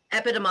it.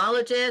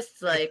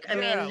 Epidemiologists, I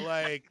mean,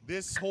 like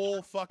this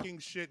whole fucking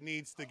shit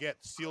needs to get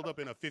sealed up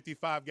in a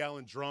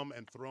 55-gallon drum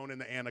and thrown in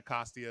the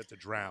Anacostia to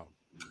drown.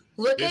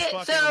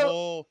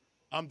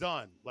 I'm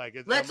done.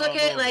 Let's look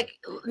at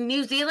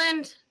New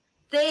Zealand.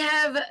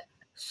 They've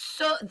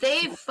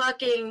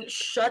fucking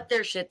shut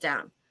their shit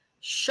down.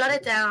 Shut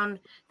it down.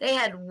 They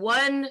had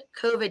one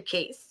COVID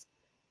case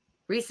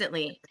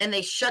recently, and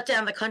they shut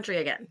down the country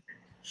again.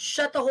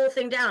 Shut the whole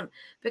thing down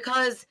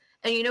because.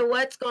 And you know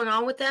what's going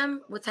on with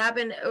them? What's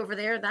happened over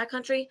there in that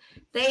country?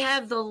 They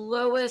have the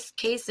lowest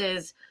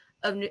cases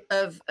of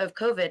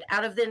COVID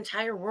out of the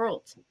entire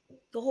world,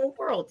 the whole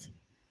world.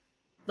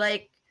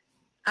 I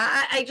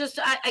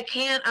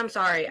can't. I'm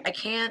sorry, I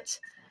can't.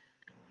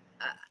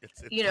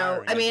 It's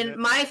tiring, I mean,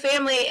 my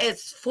family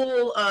is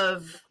full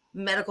of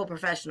medical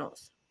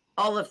professionals,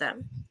 all of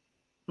them,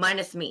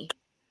 minus me.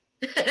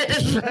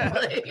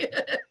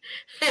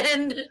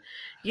 And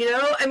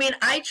I mean,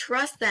 I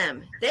trust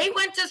them. They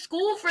went to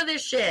school for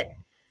this shit.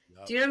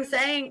 Yep. Do you know what I'm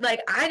saying?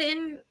 I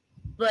didn't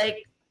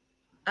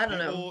I don't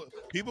know.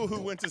 People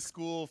who went to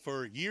school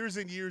for years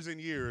and years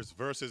and years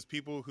versus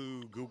people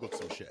who Googled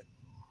some shit.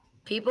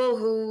 People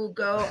who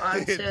go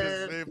on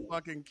it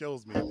fucking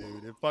kills me,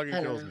 dude. It fucking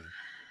kills me.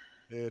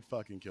 It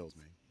fucking kills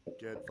me.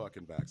 Get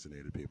fucking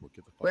vaccinated, people.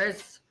 Get the fuck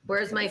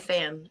Where's my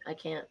fan? I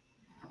can't.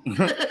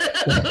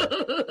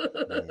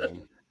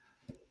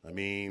 I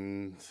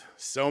mean,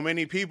 so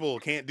many people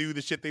can't do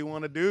the shit they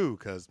want to do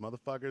because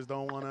motherfuckers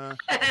don't want to.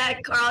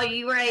 Carl,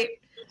 you right.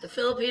 The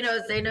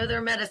Filipinos, they know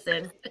their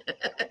medicine.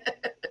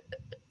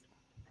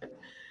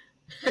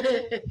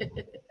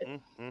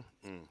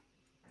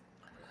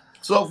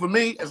 So for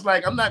me, it's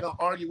I'm not going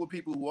to argue with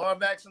people who are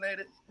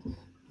vaccinated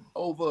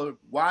over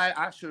why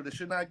I should or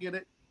should not get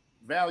it.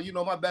 Val,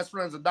 my best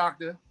friend's a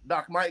doctor,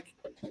 Doc Mike.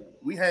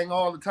 We hang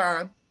all the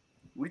time.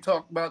 We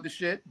talk about the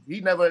shit. He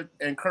never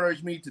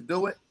encouraged me to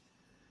do it.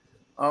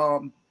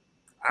 I'm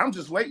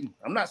just waiting.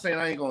 I'm not saying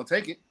I ain't going to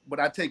take it, but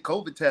I take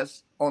COVID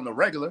tests on the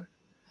regular.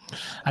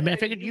 I mean, I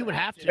figured you would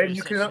have to. And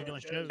you can,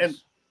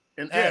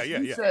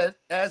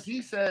 as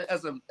he said,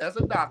 as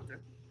a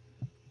doctor,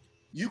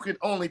 you can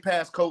only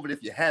pass COVID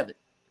if you have it.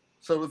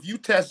 So if you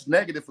test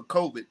negative for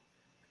COVID,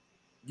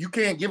 you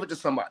can't give it to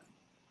somebody.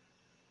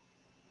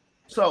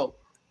 So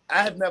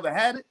I have never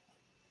had it,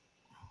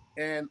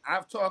 and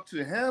I've talked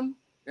to him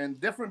and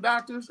different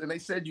doctors, and they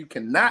said you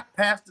cannot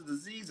pass the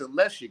disease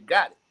unless you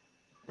got it.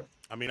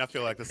 I mean, I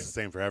feel like that's the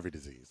same for every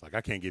disease. Like,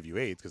 I can't give you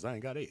AIDS because I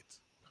ain't got AIDS.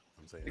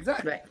 I'm saying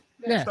Exactly. Right.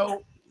 Yeah.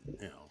 So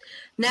you know.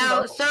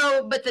 Now,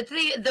 so, but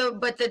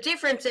the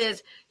difference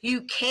is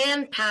you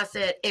can pass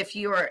it if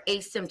you are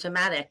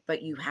asymptomatic,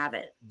 but you have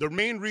it. The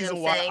main reason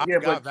what why I'm I saying?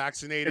 got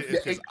vaccinated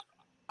is because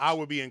I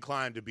would be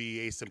inclined to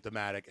be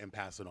asymptomatic and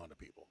pass it on to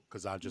people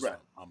because I just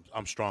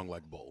I'm strong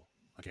like bull.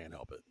 I can't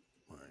help it.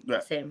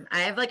 Right. Same. I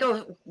have like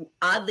a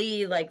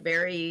oddly like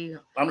very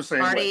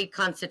hardy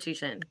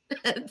constitution,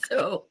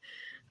 so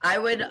I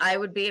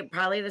would be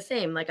probably the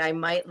same. Like I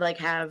might like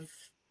have.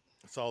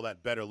 It's all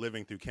that better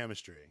living through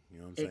chemistry. You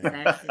know what I'm saying?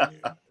 Exactly.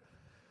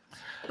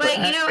 But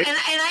you know, and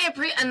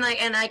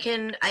I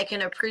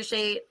can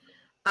appreciate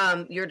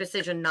your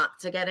decision not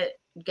to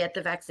get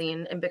the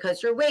vaccine, and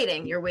because you're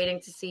waiting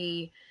to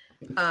see.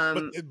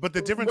 But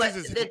the difference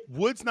is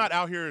Wood's not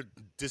out here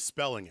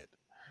dispelling it.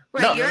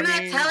 Right, no, you're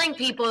not telling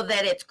people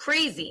that it's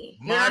crazy.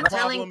 You're not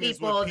telling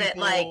people that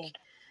like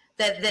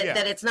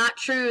that it's not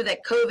true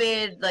that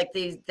COVID like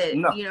these that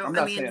no, you know. I'm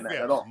not saying that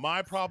at all.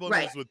 My problem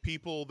is with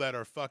people that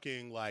are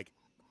fucking like,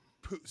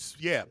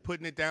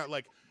 putting it down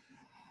like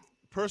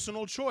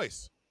personal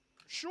choice,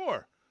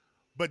 sure,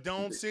 but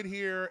don't sit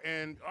here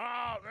and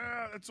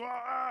it's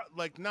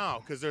like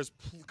no, because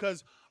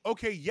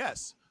okay,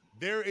 yes.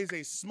 There is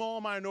a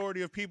small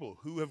minority of people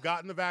who have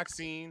gotten the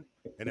vaccine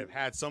and have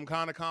had some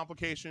kind of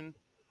complication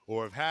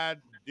or have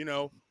had,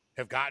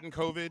 have gotten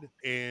COVID,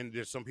 and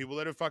there's some people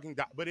that have fucking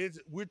died. But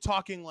we're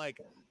talking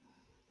like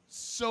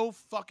so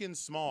fucking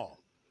small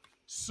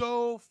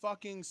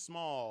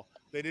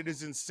that it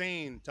is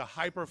insane to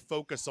hyper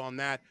focus on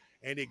that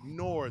and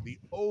ignore the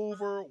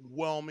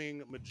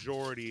overwhelming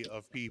majority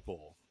of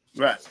people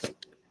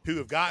who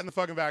have gotten the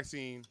fucking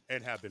vaccine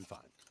and have been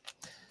fine.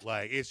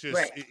 Like, it's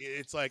just,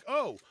 it's like,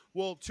 oh,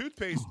 well,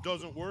 toothpaste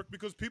doesn't work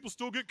because people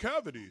still get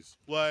cavities.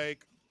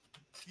 Like,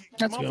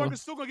 motherfuckers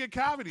still gonna get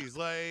cavities.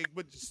 Like,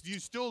 but you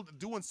still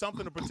doing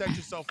something to protect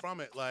yourself from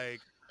it. Like,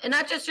 and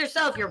not just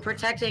yourself, you're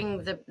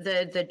protecting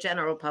the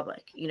general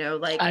public. You know,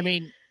 like, I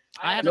mean,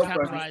 I have a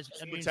compromised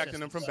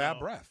protecting them from bad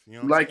breath.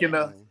 You know, like in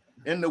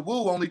the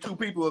Woo, only 2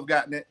 people have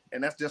gotten it,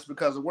 and that's just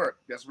because of work.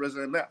 That's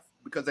risen and left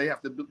because they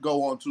have to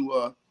go on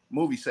to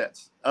movie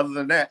sets. Other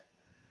than that.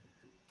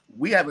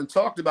 We haven't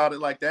talked about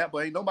it like that, but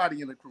ain't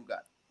nobody in the crew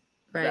got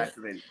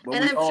vaccinated. But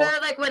and I'm sure,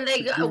 like when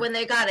they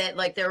got it,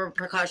 like there were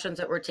precautions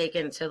that were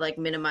taken to like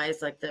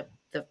minimize like the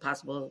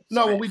possible.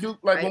 No, when we do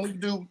when we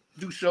do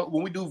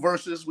when we do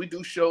verses, we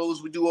do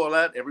shows, we do all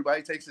that.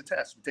 Everybody takes a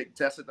test. We take a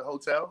test at the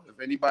hotel. If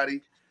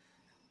anybody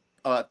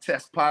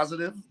tests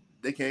positive,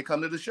 they can't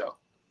come to the show.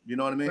 You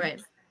know what I mean?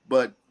 Right.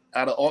 But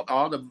out of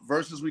all the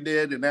verses we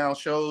did and now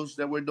shows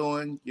that we're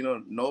doing,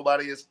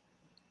 nobody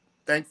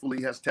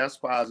thankfully has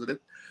tested positive.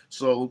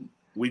 So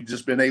we've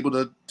just been able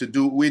to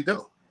do what we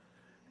do.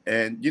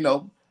 And,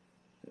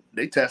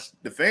 they test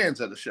the fans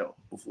at the show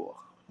before.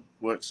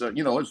 So,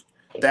 it's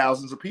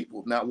thousands of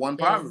people, not one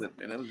positive.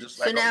 And it was just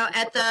like. So now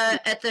at the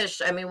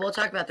I mean, we'll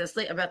talk about this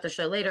about the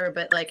show later,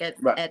 but like at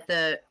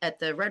the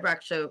Red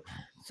Rock show,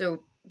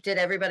 so did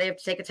everybody have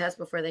to take a test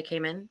before they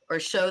came in or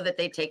show that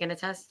they'd taken a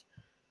test?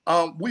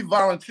 We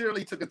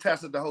voluntarily took a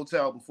test at the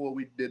hotel before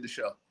we did the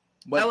show.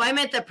 But, I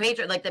meant the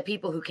patron, like the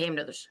people who came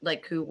to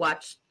who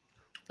watched.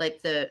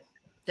 Like the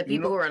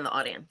people who are in the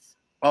audience.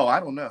 Oh, I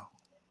don't know.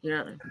 You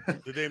know.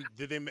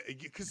 Did they?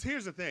 Because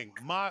here's the thing.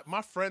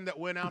 My friend that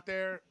went out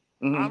there,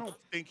 Mm-hmm. I don't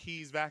think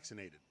he's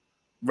vaccinated.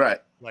 Right.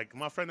 Like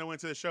my friend that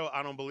went to the show,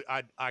 I don't believe.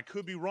 I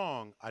could be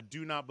wrong. I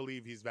do not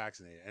believe he's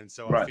vaccinated, and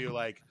so I feel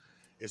like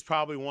it's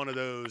probably one of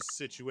those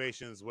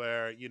situations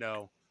where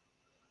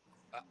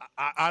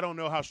I don't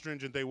know how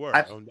stringent they were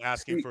on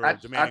asking for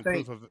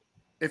demanding proof of.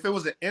 If it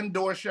was an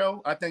indoor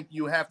show, I think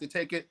you have to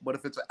take it. But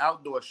if it's an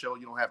outdoor show,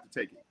 you don't have to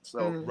take it.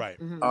 So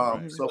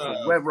So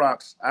for Red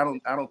Rocks, I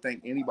don't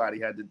think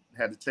anybody had to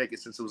take it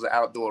since it was an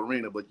outdoor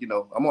arena. But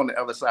I'm on the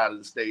other side of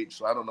the stage,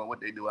 so I don't know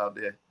what they do out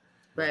there.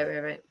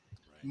 Right.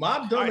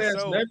 My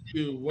dumbass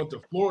nephew went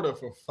to Florida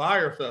for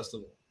Fire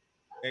Festival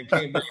and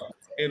came back,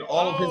 and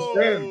all of his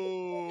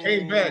friends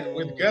came back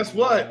with guess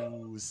what?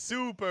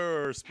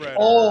 Super spreader.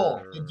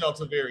 All the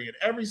Delta variant.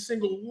 Every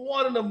single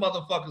one of them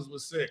motherfuckers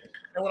was sick.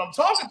 And when I'm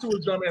talking to a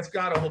dumbass,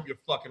 God, I hope you're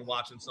fucking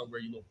watching somewhere,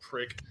 you little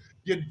prick.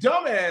 Your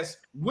dumbass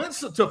went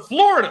to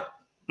Florida.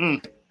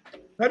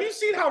 Have you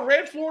seen how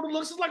red Florida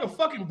looks? It's like a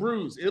fucking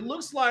bruise. It's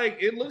just like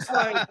the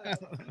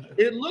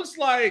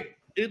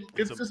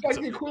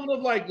equivalent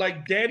of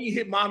like daddy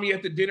hit mommy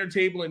at the dinner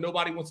table and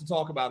nobody wants to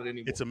talk about it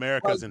anymore. It's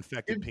America's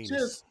infected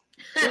penis.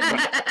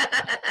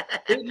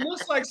 It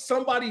looks like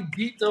somebody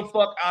beat the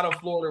fuck out of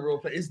Florida real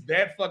fast. It's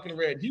that fucking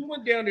red. He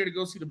went down there to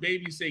go see the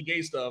baby say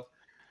gay stuff,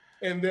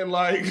 and then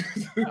like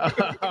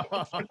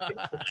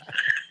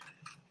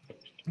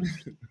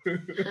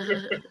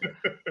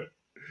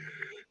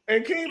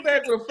and came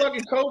back with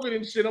fucking COVID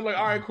and shit. I'm like,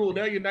 all right, cool.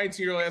 Now your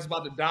 19-year-old ass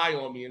about to die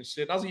on me and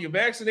shit. I was like, you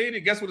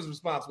vaccinated? Guess what his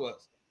response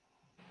was?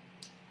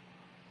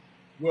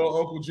 Well,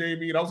 Uncle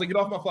Jamie, and I was like, get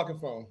off my fucking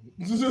phone.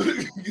 Get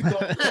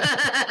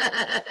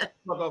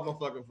off my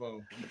fucking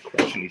phone.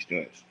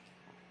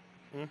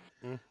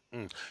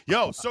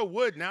 Yo, so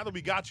Wood, now that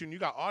we got you and you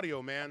got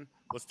audio, man,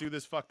 let's do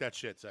this fuck that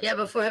shit section. Yeah,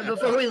 before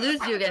we lose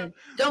you again.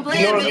 Don't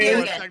play the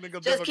video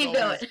again. Just keep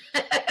going.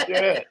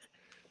 Yeah.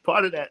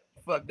 Part of that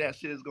fuck that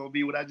shit is gonna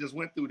be what I just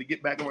went through to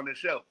get back on the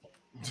show.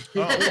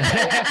 Oh.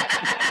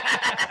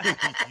 You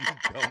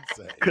don't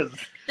say. Because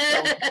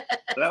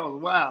that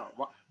was wild.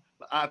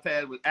 The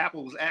iPad with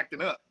Apple was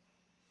acting up.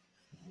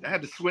 I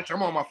had to switch.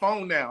 I'm on my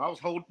phone now. I was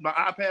holding my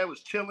iPad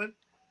was chilling.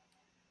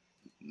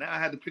 Now I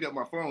had to pick up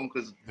my phone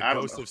because the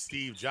ghost of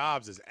Steve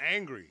Jobs is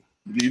angry.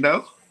 You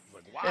know?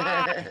 Like,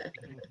 why?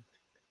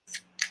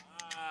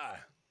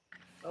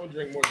 I would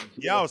drink more.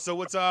 Yo, so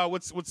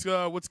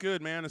what's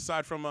good, man?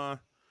 Aside from I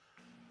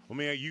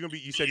mean,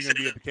 you said you're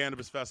gonna be at the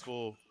Cannabis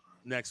Festival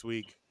next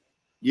week.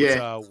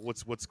 Yeah.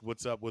 What's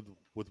up with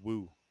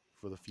Woo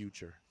for the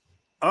future?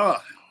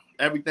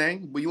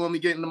 Everything. But you want me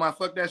to get into my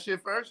fuck that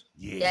shit first?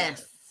 Yeah.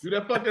 Yes. Do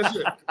that fuck that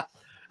shit.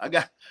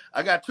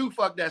 I got 2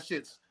 fuck that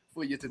shits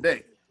for you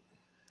today.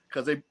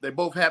 Because they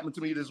both happened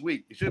to me this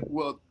week.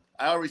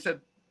 I already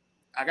said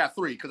I got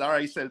 3 because I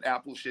already said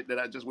Apple shit that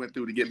I just went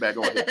through to get back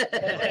on it.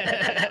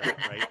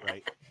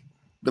 Right.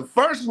 The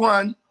first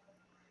one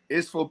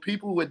is for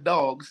people with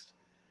dogs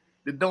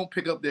that don't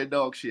pick up their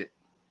dog shit.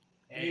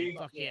 Hey,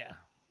 fuck yeah.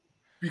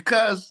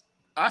 Because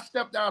I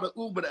stepped out of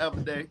Uber the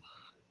other day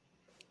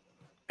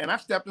and I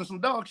stepped in some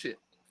dog shit.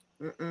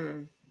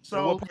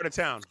 So what part of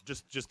town?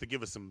 Just to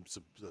give us some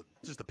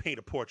just to paint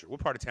a portrait.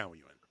 What part of town were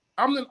you in?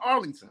 I'm in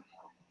Arlington.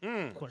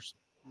 Of course.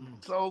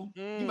 So,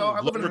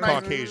 I live in a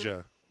nice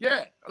Caucasia.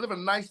 Yeah, I live in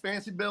a nice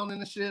fancy building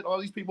and shit. All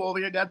these people over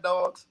here got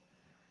dogs.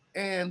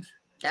 And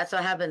That's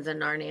what happens in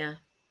Narnia.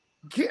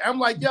 I'm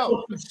like,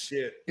 yo,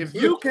 shit. If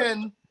you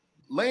can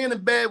lay in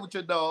bed with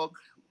your dog,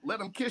 let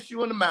him kiss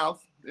you in the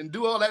mouth and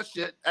do all that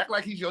shit, act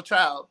like he's your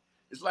child.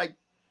 It's like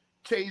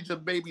change a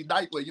baby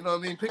diaper, you know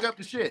what I mean? Pick up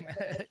the shit.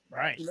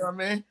 Right. You know what I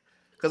mean?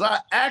 Because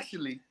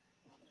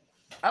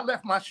I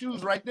left my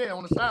shoes right there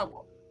on the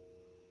sidewalk.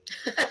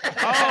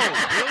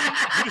 Oh, really?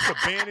 You just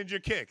abandoned your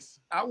kicks.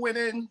 I went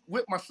in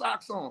with my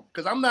socks on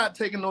because I'm not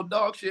taking no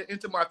dog shit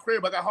into my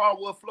crib. I got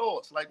hardwood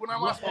floors. Like, what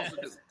am I supposed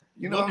to do?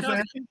 You know what I'm saying? What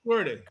kind of kicks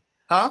were they?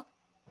 Huh?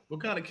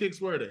 What kind of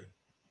kicks were they?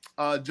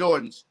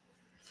 Jordans.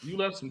 You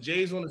left some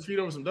J's on the street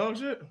over some dog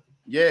shit?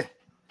 Yeah.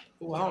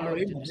 Oh, I don't know.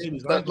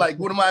 Babies. But like,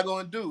 what am I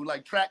going to do?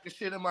 Like, track the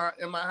shit in my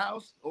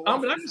house? I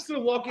mean, I can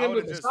still walk in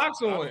with the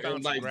socks on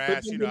and like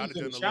grass, put them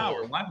in the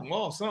shower, wipe them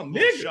off, something.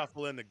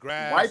 Shuffle in the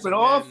grass. Wipe it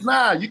off?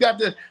 Nah, it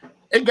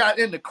got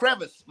in the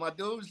crevice, my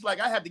dude. It's like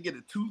I had to get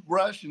a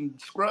toothbrush and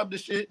scrub the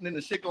shit, and then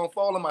the shit gonna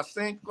fall in my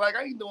sink. Like,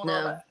 I ain't doing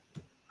all that.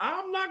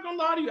 I'm not gonna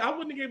lie to you. I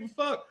wouldn't have gave a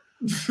fuck.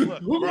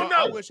 Look, bro,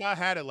 I wish I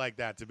had it like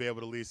that to be able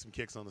to leave some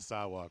kicks on the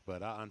sidewalk,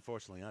 but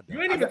unfortunately, I don't. You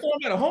ain't even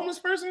throwing at a homeless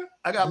person?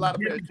 I got a lot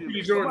of pairs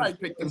too. Somebody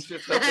picked them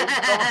shits up.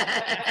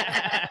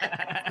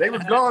 They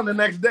was gone the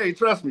next day.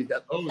 Trust me. Yeah,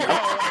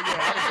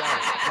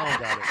 I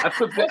got it. I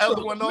took the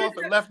other one off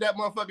and left that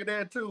motherfucker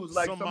there too. It was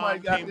like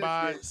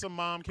some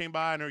mom came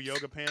by in her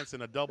yoga pants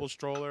and a double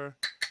stroller,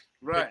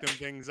 picked them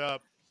things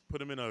up, put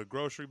them in a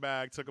grocery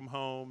bag, took them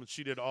home.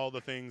 She did all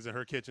the things in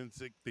her kitchen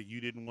that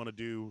you didn't want to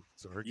do.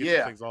 So her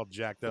kitchen thing's all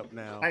jacked up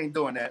now. I ain't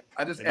doing that.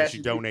 I just and asked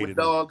you with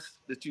dogs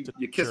that you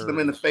kiss them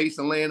in the face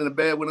and laying in the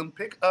bed with them.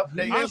 Pick up.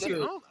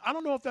 Honestly, I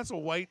don't know if that's a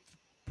white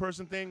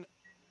person thing.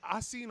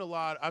 I've seen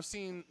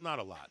not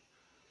a lot,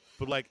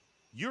 but like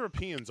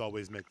Europeans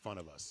always make fun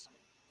of us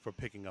for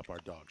picking up our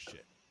dog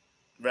shit.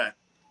 Right.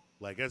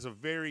 Like, it's a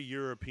very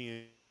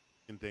European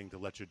thing to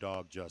let your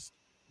dog just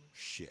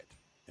shit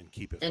and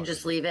keep it. And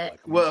just leave it.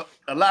 Like, well,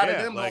 a lot of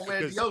them don't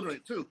wear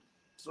deodorant too.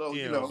 So,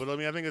 you know. But I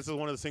mean, I think this is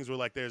one of those things where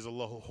like there's a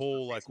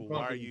whole like, well,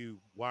 why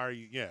are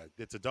you? Yeah,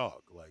 it's a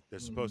dog. Like, they're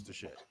supposed to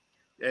shit.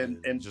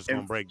 And just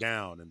gonna break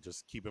down and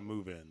just keep it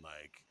moving.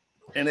 Like,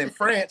 and in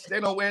France, they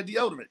don't wear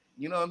deodorant.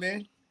 You know what I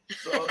mean?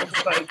 So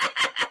it's like,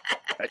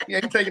 you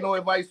ain't taking no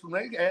advice from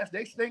their ass.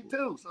 They stink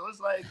too. So it's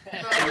like,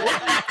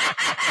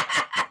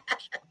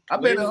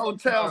 I've been in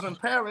hotels in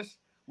Paris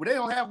where they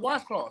don't have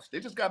washcloths. They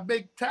just got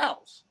big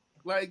towels.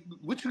 Like,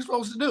 what you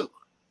supposed to do?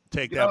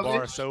 Take that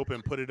bar of soap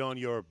and put it on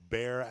your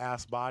bare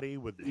ass body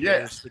with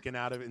hair sticking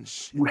out of it and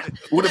shit.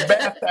 With a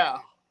bath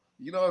towel.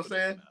 You know what I'm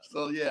saying?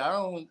 So yeah,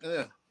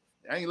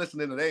 I ain't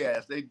listening to their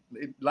ass. A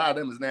lot of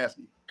them is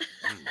nasty.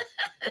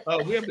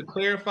 We have to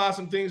clarify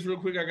some things real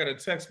quick. I got a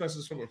text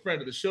message from a friend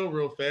of the show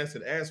real fast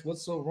and asked,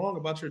 what's so wrong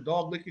about your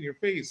dog licking your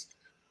face?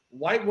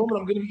 White woman,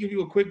 I'm going to give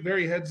you a quick,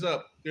 very heads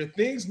up. There are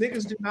things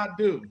niggas do not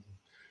do.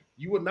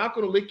 You are not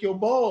going to lick your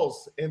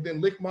balls and then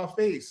lick my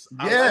face.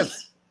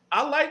 Yes.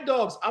 I like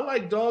dogs. I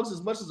like dogs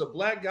as much as a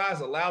black guy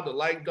is allowed to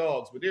like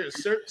dogs, but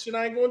there's certain shit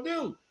I ain't going to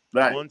do.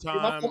 Right. One time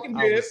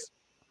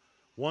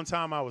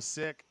I was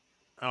sick.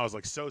 I was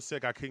like so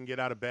sick I couldn't get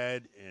out of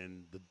bed,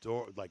 and the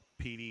door like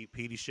peedy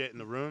shit in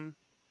the room.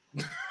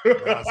 And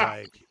I was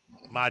like,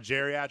 my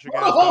geriatric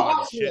ass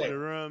dog shit in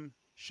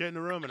the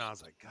room, and I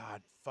was like,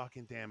 God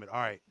fucking damn it! All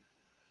right,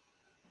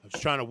 I'm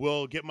just trying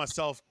to get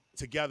myself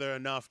together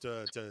enough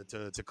to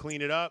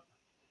clean it up,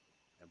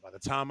 and by the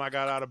time I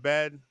got out of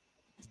bed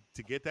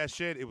to get that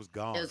shit, it was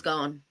gone. It was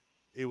gone.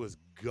 it was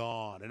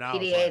gone. And I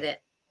was He like, ate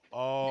it.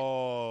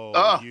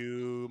 oh,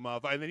 you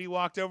motherfucker. And then he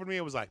walked over to me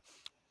and was like,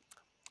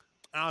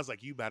 I was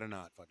like, you better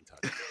not fucking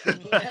touch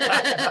it.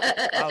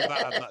 I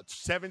was about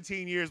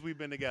 17 years we've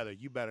been together.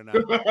 You better not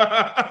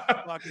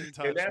fucking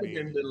touch me.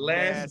 Been the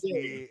last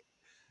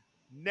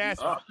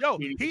Nasty. Yo,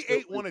 he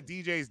ate one of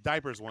DJ's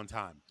diapers one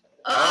time.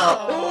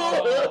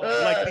 Oh.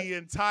 Like the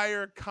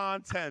entire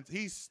content.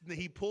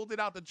 He pulled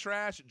it out the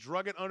trash,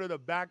 drug it under the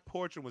back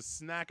porch, and was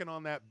snacking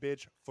on that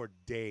bitch for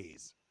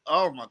days.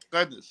 Oh my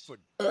goodness. For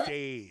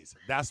days.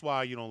 That's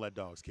why you don't let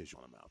dogs kiss you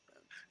on the mouth, man.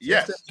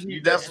 Yes,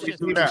 you definitely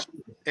do that.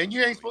 And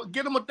you ain't supposed to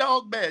get them a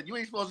dog bed. You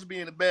ain't supposed to be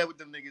in the bed with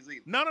them niggas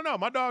either. No.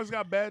 My dog's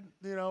got bed,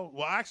 you know.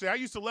 Well, actually, I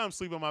used to let him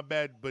sleep on my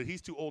bed, but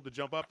he's too old to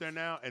jump up there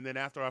now. And then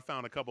after I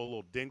found a couple of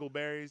little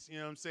dingleberries, you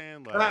know what I'm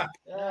saying? Like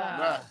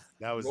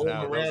that was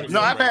No,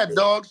 I've had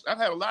dogs. I've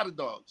had a lot of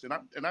dogs, and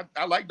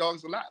I like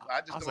dogs a lot.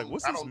 I was like,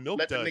 what's this milk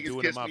let the dud niggas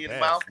doing kiss in my me in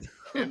bed? the mouth.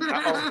 And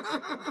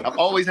I've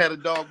always had a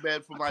dog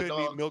bed for my couldn't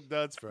dog. eat milk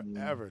duds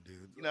forever,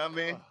 dude. You know what I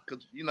mean?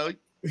 Because you know.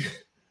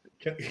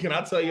 Can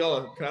I tell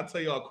y'all? Can I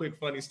tell y'all a quick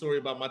funny story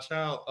about my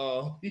child?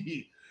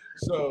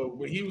 So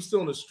when he was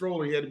still in the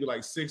stroller, he had to be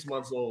like 6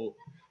 months old.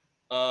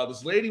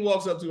 This lady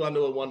walks up to I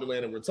know at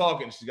Wonderland, and we're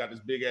talking. She's got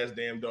this big ass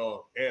damn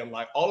dog, and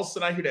like all of a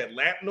sudden I hear that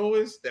lap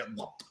noise, that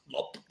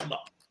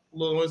little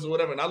noise or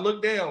whatever, and I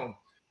look down,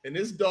 and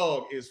this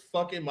dog is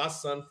fucking my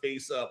son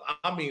face up.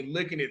 I mean,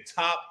 licking it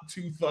top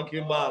to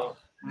fucking bottom.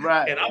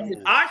 Right. And I make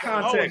eye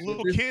contact.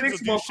 Little with kids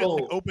this will do shit like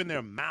 6-month-old. open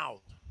their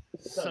mouth.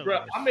 So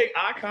Bro, I make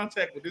eye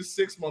contact with this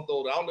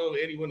 6-month-old. I don't know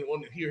if anyone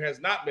here has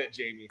not met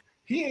Jamie.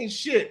 He ain't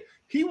shit.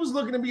 He was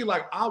looking at me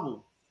like, I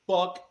will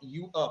fuck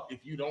you up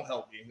if you don't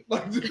help me.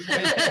 Like, I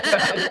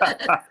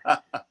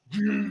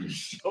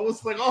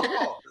was like,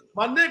 oh,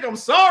 my nigga, I'm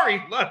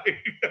sorry. Like,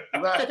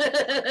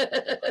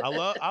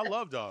 I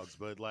love dogs,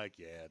 but like,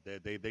 yeah,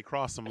 they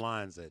cross some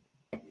lines that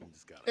you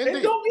just gotta.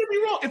 and don't get me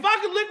wrong. If I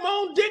could lick my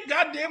own dick,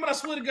 goddamn it, I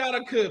swear to God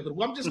I could.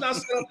 But I'm just not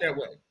set up that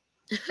way.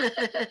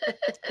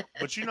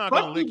 But you're not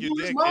gonna lick your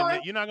you, dick, and then,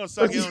 you're not gonna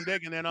suck your own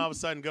dick, and then all of a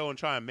sudden go and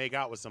try and make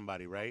out with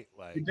somebody, right?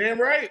 Like, You're damn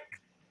right.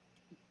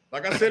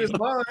 Like I said, it's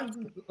mine.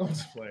 I'm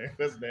just playing.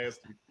 That's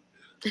nasty.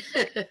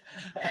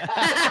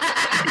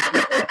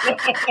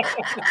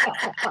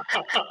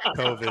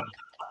 COVID.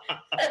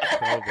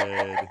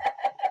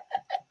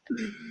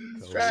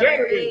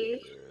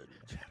 Saturday.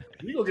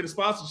 We gonna get a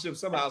sponsorship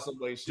somehow, some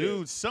way. Shit.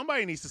 Dude,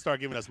 somebody needs to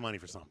start giving us money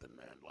for something,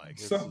 man. Like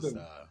something.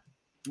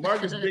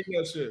 Marcus big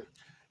that shit.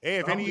 Hey,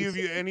 if any of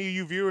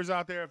you viewers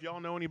out there, if y'all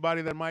know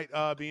anybody that might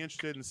be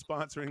interested in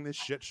sponsoring this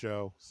shit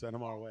show, send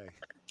them our way.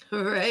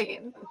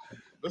 Right.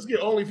 Let's get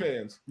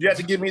OnlyFans. You have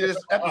to give me this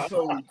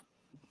episode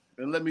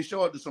and let me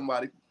show it to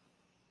somebody.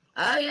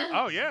 Oh yeah.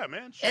 Oh yeah,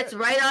 man. Shit. It's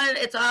right on.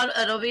 It's on.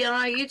 It'll be on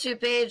our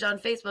YouTube page on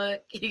Facebook.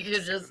 You can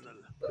just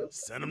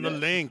send them the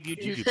link. You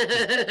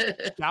can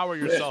shower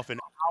yourself in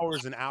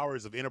hours and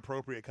hours of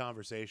inappropriate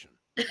conversation.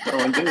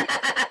 Oh, indeed.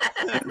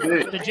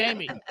 So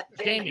Jamie,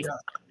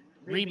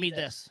 read me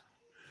this.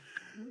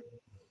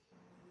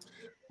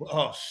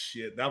 Oh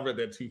shit! I read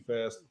that too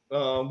fast.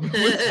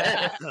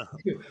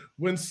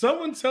 When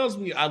someone tells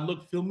me I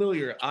look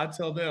familiar, I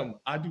tell them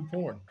I do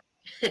porn.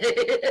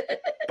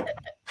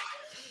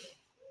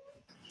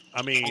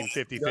 I mean,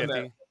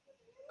 50-50.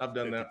 I've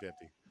done that. 50-50.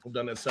 I've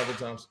done that several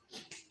times.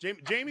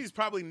 Jamie's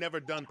probably never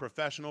done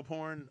professional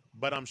porn,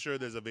 but I'm sure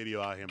there's a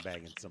video out of him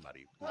banging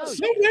somebody. Oh,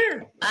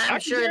 somewhere. I'm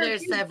sure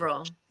there's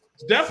several.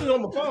 It's definitely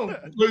on the phone.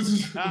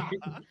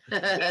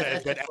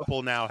 But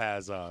Apple now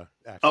has I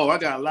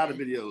got a lot of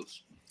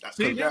videos.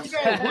 See, that's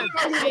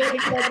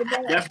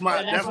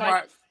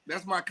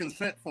my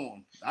consent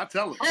form. I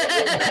tell them.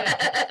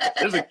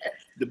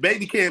 The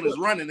baby cam is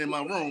running in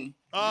my room.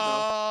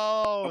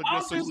 Oh,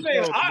 I'm just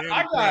saying,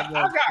 I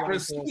got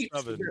receipts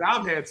that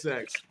I've had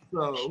sex.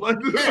 So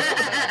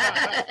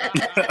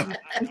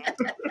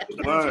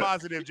I'm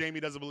positive Jamie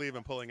doesn't believe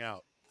in pulling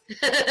out.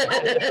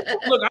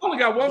 Look, I only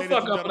got one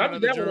fuck up, but I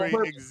did that one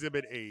on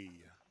Exhibit A.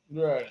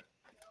 Right.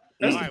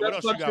 That's all right, what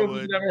else you got,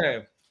 Wood?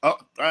 Oh, all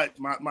right.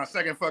 My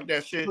second fuck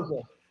that shit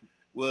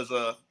was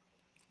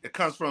it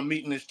comes from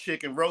meeting this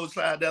chick in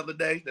Roadside the other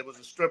day. There was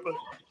a stripper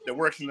that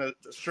works in the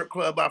strip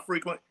club I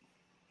frequent.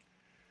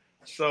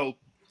 So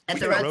at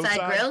the Roadside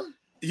Grill?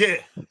 Yeah.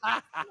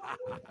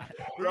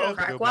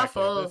 Crack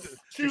waffles.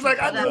 She was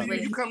like, I know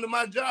you come to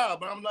my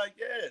job. And I'm like,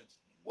 yeah,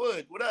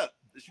 Wood, what up?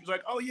 And she was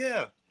like, oh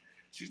yeah.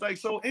 She's like,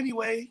 so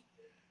anyway,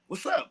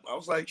 what's up? I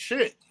was like,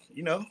 shit,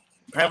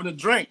 having a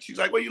drink. She's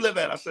like, where you live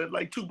at? I said,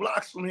 like 2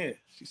 blocks from here.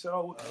 She said,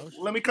 oh,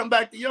 let me come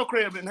back to your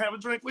crib and have a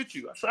drink with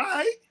you. I said, all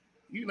right.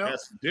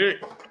 That's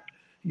dick.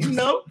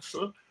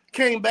 So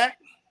came back,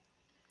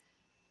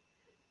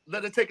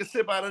 let her take a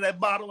sip out of that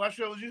bottle I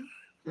showed you.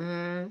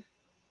 Mm.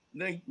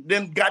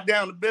 Then got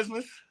down to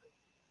business.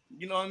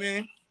 You know what I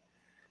mean?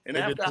 And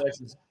after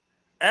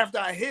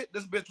I hit,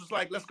 this bitch was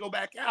like, let's go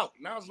back out.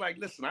 And I was like,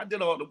 listen, I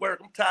did all the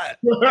work. I'm tired.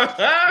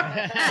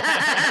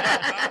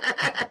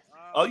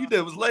 All you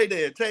did was lay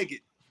there and take it.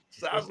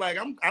 So I was like,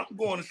 I'm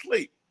going to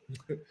sleep.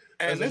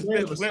 And this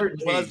bitch went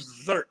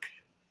berserk.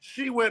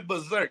 She went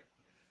berserk.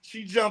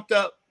 She jumped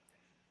up,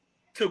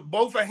 took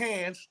both her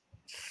hands,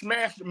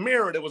 smashed the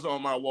mirror that was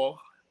on my wall.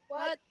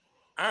 What?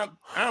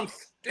 I'm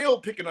still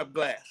picking up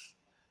glass.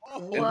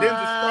 What? And then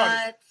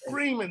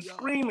just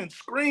started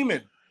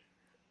screaming.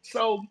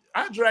 So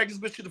I dragged this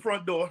bitch to the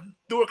front door,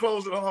 threw her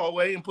clothes in the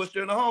hallway, and pushed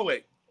her in the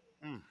hallway.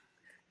 And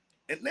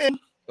then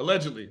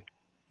allegedly.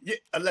 Yeah,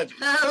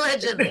 allegedly.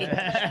 Allegedly.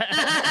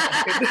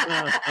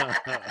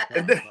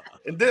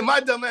 and then my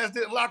dumb ass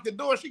didn't lock the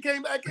door. She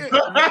came back in.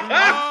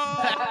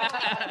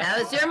 That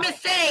was your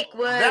mistake,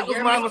 Wood. That was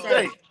my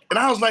mistake. And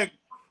I was like,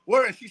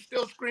 where? And she's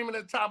still screaming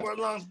at the top of her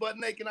lungs, butt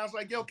naked. And I was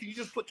like, yo, can you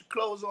just put your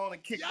clothes on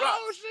and kick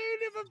rocks? She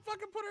didn't even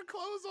fucking put her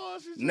clothes on.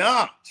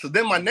 Nah. So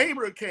then my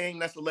neighbor came,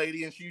 that's the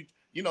lady, and she,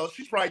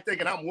 she's probably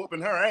thinking I'm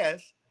whooping her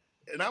ass.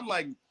 And I'm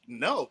like,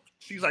 no.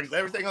 She's like, is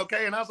everything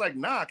okay? And I was like,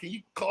 nah, can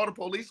you call the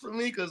police for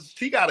me? Because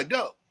she got to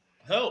go.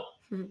 Help.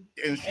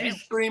 And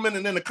she's screaming,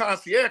 and then the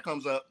concierge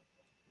comes up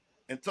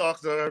and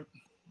talks to her,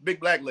 big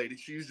black lady.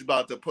 She's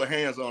about to put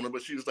hands on her,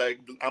 but she was like,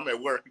 I'm at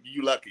work.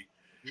 You lucky.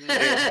 And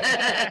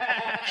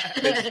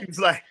she's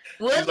like,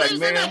 lives in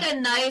man, like a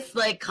nice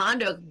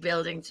condo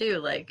building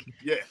too.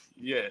 Yeah,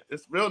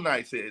 it's real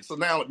nice here. So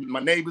now my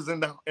neighbor's in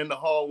the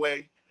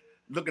hallway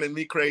looking at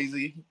me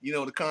crazy.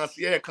 The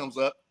concierge comes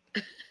up.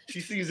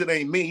 She sees it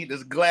ain't me.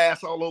 There's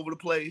glass all over the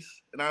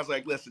place. And I was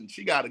like, listen,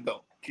 she got to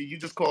go. Can you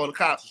just call the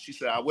cops? And she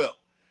said, I will.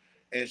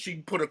 And she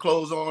put her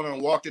clothes on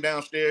and walked her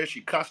downstairs.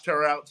 She cussed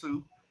her out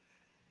too.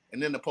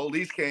 And then the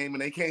police came,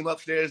 and they came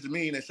upstairs to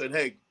me, and they said,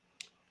 hey,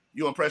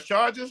 you want to press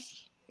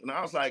charges? And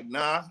I was like,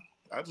 nah,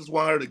 I just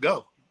want her to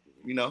go.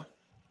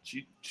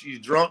 She's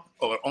drunk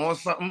or on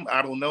something.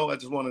 I don't know. I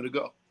just want her to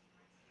go.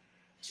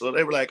 So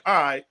they were like, all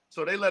right.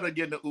 So they let her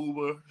get in the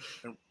Uber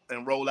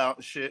and roll out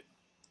and shit.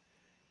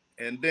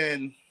 And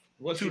then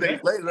 2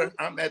 days later,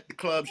 I'm at the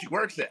club she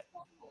works at.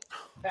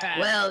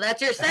 Well,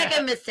 that's your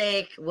second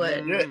mistake,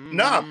 Wood. Yeah,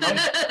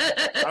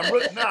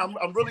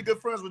 I'm really good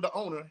friends with the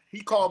owner. He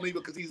called me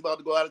because he's about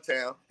to go out of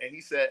town, and he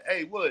said,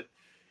 hey, Wood,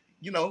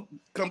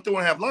 come through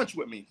and have lunch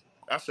with me.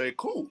 I said,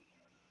 cool.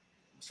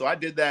 So I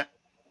did that,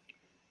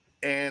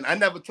 and I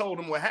never told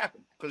him what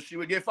happened because she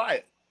would get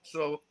fired.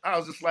 So I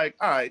was just like,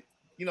 all right,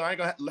 I ain't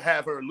gonna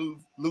have her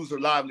lose her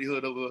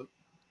livelihood over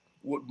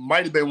what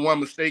might have been one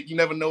mistake. You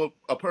never know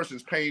a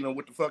person's pain or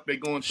what the fuck they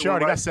going through. She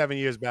already got 7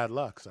 years bad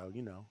luck, so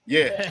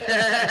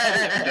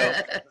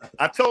Yeah.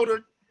 I told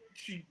her,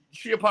 she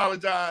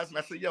apologized, and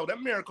I said, yo, that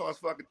mirror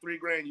cost fucking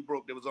 $3,000 you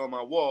broke that was on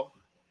my wall.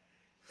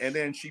 And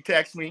then she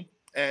texted me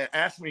and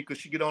asked me could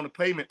she get on the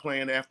payment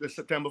plan after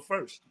September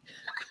 1st.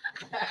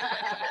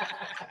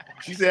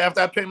 She said,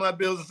 after I pay my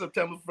bills on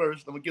September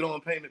 1st, I'm gonna get on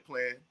a payment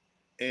plan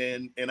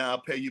and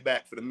I'll pay you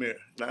back for the mirror.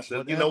 And I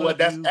said, you know what?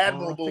 That's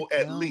admirable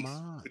at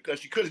least, because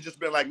she could have just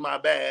been like, my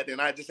bad,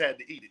 and I just had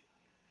to eat it.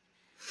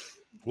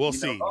 We'll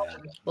see.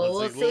 Well,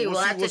 we'll see. We'll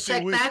have to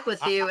check back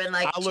with you in 2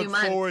 months. I look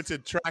forward to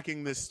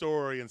tracking this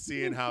story and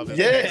seeing how the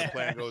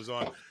plan goes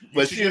on.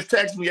 But she just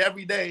texts me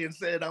every day and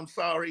said, I'm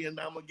sorry, and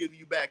I'm going to give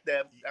you back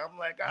that. I'm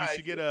like, all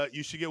right.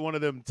 You should get one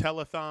of them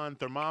telethon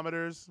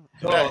thermometers.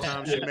 Every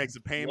time she makes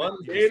a payment,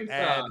 you just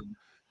add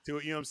to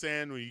it, you know what I'm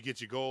saying? When you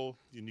get your goal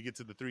and you get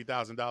to the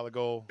 $3,000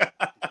 goal.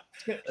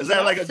 Is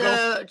that like a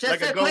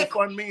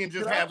GoFundMe and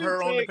just have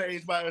her on the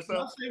page by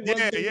herself?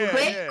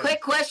 Yeah.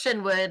 Quick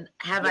question, Wood.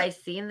 Have I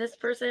seen this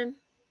person?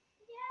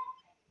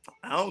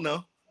 I don't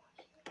know.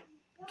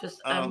 Just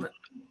no?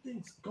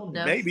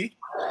 Maybe.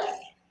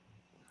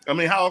 I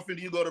mean, how often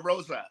do you go to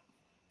Roadside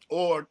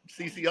or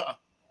CCR?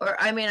 Or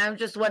I'm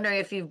just wondering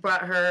if you've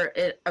brought her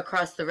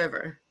across the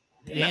river.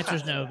 The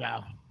answer's no,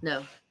 Val.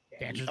 No.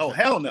 Oh,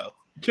 hell no.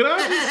 Can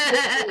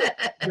I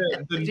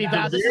just See,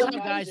 Val, this is what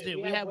guys do.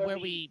 We have where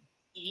we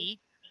eat,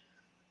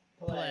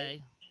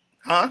 play.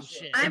 Huh?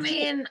 I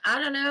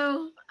don't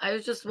know. I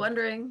was just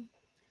wondering.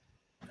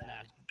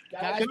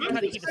 Guys, we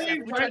try to keep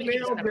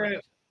it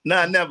separate.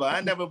 Nah, never.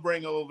 I never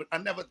bring her over.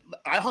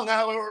 I hung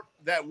out with her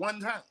that one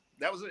time.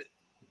 That was it.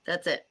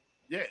 That's it.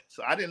 Yeah.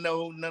 So I didn't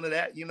know none of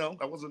that.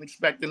 I wasn't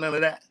expecting none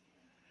of that.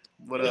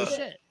 But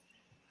shit.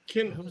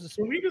 Can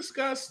we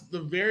discuss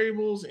the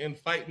variables in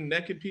fighting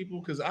naked people?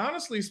 Because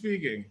honestly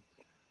speaking,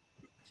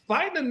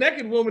 fighting a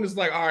naked woman is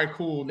like, all right,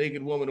 cool,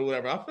 naked woman or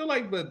whatever. I feel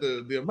like, but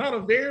the amount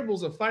of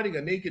variables of fighting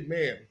a naked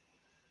man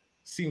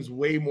seems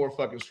way more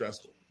fucking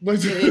stressful. So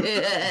many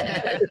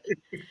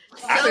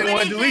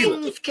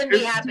things can be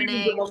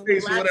happening.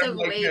 Lots of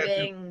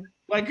waving.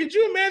 Like, could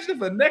you imagine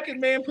if a naked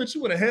man put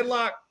you in a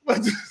headlock?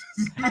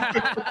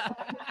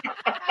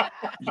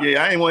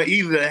 Yeah, I ain't want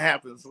either to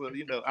happen. So,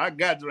 I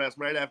got dressed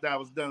right after I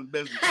was done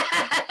business.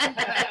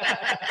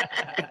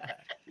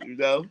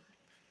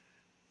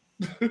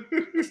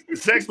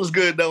 Sex was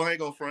good, though. I ain't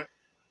gonna front.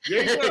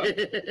 Yeah.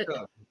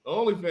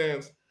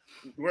 OnlyFans.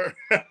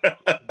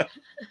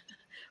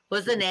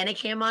 Was the nanny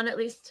cam on at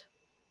least?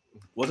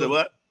 Was it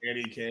what?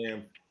 Nanny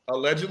cam.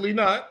 Allegedly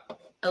not.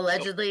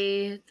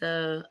 Allegedly,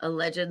 the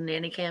alleged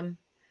nanny cam.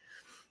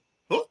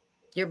 Who?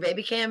 Your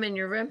baby cam in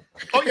your room?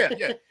 Oh,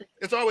 yeah.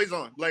 It's always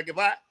on. Like,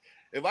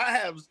 if I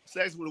have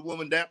sex with a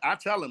woman, that I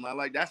tell him, I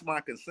like that's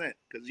my consent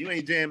because you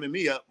ain't jamming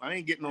me up. I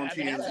ain't getting on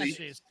TMZ.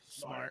 She's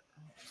smart.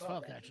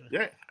 Fuck, actually.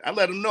 Yeah, I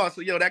let him know. I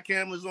said, yo, that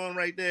camera's on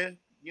right there.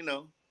 You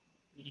know,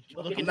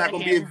 I'm not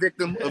gonna be a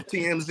victim of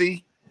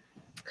TMZ.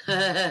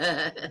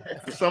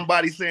 For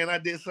somebody saying I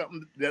did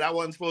something that I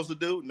wasn't supposed to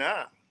do.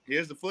 Nah,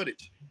 here's the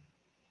footage.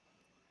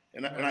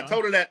 And I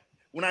told her that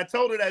when I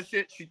told her that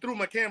shit, she threw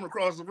my camera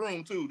across the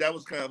room too. That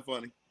was kind of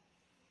funny.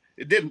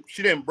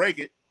 She didn't break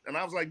it. And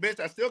I was like, bitch,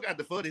 I still got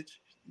the footage,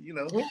 you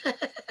know. The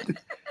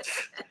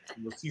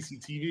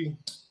CCTV.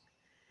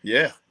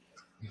 Yeah.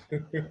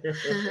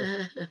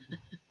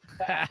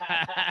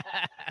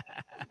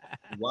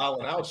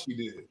 Wilding out, she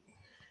did.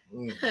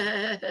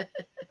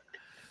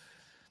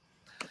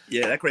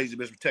 Yeah, that crazy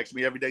bitch texts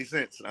me every day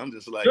since. And I'm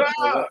just like, you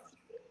know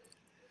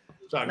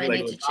what? Might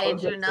need to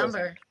change your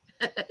number.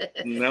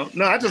 No,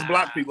 I just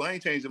block people. I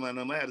ain't changing my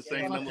number. I had the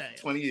same number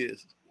for 20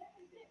 years.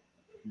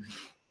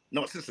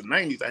 No, since the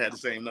 90s, I had the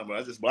same number.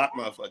 I just blocked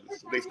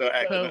motherfuckers. They start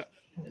acting up.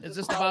 Is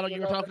this the bottle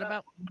you were talking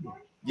about?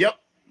 Yep.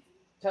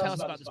 Tell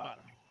us about this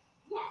bottle.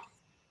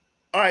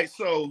 All right,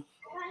 so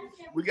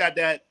we got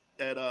that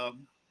at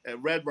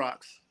Red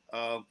Rocks.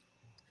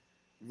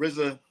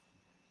 RZA,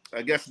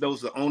 I guess that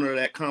was the owner of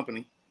that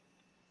company.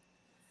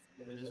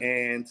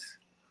 And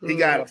he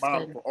got a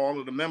bottle for all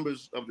of the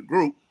members of the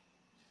group.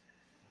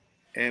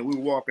 And we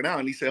were walking out,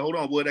 and he said, hold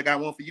on, Wood, I got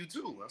one for you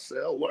too. I said,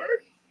 oh,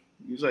 word?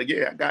 He was like,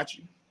 yeah, I got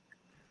you.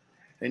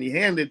 And he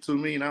handed it to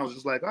me, and I was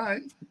just like, all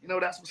right, you know,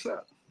 that's what's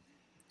up.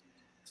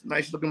 It's a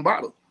nice-looking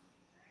bottle.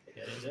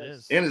 Yeah, it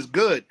is. And it's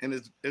good,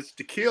 and it's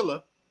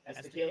tequila.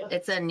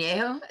 It's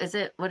añejo? Is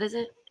it? What is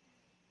it?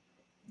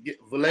 Yeah,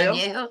 Vallejo?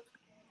 Añejo?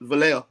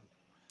 Vallejo.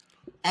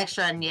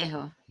 Extra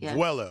añejo. Yeah.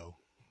 Vuelo.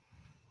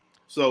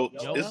 So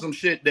it's some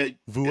shit that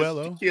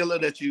Vuelo. Tequila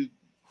that you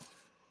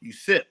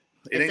sip.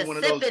 It It's ain't one a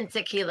of those. sipping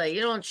tequila.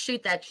 You don't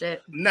shoot that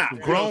shit. Nah,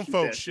 Grown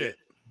folks shit.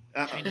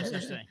 Ain't no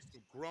such thing.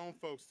 Grown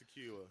folks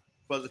tequila.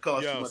 But it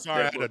costs too Yo, much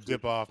sorry I had petrol, to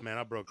dip off, man.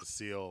 I broke the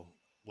seal.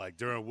 Like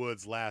during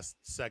Wood's last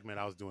segment,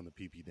 I was doing the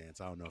pee-pee dance.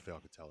 I don't know if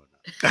y'all could tell or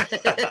not.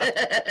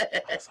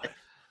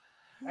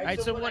 All right,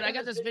 so what? I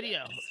got this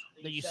video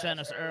that you sent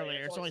us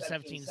earlier. It's only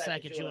 17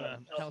 seconds. You want to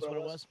tell us what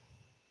it was?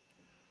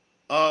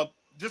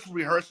 Just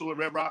rehearsal at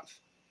Red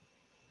Rocks.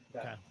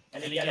 Okay.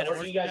 And then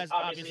you guys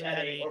obviously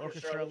had an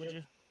orchestra, would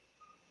you?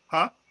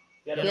 Huh?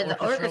 Yeah,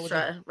 the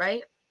orchestra,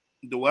 right?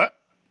 The what?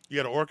 You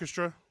had an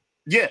orchestra?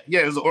 Yeah,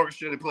 it was an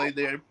orchestra that played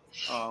there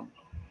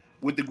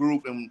with the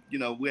group, and you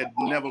know we had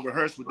never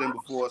rehearsed with them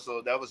before,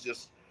 so that was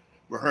just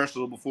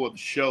rehearsal before the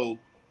show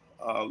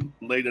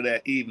later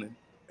that evening.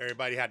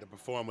 Everybody had to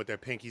perform with their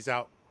pinkies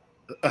out.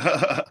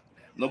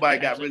 Nobody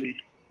got really,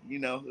 you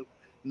know,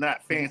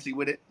 not fancy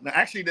with it. Now,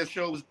 actually, the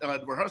show was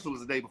the rehearsal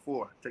was the day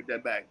before. Take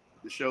that back.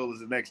 The show was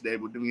the next day,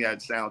 but then we had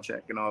sound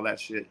check and all that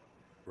shit.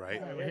 Right.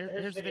 Well,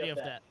 here's the video of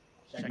that.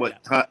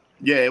 But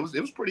yeah, it was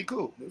pretty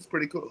cool. It was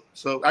pretty cool.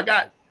 So I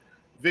got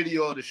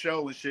video of the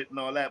show and shit and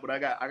all that, but I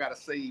gotta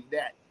save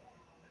that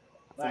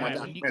for my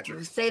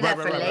documentary. Save that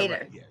for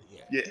later.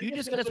 Yeah. You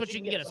just get us what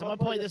you can get us. I'm gonna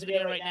play this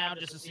video right now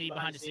just to see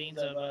behind the scenes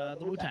of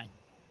the Wu-Tang.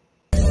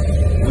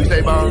 We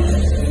say, Bob.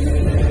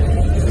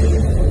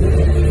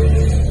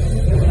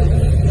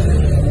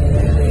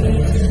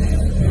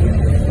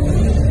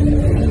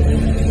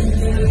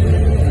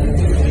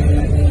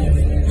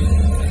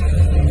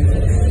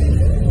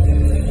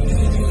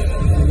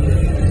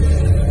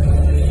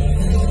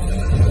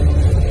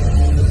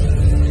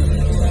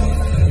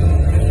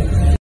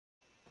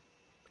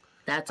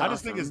 That's I awesome.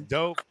 just think it's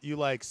dope. You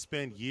like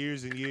spend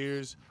years and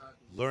years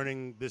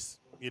learning this,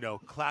 you know,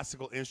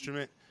 classical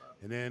instrument,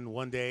 and then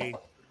one day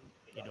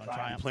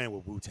you're playing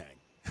with Wu-Tang.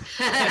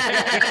 You know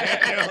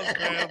what I'm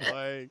saying?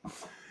 Like,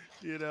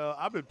 you know,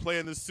 I've been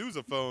playing the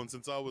sousaphone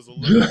since I was a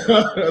little.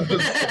 Little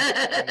did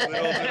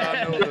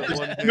I know that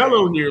one day.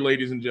 Hello here,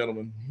 ladies and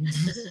gentlemen.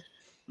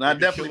 Now, I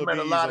definitely met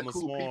a lot of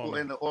cool people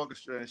in the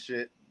orchestra and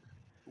shit.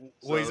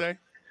 What you say?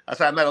 I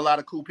said I met a lot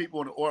of cool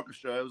people in the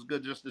orchestra. It was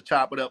good just to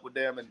chop it up with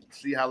them and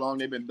see how long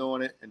they've been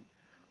doing it. And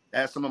I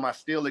had some of my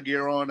Steeler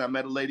gear on. I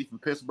met a lady from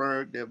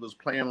Pittsburgh that was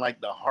playing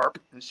like the harp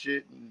and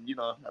shit. And, you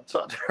know, I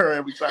talked to her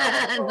every time.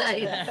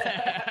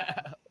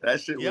 That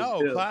shit was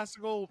Yo,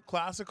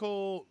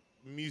 classical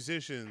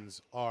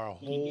musicians are a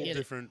whole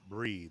different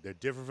breed. They're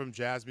different from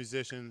jazz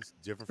musicians,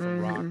 different from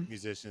rock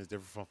musicians,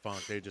 different from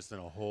funk. They're just in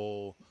a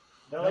whole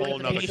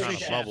nother kind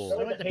of bubble.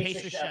 They're like the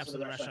pastry chefs of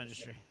the restaurant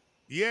industry.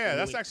 Yeah,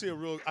 that's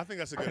actually I think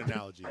that's a good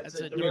analogy.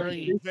 That's a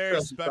really very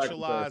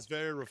specialized,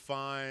 very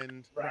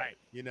refined. Right.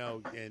 You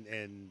know,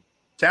 and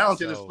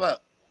talented as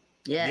fuck.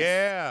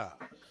 Yes.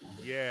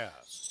 Yeah.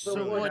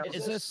 So what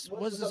is this?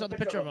 Was this other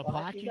picture of a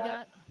plaque you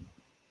got?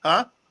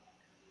 Huh?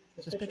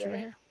 Is this picture right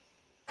here?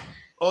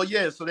 Oh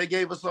yeah, so they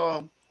gave us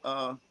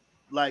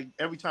like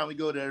every time we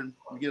go there,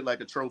 we get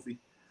like a trophy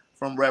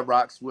from Red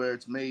Rocks where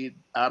it's made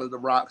out of the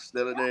rocks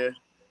that are there.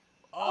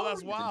 Oh,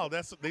 that's wild.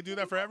 They do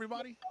that for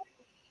everybody?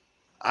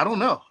 I don't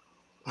know.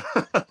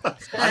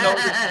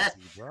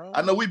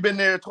 I know we've been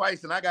there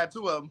twice and I got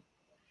 2 of them.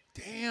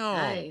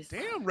 Damn,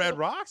 damn, Red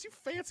Rocks, you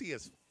fancy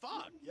as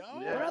fuck, yo.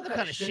 Yeah. What other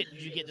kind of shit did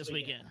you get this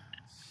weekend?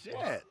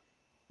 Shit.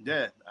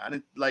 Yeah, I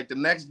didn't like the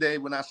next day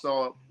when I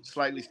saw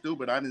Slightly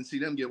Stupid. I didn't see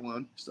them get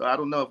one, so I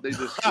don't know if they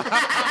just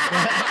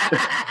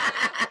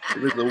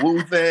it was a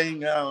Wu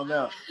thing. I don't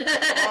know. All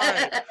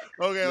right.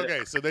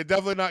 Okay. So they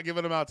definitely not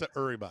giving them out to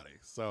everybody.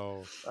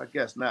 So I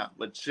guess not.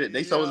 But shit,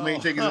 they sold as many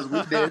tickets as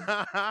we did.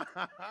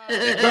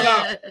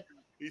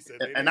 He said,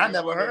 and I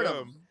never heard of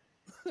them.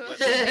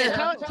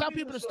 Tell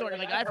people the story.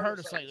 Like, I've heard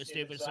of Slightly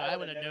Stupid, so I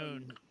would have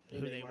known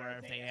who they were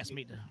if they asked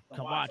me to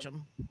come watch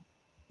them.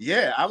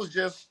 Yeah, I was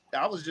just,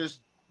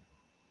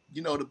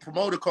 you know, the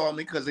promoter called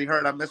me because he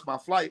heard I missed my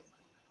flight.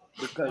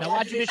 Because now,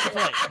 why'd you miss your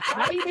flight?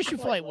 How do you miss your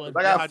flight, Wood?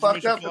 I got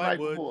fucked up the night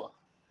before.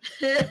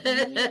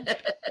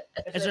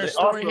 Is there a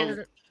story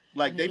here?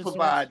 Like, they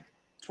provide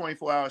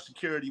 24-hour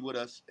security with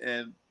us,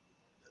 and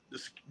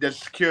the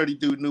security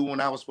dude knew when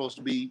I was supposed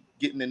to be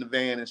getting in the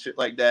van and shit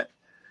like that.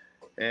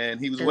 And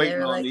he was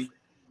waiting on me,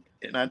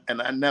 and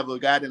I never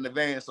got in the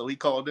van. So he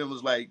called them,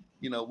 was like,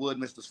 you know, Wood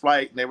missed his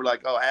flight, and they were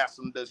like, oh, ask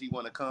him, does he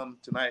want to come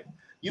tonight?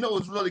 You know,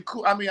 it's really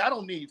cool. I mean, I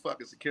don't need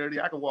fucking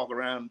security. I can walk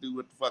around and do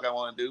what the fuck I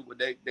want to do. But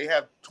they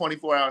have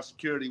 24-hour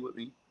security with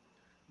me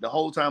the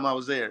whole time I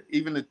was there.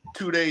 Even the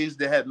 2 days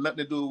that had nothing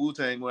to do with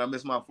Wu-Tang when I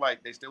missed my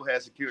flight, they still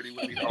had security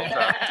with me the whole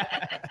time.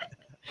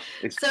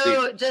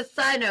 So just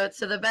side note,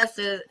 so the best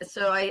is,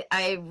 so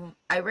I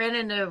ran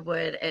into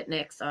Wood at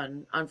Nick's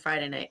on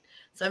Friday night.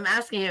 So I'm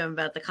asking him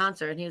about the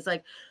concert, and he was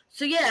like,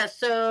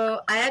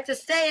 so I had to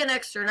stay an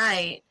extra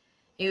night.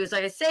 He was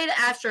like, I stayed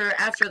after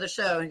the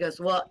show. And he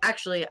goes, well,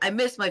 actually, I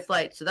missed my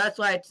flight, so that's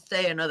why I had to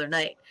stay another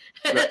night.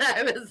 And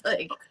I was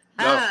like,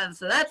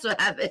 so that's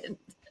what happened.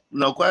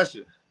 No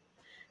question.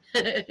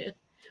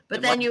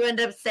 But then you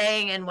end up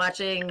staying and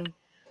watching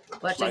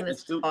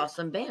this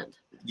awesome band.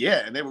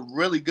 Yeah, and they were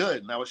really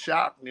good. And I was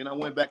shocked. And I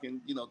went back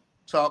and, you know,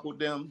 talked with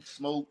them,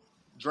 smoked,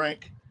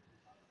 drank,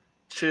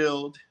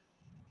 chilled.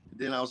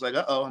 Then I was like,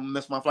 uh-oh, I'm going to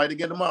miss my flight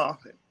again tomorrow.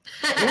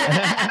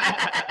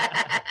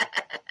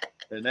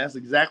 And that's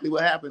exactly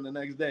what happened the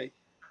next day.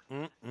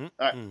 All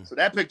right, so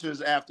that picture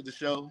is after the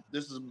show.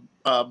 This is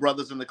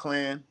Brothers in the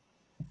Clan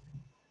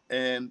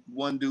and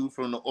one dude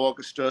from the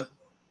orchestra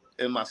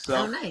and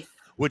myself. Oh, nice.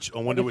 Which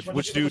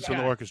dudes from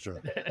the orchestra?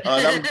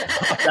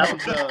 That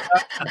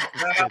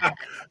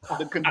was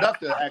the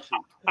conductor, actually.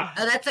 Oh,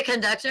 that's a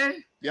conductor?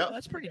 Yep.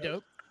 That's pretty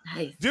dope.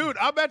 Nice. Dude,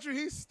 I bet you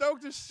he's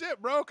stoked as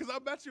shit, bro, because I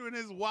bet you in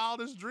his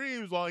wildest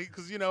dreams,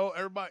 because, you know,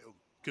 everybody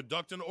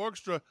conducting the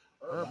orchestra,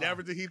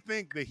 never did he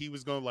think that he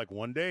was going to, like,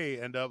 one day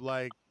end up,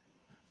 like,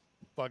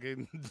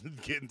 fucking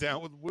getting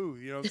down with Wu,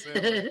 you know what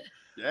I'm saying? Like,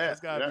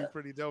 that's got to be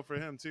pretty dope for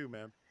him, too,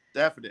 man.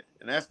 Definite.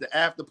 And that's the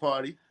after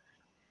party.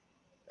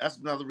 That's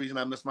another reason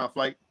I missed my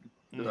flight.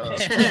 Wait,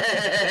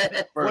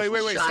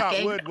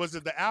 stop. Wood, was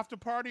it the after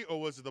party or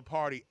was it the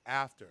party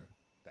after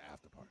the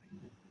after party?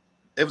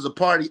 It was a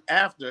party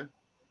after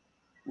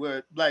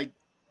where, like,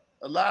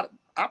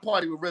 I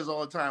party with RZA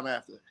all the time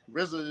after.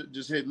 RZA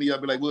just hit me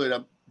up, be like, Wood,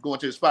 I'm going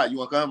to the spot. You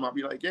want to come? I'll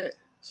be like, yeah.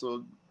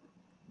 So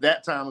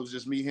that time it was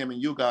just me, him,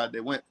 and you God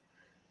that went.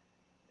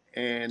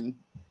 And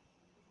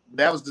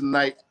that was the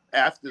night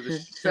after the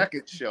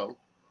second show.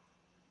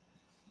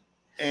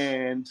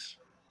 And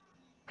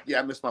yeah,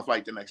 I missed my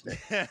flight the next day.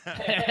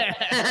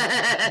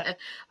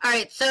 All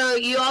right, so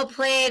you all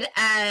played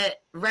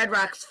at Red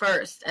Rocks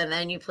first, and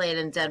then you played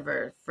in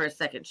Denver for a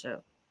second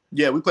show.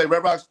 Yeah, we played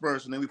Red Rocks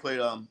first, and then we played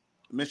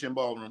Mission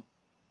Ballroom.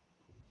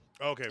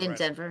 Okay, in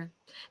Denver,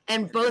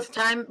 and both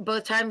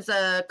times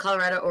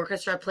Colorado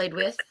Orchestra played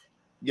with.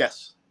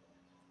 Yes.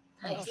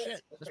 Nice. Oh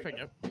shit, that's pretty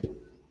dope.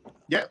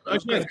 Yeah,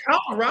 again,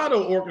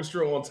 Colorado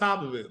Orchestra on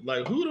top of it.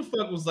 Like, who the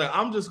fuck was like,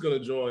 I'm just gonna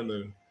join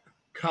the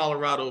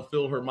Colorado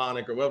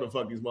Philharmonic or whatever the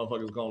fuck these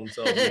motherfuckers call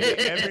themselves.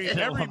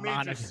 every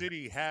major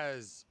city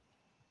has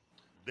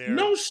their...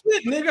 No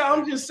shit, nigga.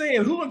 I'm just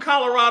saying, who in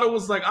Colorado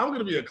was like, I'm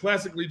gonna be a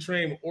classically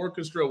trained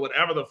orchestra,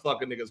 whatever the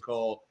fuck a nigga's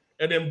called,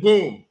 and then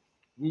boom,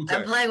 Wu-Tang.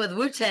 I'm playing with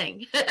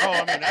Wu-Tang. I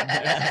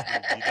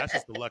mean, that's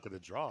just the luck of the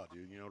draw,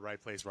 dude. You know,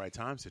 right place, right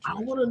time situation.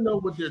 I want to know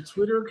what their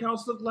Twitter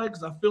accounts look like,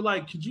 because I feel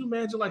like, could you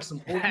imagine like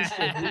some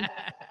orchestra?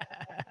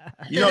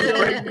 You know, the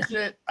crazy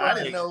shit, I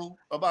didn't know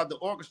about the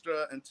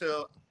orchestra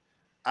until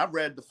I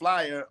read the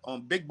flyer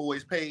on Big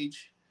Boy's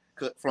page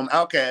from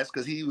Outkast,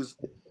 because he was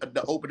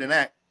the opening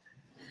act.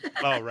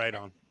 Oh, right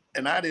on.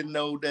 And I didn't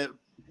know that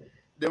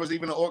there was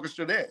even an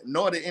orchestra there,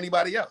 nor did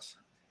anybody else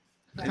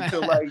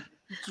until like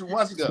 2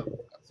 months ago.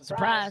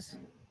 Surprise.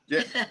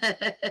 Yeah.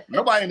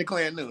 Nobody in the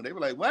clan knew. They were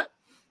like, what?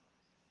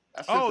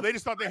 They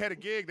just thought they had a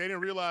gig. They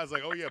didn't realize,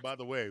 like, oh, yeah, by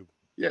the way.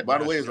 Yeah, by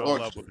the way, it's an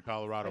orchestra. With the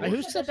Colorado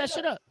who set that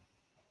shit up?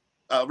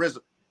 RZA.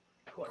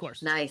 Of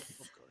course. Nice. Of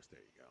course, there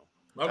you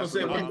go. I was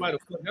saying anybody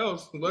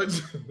else.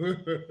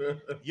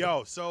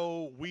 Yo,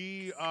 so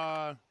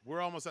we're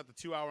almost at the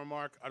 2-hour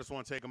mark. I just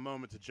want to take a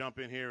moment to jump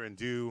in here and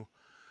do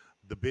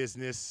the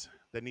business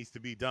that needs to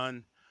be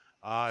done.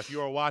 If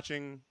you are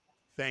watching,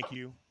 thank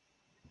you.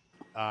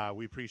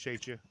 We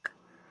appreciate you.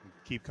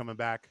 Keep coming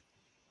back.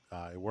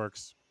 It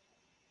works.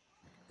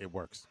 It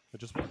works. It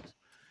just works.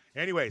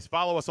 Anyways,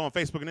 follow us on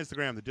Facebook and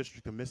Instagram, The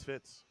District of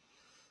Misfits.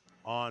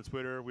 On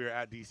Twitter, we are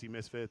at DC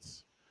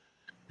Misfits.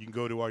 You can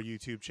go to our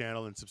YouTube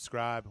channel and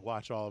subscribe.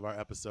 Watch all of our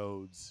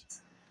episodes.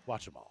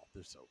 Watch them all.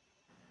 They're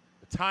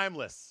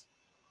timeless.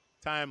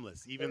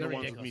 Timeless. Even the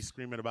ones with me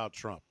screaming about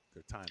Trump.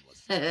 They're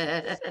timeless.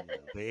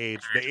 They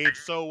age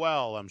so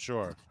well, I'm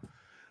sure.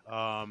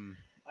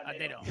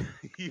 They don't.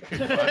 You can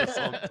find us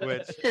on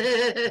Twitch,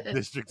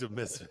 District of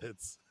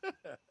Misfits.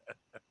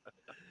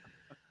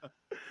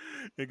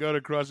 You go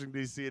to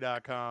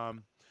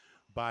crushingdc.com,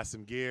 buy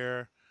some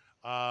gear.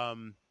 If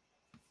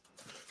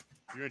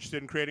you're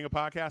interested in creating a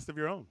podcast of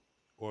your own,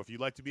 or if you'd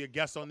like to be a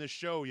guest on this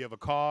show, you have a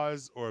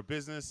cause or a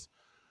business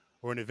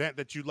or an event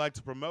that you'd like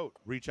to promote,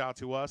 reach out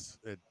to us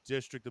at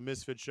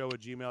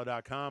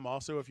districtofmisfitshow@gmail.com.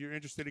 Also, if you're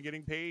interested in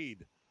getting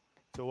paid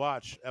to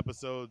watch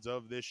episodes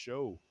of this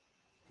show,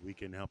 we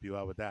can help you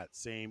out with that.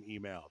 Same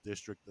email,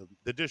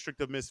 the District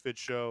of Misfits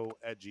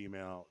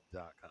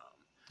Show@gmail.com.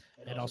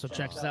 And also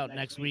check us out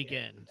next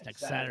weekend, next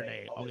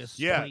Saturday, August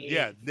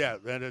 28th. Yeah.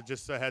 And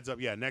just a heads up.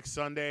 Yeah, next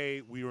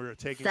Sunday we were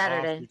taking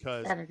off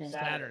because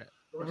Saturday.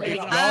 We're taking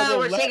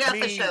off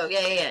the show.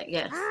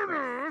 Yeah.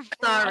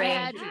 Sorry.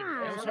 It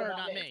was her,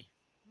 not me.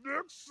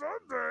 Next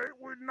Sunday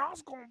we're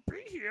not going to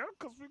be here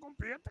because we're going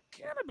to be at the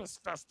Cannabis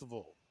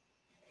Festival.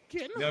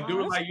 Now do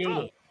it like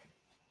you.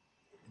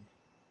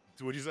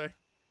 What'd you say?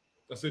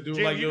 I said do it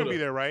Jamie, like you. You're going to be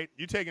there, right?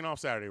 You taking off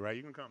Saturday, right?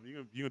 You can come.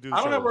 You can do the I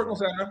show. don't have work on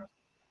Saturday.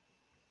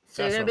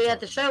 So you're gonna be at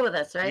the show with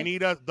us, right? We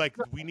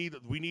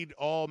need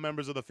all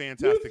members of the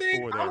Fantastic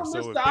Four there. I don't So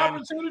miss if the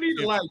opportunity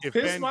to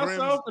piss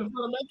myself in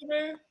front of Method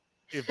Man.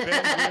 If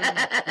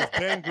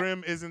Ben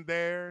Grimm isn't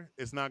there,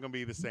 it's not gonna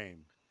be the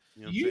same.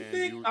 You know you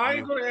think I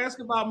ain't gonna ask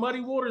about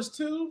Muddy Waters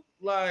too?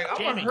 Like I'm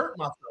gonna hurt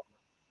myself.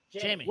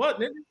 Jamie, what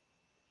nigga?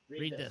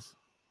 Read this.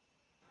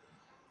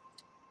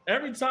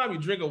 Every time you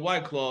drink a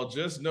White Claw,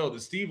 just know that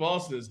Steve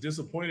Austin is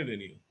disappointed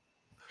in you.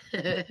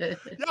 Yo,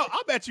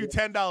 I'll bet you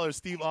 $10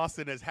 Steve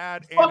Austin has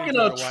had fucking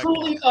a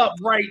truly up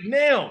right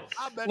now.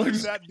 I bet you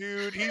that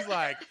dude, he's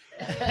like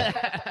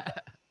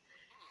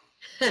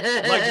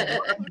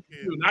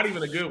dude, not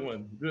even a good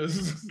one. You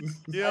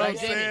know what I'm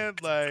saying?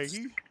 Like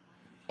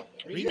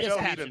he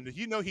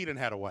didn't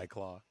had a White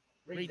Claw.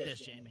 Read this,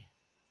 Jamie.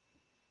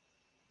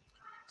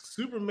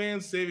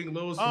 Superman saving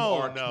Lois from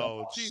Ark.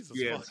 No, Jesus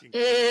fucking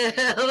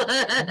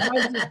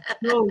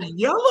so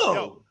yellow.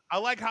 Yo, I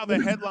like how the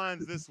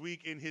headlines this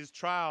week in his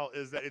trial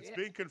is that it's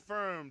been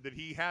confirmed that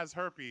he has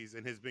herpes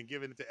and has been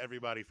given it to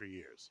everybody for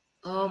years.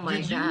 Oh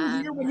my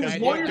God. His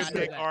lawyers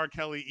make R.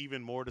 Kelly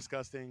even more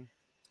disgusting.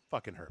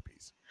 Fucking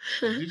herpes.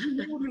 Did you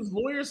hear what his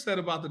lawyer said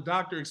about the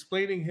doctor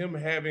explaining him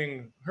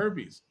having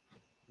herpes?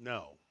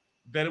 No.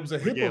 That it was a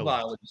HIPAA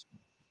violation.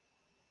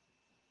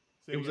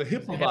 It was a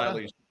HIPAA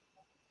violation.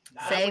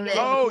 Saying that.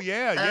 Oh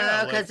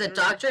yeah. Because the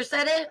doctor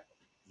said it.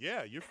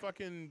 Yeah, you're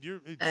spreading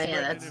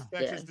an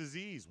infectious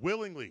disease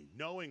willingly,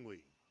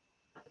 knowingly.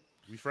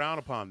 We frown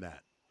upon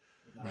that.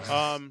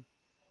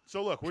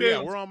 So look,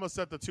 we're almost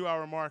at the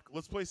 2-hour mark.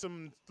 Let's play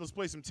some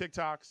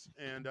TikToks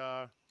and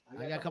I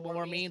got a couple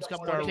more memes,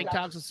 couple more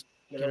TikToks. Let's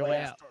get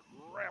away out.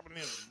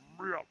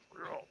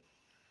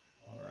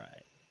 All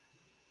right.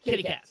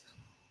 Kitty cats.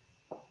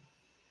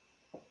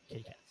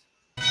 Kitty cats.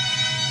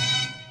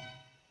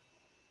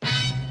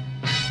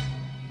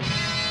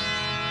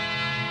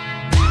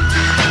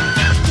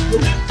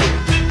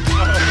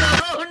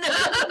 Oh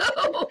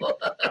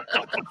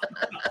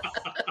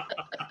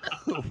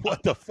no!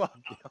 What the fuck?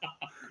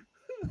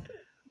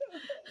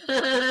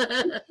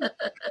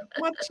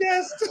 My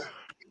chest.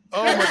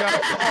 Oh my God!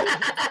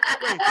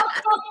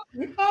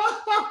 He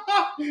fucked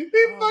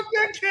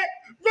that cat.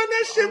 Run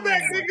that shit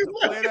back, nigga.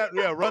 Play that.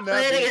 Yeah, run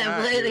that.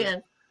 Play it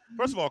again.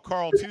 First of all,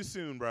 Carl, too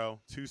soon, bro.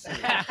 Too soon.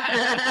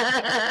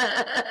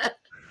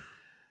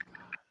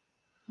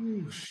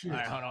 Oh, shit. All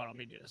right, hold on. Let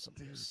me do this.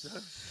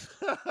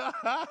 Oh,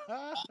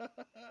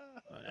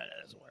 that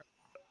doesn't work.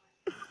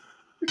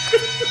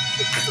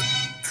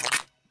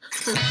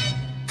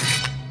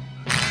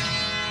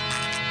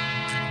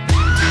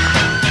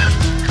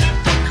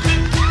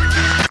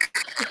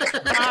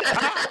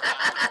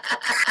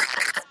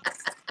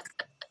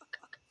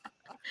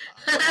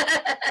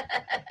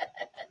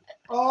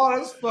 Oh,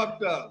 that's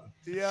fucked up.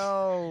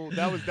 Yo,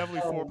 that was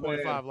definitely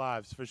 4.5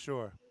 lives for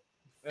sure.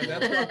 And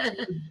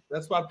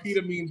that's why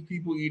PETA means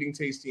people eating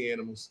tasty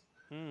animals.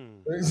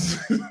 That's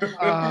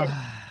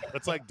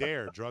like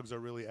Dare. Drugs are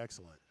really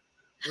excellent.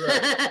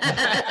 Right.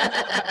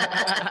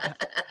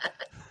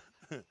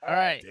 All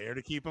right. Dare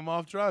to keep them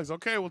off drugs.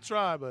 Okay, we'll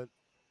try, but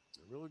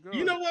they're really good.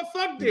 You know what?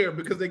 Fuck Dare,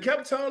 because they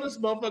kept telling us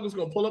motherfuckers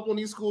gonna pull up on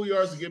these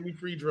schoolyards to give me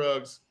free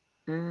drugs.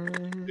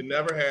 It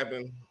never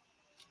happened.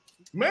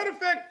 Matter of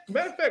fact,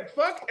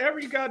 fuck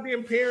every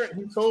goddamn parent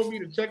who told me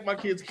to check my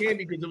kid's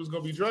candy because there was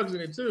gonna be drugs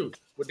in it too.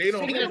 But they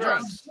don't.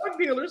 Drug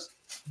dealers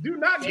do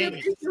not give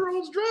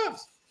 8-year-olds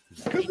drugs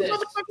because the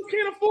motherfuckers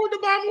can't afford to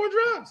buy more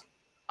drugs.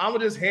 I'm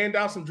gonna just hand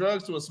out some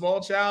drugs to a small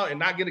child and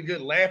not get a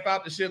good laugh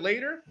out the shit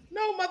later.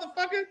 No,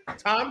 motherfucker.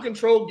 Time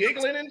control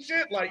giggling and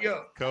shit. Like,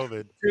 yo,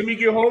 COVID. Timmy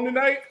get home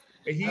tonight?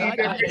 and he I like eat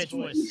that that Rice pitch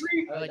voice. Krispie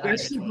treat, I like that that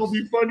shit pitch gonna voice.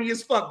 be funny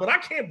as fuck. But I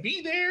can't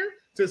be there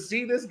to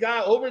see this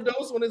guy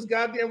overdose on his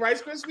goddamn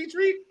Rice Krispie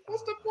treat.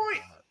 What's the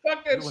point?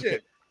 Fuck that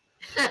shit.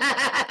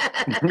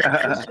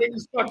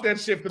 Fuck that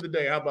shit for the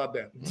day. How about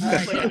that?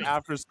 It's like an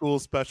after school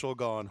special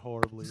gone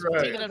horribly.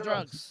 Speaking of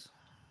drugs,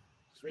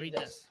 read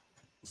this.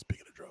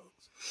 Speaking of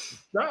drugs,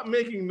 stop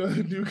making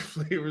new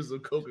flavors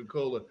of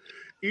Coca-Cola.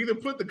 Either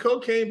put the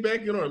cocaine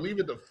back in or leave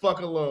it the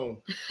fuck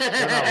alone.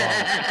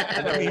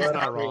 That means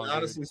not wrong.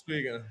 Honestly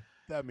speaking,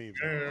 that means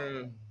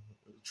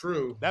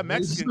true. That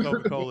Mexican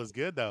Coca-Cola is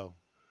good though.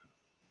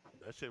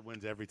 That shit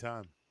wins every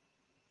time.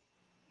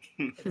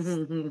 Why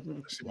do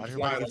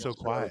everybody get so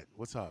quiet?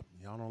 What's up?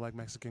 Y'all don't like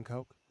Mexican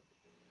Coke?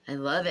 I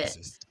love it.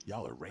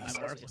 Y'all are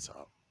racist. What's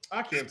up?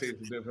 I can't taste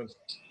the difference.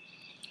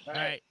 All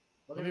right,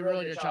 let me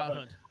ruin your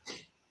childhood.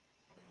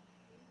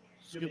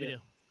 Scooby-Doo.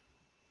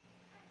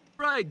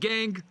 Right,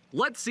 gang.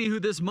 Let's see who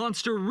this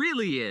monster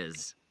really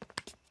is.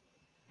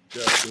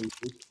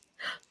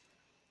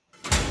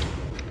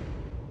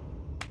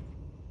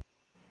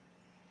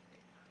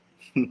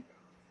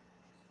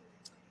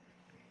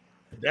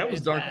 That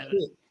was dark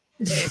shit.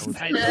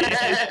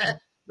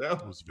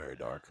 That was very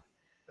dark.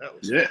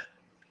 Yeah.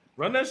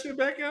 Run that shit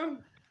back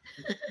out.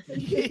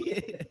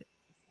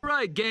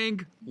 Right,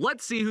 gang.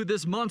 Let's see who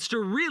this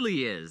monster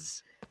really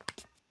is.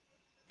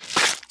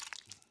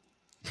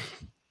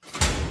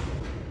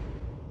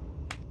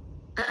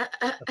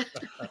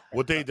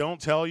 What they don't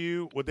tell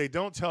you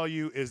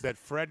is that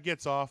Fred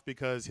gets off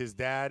because his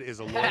dad is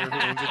a lawyer who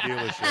owns a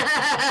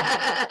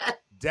dealership.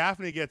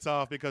 Daphne gets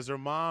off because her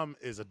mom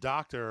is a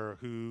doctor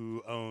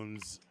who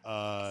owns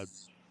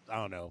owns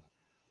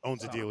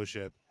a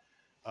dealership.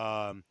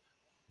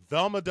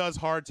 Velma does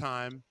hard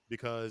time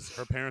because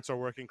her parents are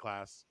working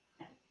class.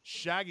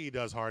 Shaggy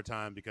does hard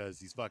time because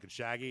he's fucking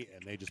Shaggy,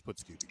 and they just put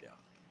Scooby down.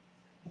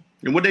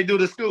 And what they do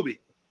to Scooby?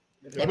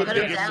 He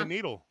gets the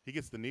needle. He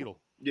gets the needle.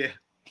 Yeah.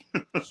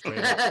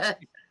 Straight up.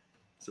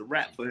 It's a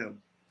wrap for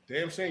him.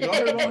 Damn shame. Y'all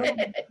heard about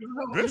him?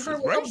 This is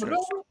racist.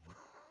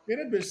 Yeah,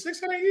 that bitch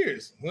 600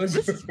 years.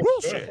 This is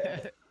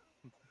bullshit.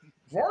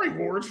 Rory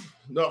Ward.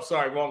 No,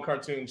 sorry, wrong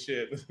cartoon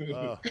shit.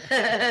 What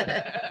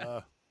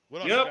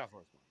else you got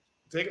for us?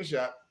 Taking a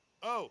shot.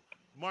 Oh,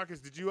 Marcus,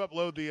 did you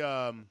upload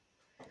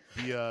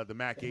the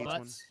Matt Gates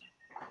one?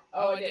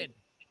 Oh, I did.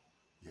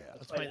 Yeah,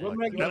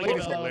 that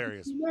lady's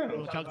hilarious.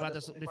 We'll talk about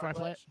this before I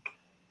play it.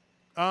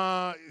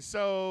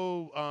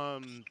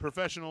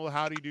 Professional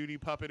howdy doody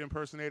puppet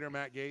impersonator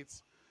Matt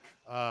Gates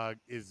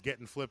is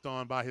getting flipped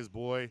on by his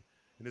boy,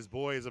 and his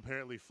boy is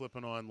apparently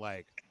flipping on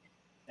like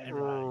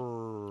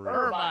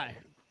everybody.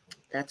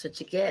 That's what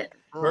you get.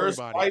 First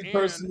white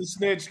person to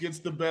snitch gets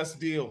the best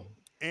deal.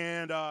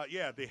 And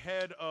the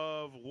head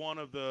of one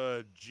of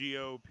the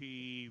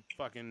GOP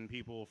fucking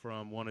people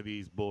from one of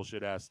these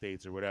bullshit ass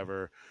states or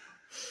whatever.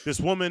 This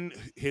woman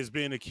has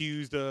been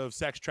accused of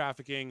sex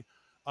trafficking.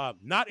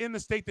 Not in the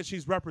state that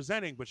she's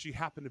representing, but she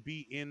happened to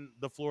be in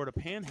the Florida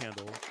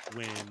Panhandle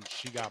when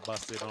she got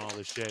busted and all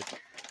this shit.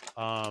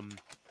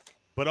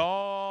 But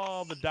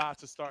all the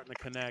dots are starting to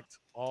connect.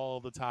 All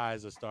the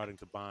ties are starting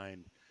to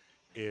bind.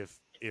 If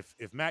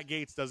Matt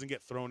Gates doesn't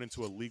get thrown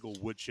into a legal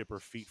wood chipper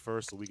feet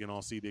first so we can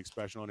all see the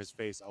expression on his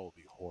face, I will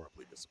be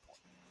horribly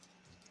disappointed.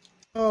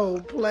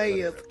 Oh,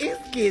 players,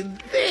 it's getting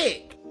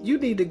thick. You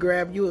need to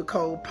grab you a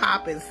cold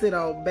pop and sit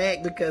on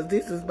back because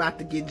this is about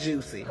to get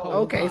juicy.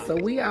 Okay, so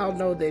we all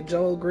know that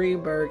Joel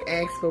Greenberg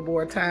asked for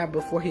more time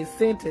before his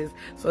sentence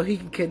so he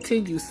can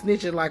continue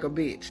snitching like a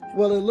bitch.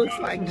 Well, it looks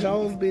like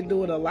Joel's been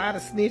doing a lot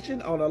of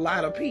snitching on a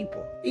lot of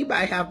people. He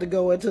might have to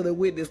go into the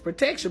witness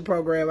protection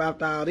program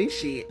after all this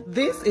shit.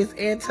 This is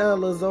Anton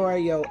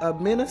Lazario, a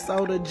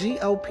Minnesota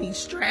GOP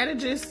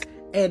strategist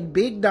and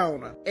big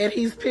donor. And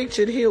he's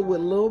pictured here with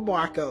Lil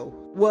Marco.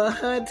 Well,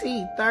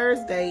 hunty,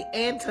 Thursday,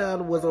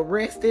 Anton was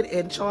arrested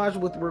and charged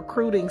with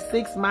recruiting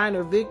 6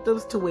 minor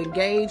victims to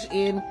engage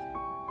in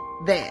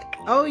that.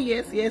 Oh,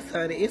 yes,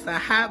 honey. It's a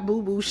hot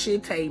boo-boo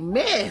shit a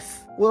mess.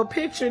 Well,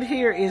 pictured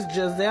here is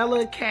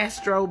Gisela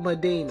Castro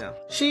Medina.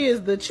 She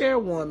is the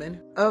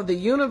chairwoman of the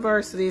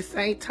University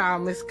St.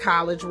 Thomas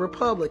College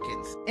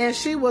Republicans, and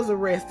she was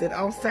arrested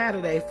on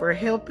Saturday for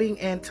helping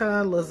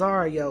Anton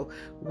Lazario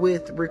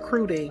with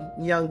recruiting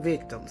young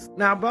victims.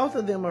 Now, both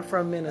of them are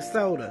from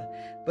Minnesota,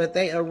 but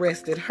they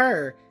arrested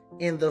her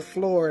in the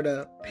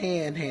Florida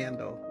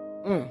Panhandle.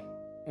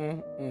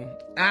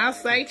 I'll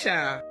say,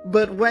 child.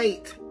 But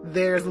wait,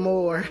 there's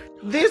more.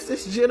 This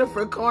is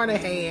Jennifer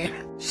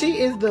Carnahan. She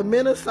is the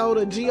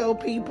Minnesota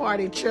GOP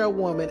party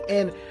chairwoman,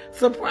 and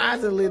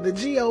surprisingly, the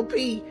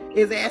GOP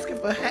is asking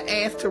for her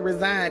ass to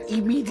resign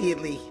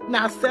immediately.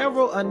 Now,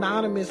 several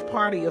anonymous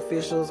party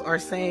officials are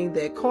saying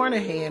that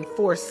Carnahan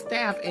forced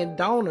staff and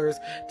donors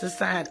to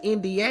sign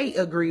NDA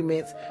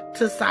agreements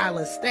to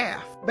silence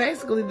staff.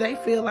 Basically, they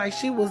feel like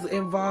she was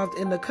involved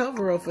in the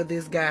cover-up for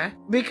this guy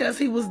because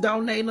he was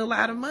donating a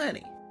lot of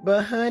money.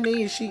 But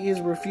honey, she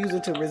is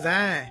refusing to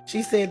resign.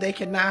 She said they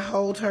cannot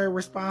hold her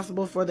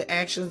responsible for the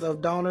actions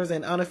of donors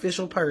and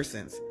unofficial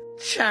persons.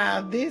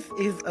 Child, this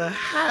is a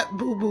hot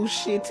boo-boo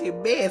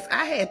shitty mess.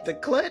 I had to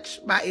clutch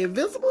my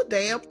invisible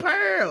damn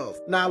pearls.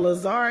 Now,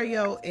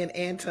 Lazario and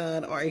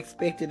Anton are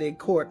expected in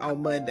court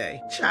on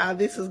Monday. Child,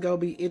 this is gonna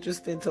be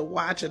interesting to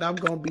watch, and I'm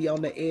gonna be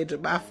on the edge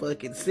of my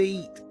fucking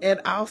seat.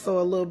 And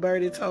also, a little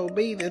birdie told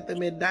me that the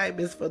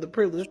indictments for the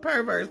privileged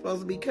pervert is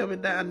supposed to be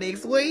coming down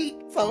next week.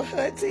 So,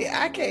 hunty,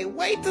 I can't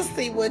wait to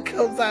see what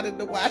comes out in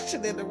the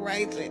Washington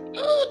arrangement.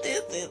 Ooh,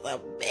 this is a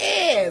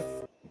mess.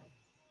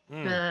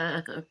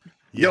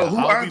 Yo, who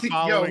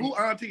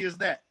auntie is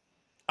that?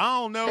 I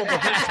don't know, but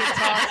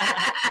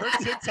her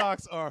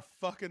TikToks are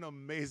fucking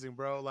amazing,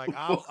 bro. Like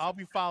I'll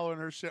be following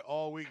her shit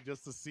all week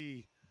just to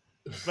see,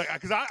 like,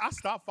 because I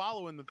stopped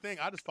following the thing.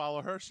 I just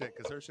follow her shit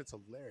because her shit's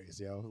hilarious,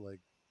 yo. Like,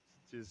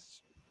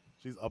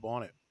 she's up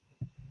on it.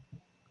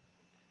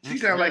 She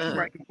sounds like she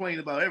might complain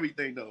about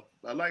everything though.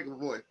 I like her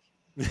voice.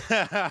 You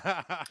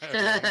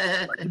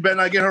better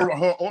not get her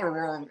order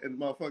wrong in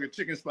the motherfucking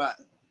chicken spot.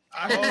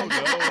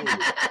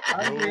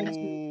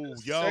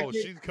 Yo,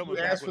 she's coming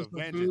back with a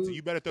vengeance. So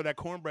you better throw that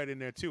cornbread in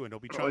there too, and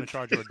don't be trying to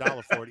charge her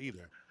 $1 for it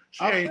either.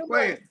 She ain't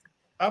playing.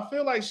 I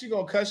feel like she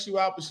gonna cuss you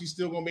out, but she's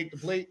still gonna make the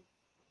plate.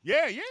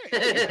 Yeah. You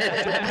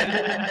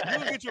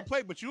gonna get your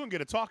plate, but you gonna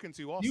get a talking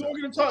to also. You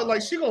gonna get a talk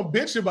like she gonna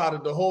bitch about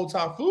it the whole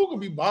time. Food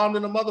gonna be bombed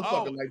in the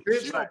motherfucker like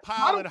bitch. She gonna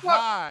pile it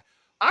high,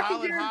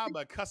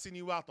 but cussing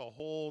you out the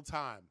whole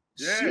time.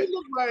 Yeah.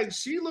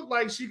 She look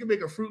like she can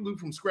make a Fruit Loop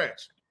from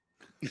scratch.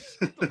 You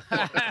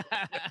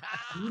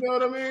know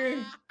what I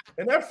mean?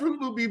 And that Fruit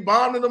Loop be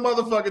bombed in the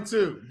motherfucker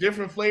too.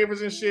 Different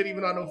flavors and shit,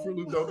 even though I know Fruit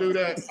Loop don't do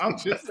that. I'm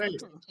just saying,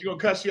 she gonna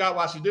cuss you out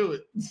while she do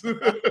it.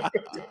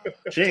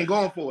 She ain't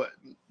going for it.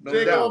 No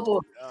doubt.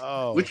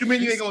 Oh, what you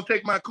mean you ain't gonna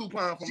take my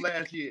coupon from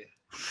last year?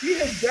 She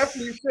has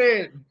definitely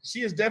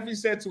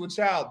said to a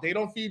child, they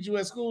don't feed you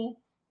at school.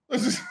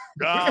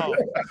 No.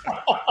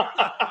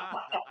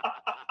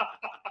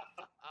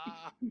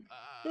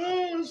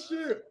 Oh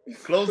shit!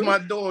 Close my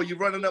door. You're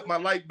running up my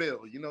light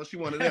bill. You know she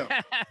one of them.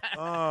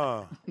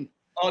 Oh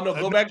no!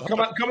 Go back.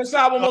 Come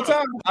inside one more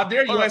time. I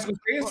dare you. Ask me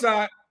stay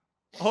inside.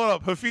 Hold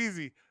up,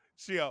 Hafizi.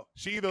 She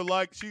either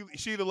like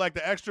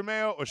the extra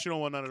mayo or she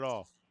don't want none at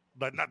all.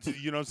 But not to,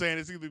 you know what I'm saying?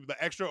 It's either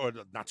the extra or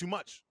not too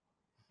much.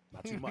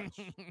 Not too much.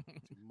 Too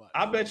much.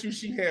 I bet you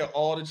she had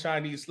all the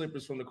Chinese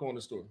slippers from the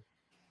corner store.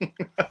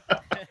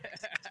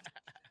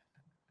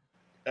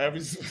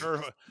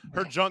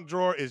 Her junk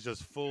drawer is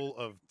just full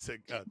of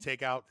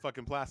takeout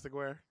fucking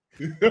plasticware.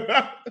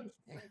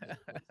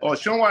 Oh,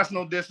 she don't wash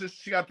no dishes.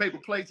 She got paper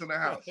plates in the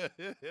house. She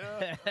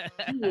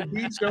will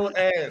beat your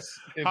ass.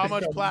 How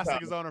much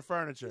plastic is on her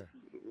furniture?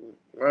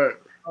 Right.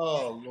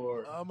 Oh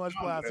Lord. How much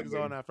plastic is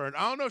on that furniture?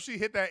 I don't know if she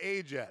hit that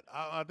age yet.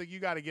 I think you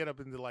got to get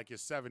up into like your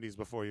 70s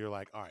before you're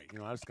like, all right,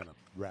 I'm just gonna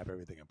wrap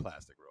everything in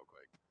plastic real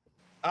quick.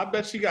 I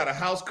bet she got a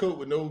house coat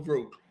with no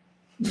rope.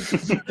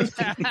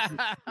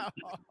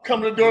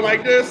 Come to the door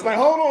like this, like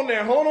hold on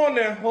there.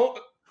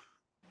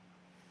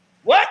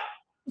 What?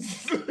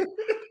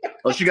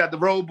 Oh, she got the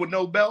robe with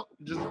no belt.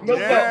 Just no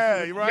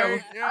belt. You're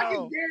right. I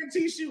can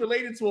guarantee she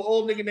related to an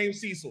old nigga named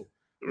Cecil.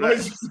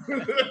 Right.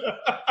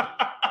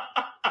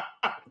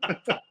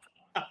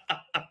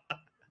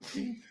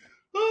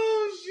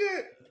 Oh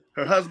shit!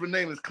 Her husband's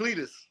name is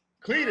Cletus.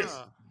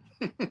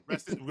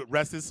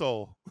 Rest his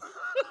soul.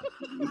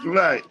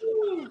 Right.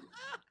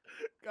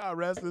 God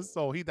rest his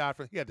soul. He died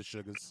he had the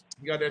sugars.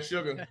 You got that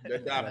sugar.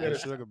 That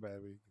diabetes. Sugar,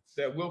 baby.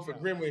 That Wilford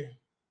Brimley.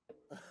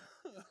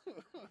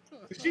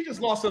 She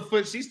just lost her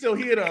foot. She's still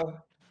here though.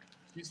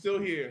 She's still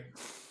here.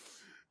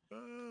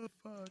 Oh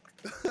fuck.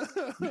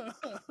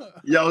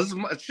 Yo,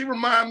 she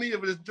remind me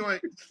of this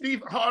joint.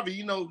 Steve Harvey,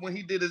 you know, when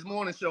he did his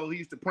morning show, he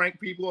used to prank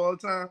people all the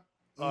time.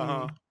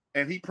 Uh-huh.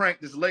 And he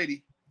pranked this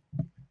lady.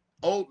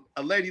 A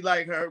lady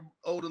like her,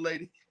 older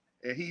lady.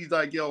 And he's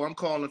like, yo, I'm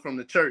calling from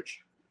the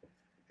church.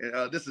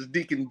 And this is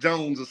Deacon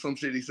Jones or some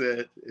shit, he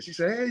said. And she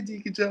said, hey,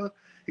 Deacon Jones.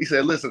 He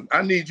said, listen,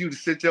 I need you to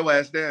sit your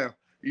ass down.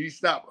 You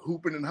stop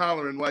hooping and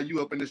hollering while you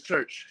up in this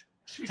church.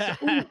 She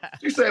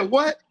said,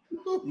 what?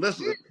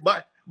 Listen,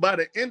 by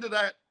the end of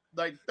that,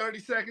 like 30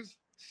 seconds,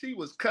 she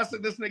was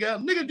cussing this nigga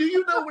out. Nigga, do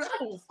you know what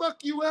I will fuck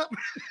you up?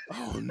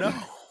 Oh, no.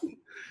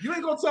 You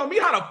ain't gonna tell me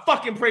how to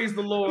fucking praise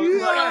the Lord.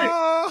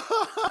 Yeah.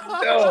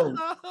 Yo,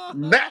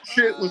 that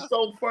shit was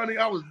so funny.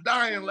 I was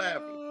dying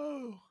laughing.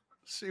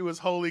 She was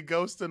holy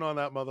ghosting on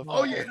that motherfucker.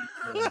 Oh, yeah.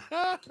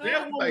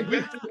 That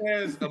woman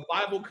has a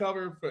Bible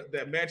cover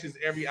that matches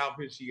every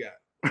outfit she got.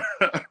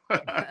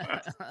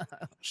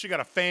 She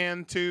got a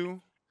fan,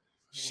 too.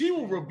 She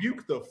will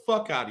rebuke the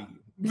fuck out of you.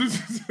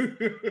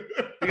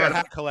 Her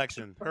hat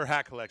collection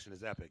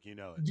is epic. You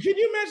know it. Can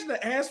you imagine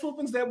the ass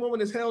whoopings that woman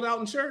has held out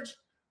in church?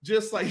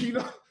 Just like,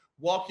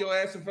 walk your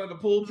ass in front of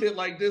the pulpit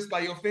like this by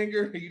your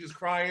finger, and you just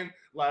crying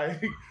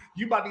like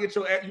you about to get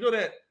your ass. You know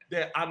that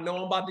I know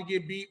I'm about to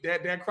get beat.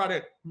 That cry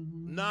that.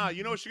 Nah,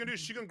 you know what she gonna do?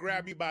 She gonna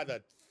grab you by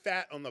the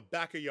fat on the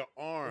back of your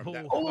arm.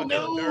 That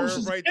no,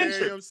 nerve right there. You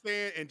know what I'm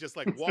saying? And just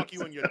like walk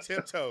you on your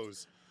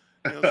tiptoes.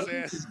 You know what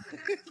I'm saying?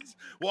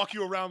 Walk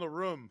you around the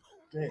room.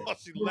 Damn. Oh,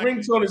 she The left me.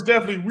 ringtone is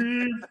definitely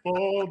 "We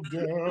Fall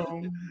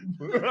Down."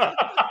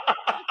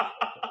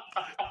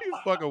 You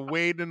fucking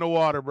wading in the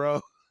water,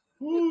 bro.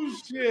 Oh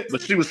shit!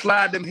 But she would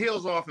slide them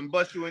heels off and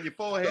bust you in your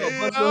forehead.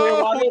 bust your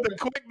head wide With the open.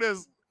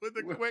 quickness. With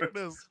the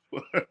quickness.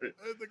 With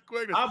the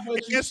quickness. I bet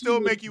It you can still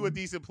she make would- you a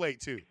decent plate,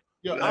 too.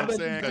 Yo, You know I what I'm bet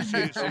saying? you 'Cause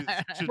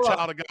she's a Fuck.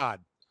 child of God.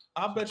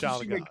 I bet you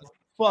Child she of make God. the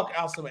fuck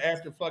out some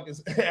after fucking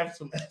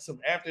some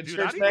after Dude,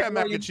 church I'd eat that mac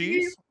macaroni and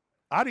cheese.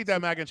 I'd eat that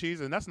mac and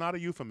cheese, and that's not a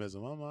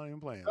euphemism. I'm not even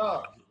playing.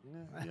 Oh.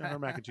 Yeah, her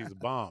mac and cheese is a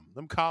bomb.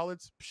 Them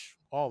collards,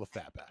 all the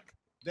fat back.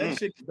 That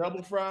shit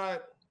double fried.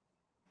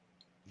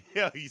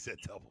 Yeah, he said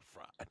double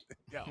fried.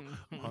 Yo,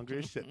 I'm hungry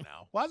as shit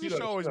now. Why does You this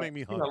know, show always you know, make me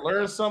you hungry? know,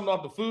 learn something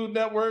off the Food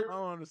Network. I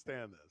don't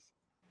understand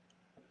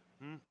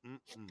this.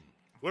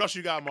 What else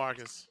you got,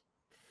 Marcus?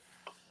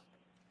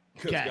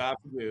 Because Okay. God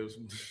forgives.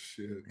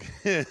 Shit.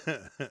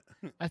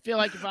 I feel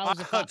like if I was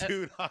a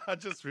Dude, I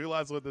just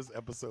realized what this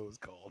episode is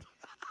called.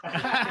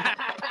 I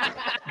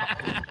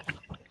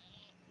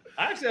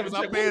actually haven't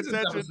I checked pay what is this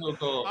attention. episode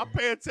called. I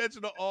pay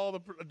attention to all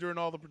during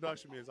all the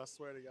production meetings. I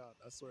swear to God.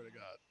 I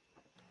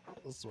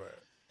swear.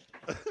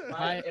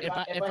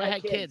 if I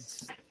had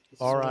kids.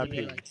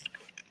 R.I.P.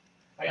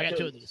 I got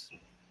two of these.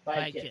 If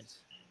I had kids.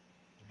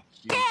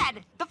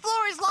 Dad, the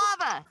floor is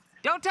lava.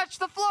 Don't touch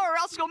the floor or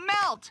else you'll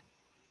melt.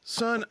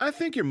 Son, I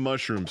think your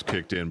mushrooms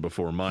kicked in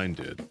before mine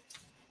did.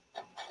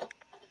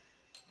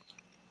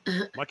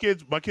 My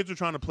kids were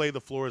trying to play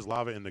the floor is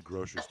lava in the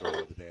grocery store the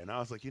other day, and I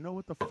was like, you know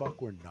what the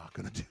fuck we're not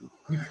gonna do?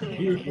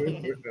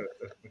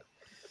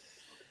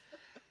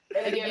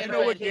 You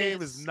know what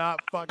game is not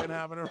fucking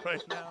happening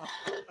right now?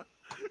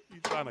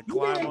 You trying to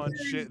climb on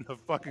shit in the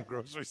fucking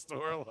grocery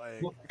store?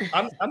 Like,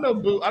 I know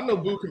Boo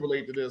can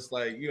relate to this,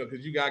 like, you know,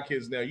 because you got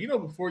kids now. You know,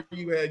 before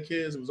you had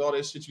kids, it was all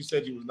that shit you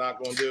said you was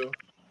not gonna do.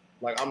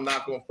 Like, I'm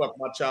not gonna fuck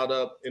my child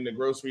up in the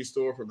grocery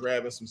store for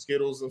grabbing some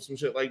Skittles and some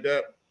shit like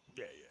that.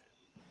 Yeah.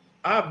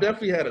 I've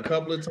definitely had a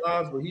couple of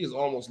times where he has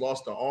almost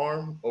lost an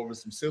arm over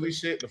some silly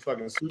shit in the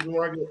fucking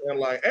supermarket. And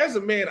like, as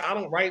a man, I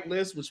don't write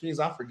lists, which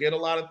means I forget a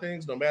lot of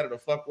things, no matter the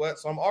fuck what.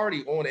 So I'm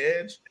already on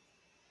edge.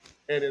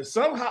 And then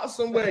somehow,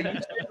 some way, you take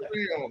it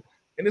around,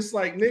 and it's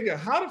like, nigga,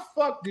 how the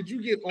fuck did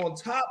you get on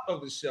top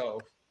of the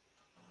shelf?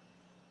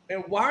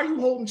 And why are you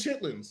holding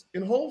chitlins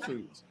in Whole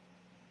Foods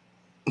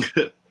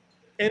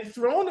and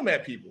throwing them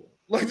at people?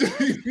 Like,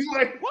 you're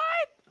like,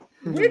 what?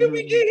 Where did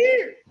we get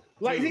here?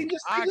 Like, he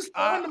just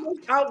found the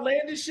most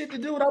outlandish shit to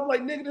do. And I'm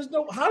like, nigga, there's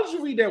no. How did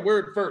you read that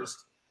word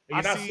first?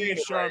 I see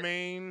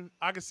Charmaine. Right.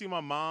 I can see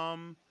my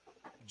mom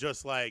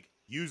just like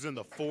using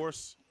the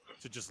force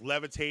to just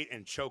levitate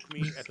and choke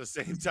me at the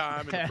same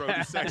time in the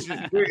produce section.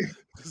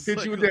 Hit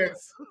like, you with that.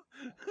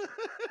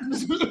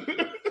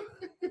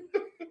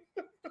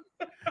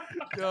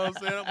 You know what I'm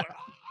saying? I'm like,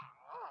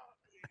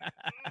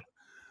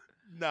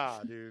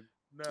 nah, dude.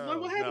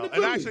 No.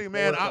 And actually,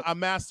 man, I'm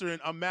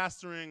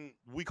mastering.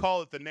 We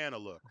call it the Nana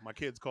look. My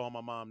kids call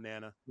my mom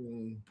Nana.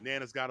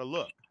 Nana's got a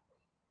look.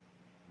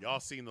 Y'all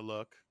seen the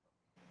look?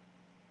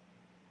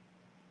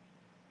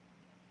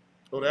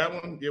 Oh, that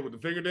one? Yeah, with the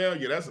finger down?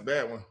 Yeah, that's a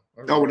bad one.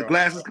 Oh, when the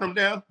glasses come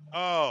down?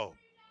 Oh.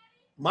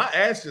 My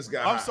ass just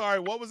got I'm hot. sorry,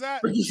 what was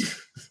that?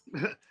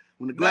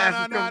 When the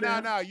glasses come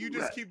down? No. You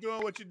just keep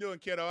doing what you're doing,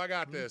 kiddo. I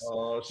got this.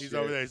 Oh, He's shit.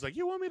 over there. He's like,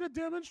 you want me to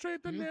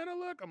demonstrate the Nana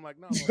look? I'm like,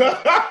 no.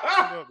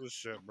 This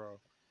shit, bro.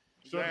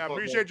 I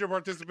appreciate your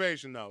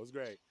participation, though. It was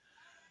great.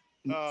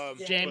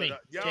 Jamie.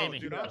 Jamie.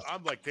 Dude,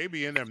 I'm like, they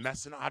be in there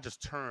messing up. I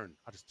just turn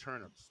and just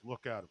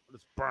look at them.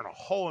 Just burn a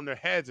hole in their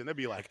heads, and they'll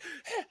be like,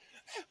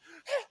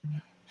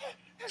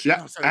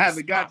 I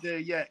haven't got there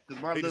yet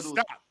because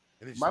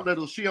my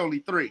little, she only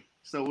 3.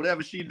 So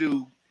whatever she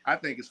do, I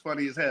think it's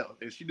funny as hell.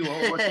 And she do a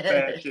whole bunch of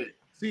bad shit.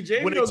 See,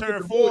 Jamie when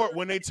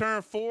they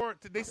turn 4,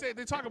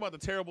 they talk about the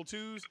terrible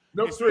 2s.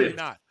 No, it's 3. really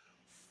not.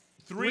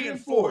 3 and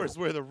 4 is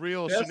where the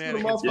real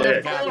shenanigans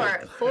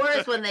happen. 4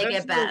 is when they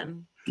get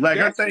bad. Like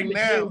her thing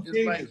now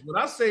is like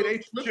when I say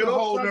they she'll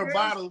hold her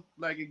bottle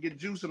like and get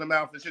juice in her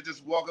mouth and she'll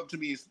just walk up to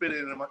me and spit it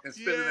in my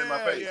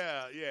face.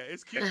 Yeah.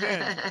 It's cute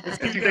then. It's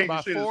cute then.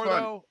 By 4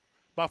 though,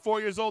 by 4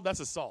 years old, that's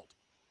assault.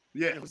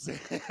 Yeah. You know what I'm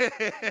saying?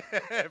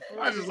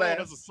 I just laugh.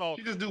 That's assault.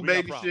 She just do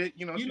baby shit.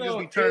 You know, she just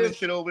be turning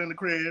shit over in the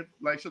crib.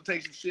 Like she'll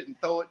take some shit and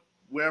throw it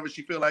wherever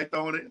she feel like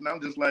throwing it. And I'm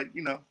just like,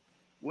 you know,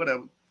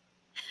 whatever.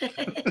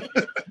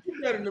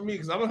 Better than me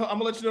because I'm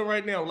gonna let you know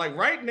right now. Like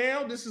right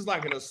now, this is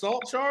like an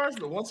assault charge,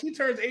 but once he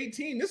turns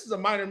 18, this is a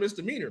minor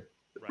misdemeanor.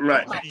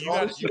 Right. You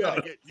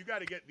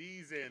gotta get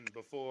these in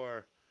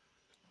before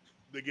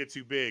they get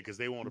too big because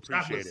they won't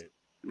appreciate it.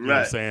 You know what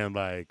I'm saying?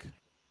 Like,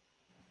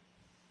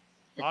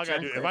 all I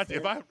gotta do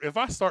if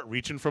I start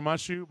reaching for my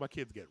shoe, my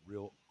kids get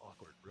real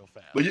awkward real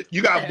fast. But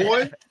you got a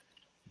boy?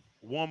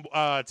 One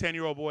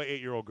 10-year-old boy,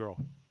 8-year-old girl.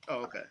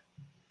 Oh, okay.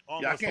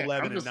 Almost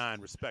 11 and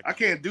 9, respectively. I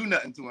can't do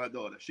nothing to my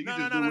daughter. She can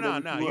just do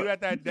no. You at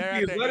that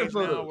age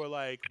now where,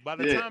 like, by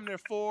the time they're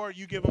 4,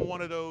 you give them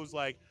one of those,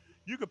 like,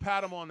 you could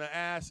pat them on the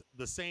ass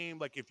the same,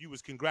 like, if you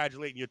was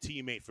congratulating your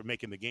teammate for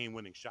making the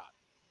game-winning shot.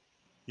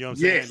 You know what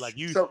I'm saying? Like,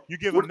 you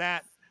give them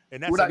that,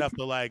 and that's enough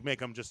to, like, make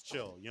them just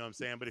chill. You know what I'm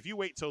saying? But if you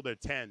wait till they're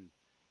 10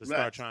 to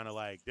start trying to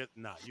like,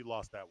 nah, you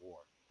lost that war.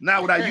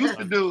 Now, what I used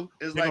to do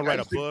is They like gonna write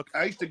a book.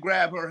 I used to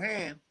grab her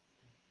hand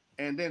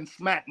and then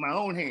smack my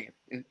own hand,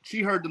 and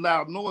she heard the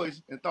loud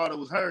noise and thought it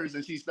was hers,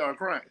 and she started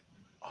crying.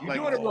 You're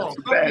doing it wrong.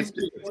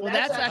 Well,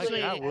 that's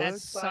actually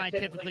that's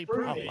scientifically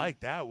proven. I like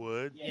that,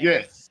 Wood.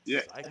 Yes,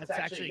 yeah. That's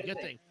actually a good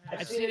thing.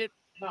 I've seen it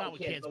not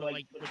with kids, but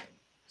like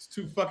it's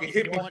too fucking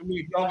hippie for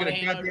me. Don't get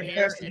a goddamn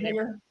past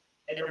here.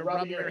 And they're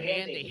rubbing your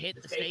hand, they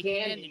hit the fake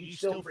hand, and you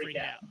still freak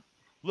out.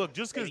 Look,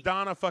 just because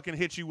Donna fucking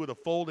hit you with a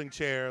folding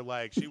chair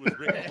like she was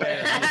Ric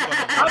Flair.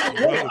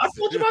 I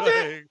told you about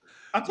that.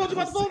 I told you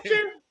about the folding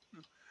chair.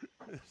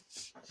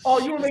 Oh,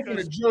 you were making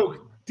a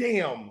joke.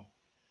 Damn.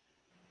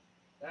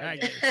 I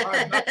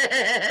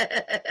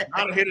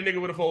done hit a nigga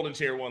with a folding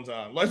chair one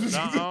time. I'm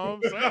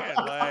saying,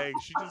 like,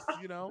 she just,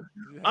 you know.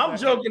 I'm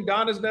joking.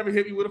 Donna's never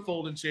hit me with a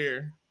folding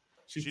chair.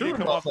 She did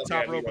come off the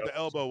top rope with the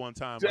elbow one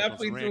time.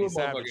 Definitely like threw a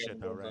Savage shit,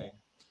 though, right?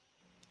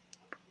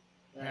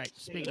 All right,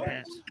 speaking of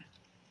parents.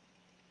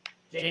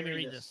 Jamie,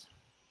 read this.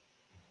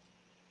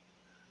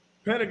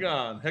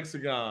 Pentagon,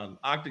 hexagon,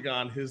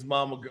 octagon, his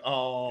mama. Damn,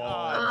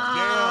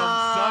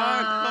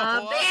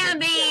 son.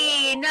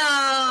 Bambi,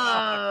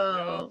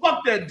 no.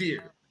 Fuck that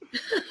deer.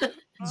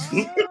 What's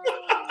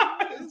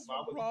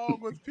wrong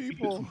with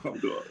people?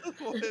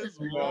 What is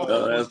wrong?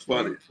 That's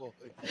funny.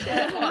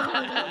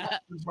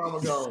 His mama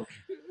gone.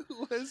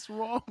 What's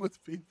wrong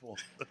with people?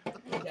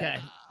 Okay.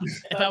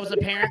 If I was a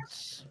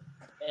parent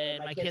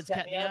and my kids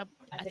kept me up,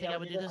 I think I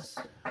would do this.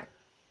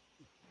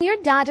 Your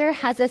daughter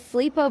has a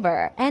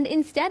sleepover, and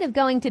instead of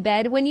going to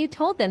bed when you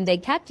told them they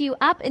kept you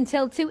up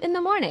until 2 in the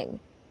morning,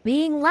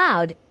 being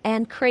loud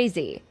and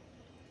crazy.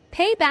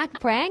 Payback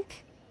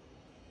prank?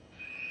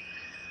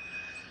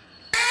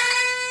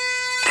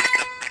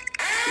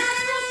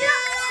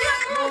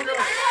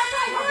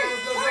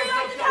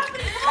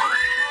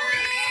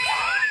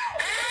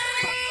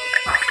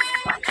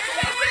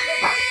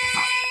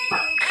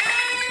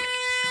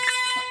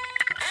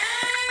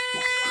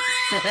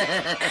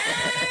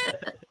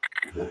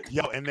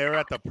 Yo, and they're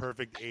at the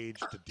perfect age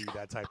to do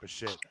that type of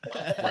shit.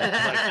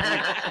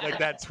 Like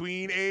that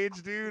tween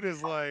age, dude,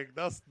 is like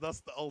that's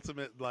the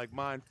ultimate like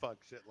mind fuck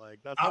shit. Like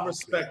that's. I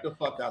respect the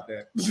fuck out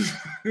that.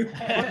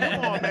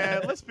 Come on,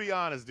 man. Let's be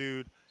honest,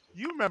 dude.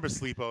 You remember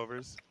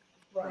sleepovers?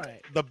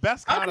 Right. The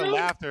best kind of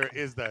laughter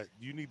is that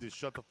you need to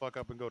shut the fuck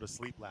up and go to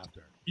sleep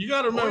laughter. You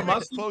gotta remember,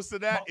 my close to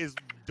that is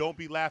don't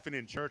be laughing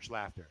in church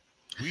laughter.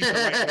 We used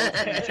to write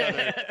notes to each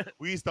other.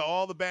 We used to,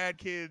 all the bad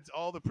kids,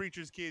 all the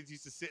preacher's kids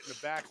used to sit in the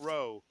back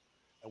row,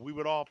 and we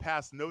would all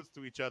pass notes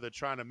to each other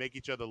trying to make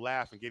each other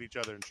laugh and get each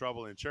other in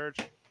trouble in church.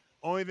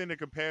 Only thing that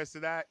compares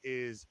to that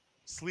is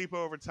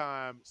sleepover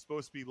time,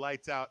 supposed to be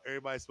lights out,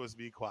 everybody's supposed to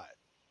be quiet.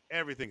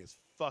 Everything is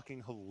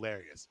fucking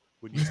hilarious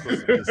when you're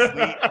supposed to be asleep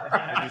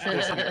and you're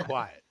supposed to be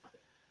quiet.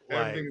 Like,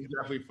 everything is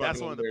definitely fucking that's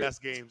one of the hilarious.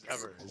 best games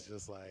ever. It's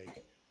just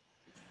like,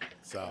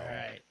 so. All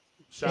right.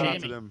 Shout out to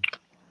Jamie, them.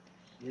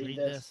 read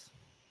this.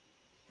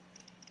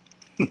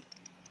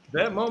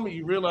 That moment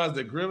you realize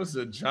that Grimace is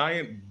a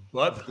giant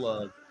butt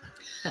plug.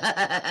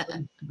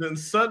 Then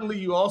suddenly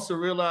you also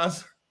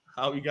realize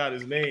how he got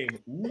his name.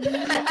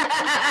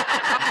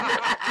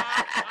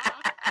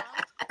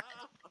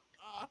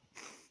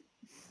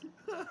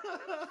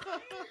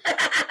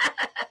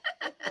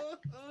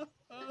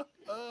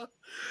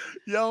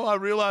 Yo, I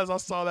realized I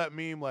saw that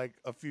meme like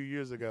a few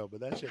years ago, but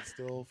that shit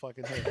still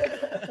fucking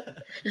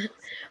hits.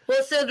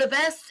 Well, so the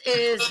best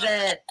is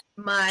that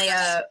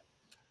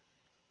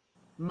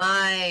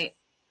my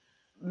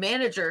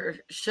manager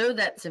showed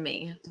that to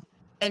me,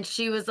 and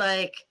she's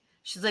like,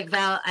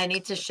 Val, I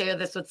need to share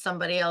this with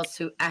somebody else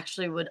who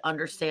actually would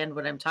understand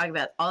what I'm talking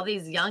about. All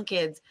these young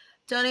kids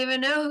don't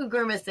even know who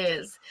Grimace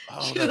is.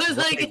 Oh, she was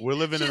like, we're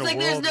living in a like,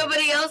 world. there's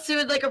nobody else who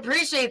would like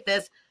appreciate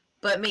this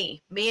but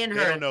me and her.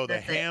 They don't know the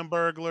That's it.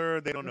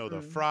 Hamburglar. They don't know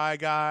the Fry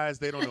Guys.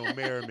 They don't know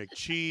Mayor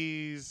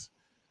McCheese.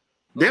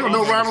 They don't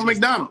know Ronald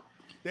McDonald.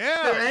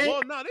 Yeah. Right?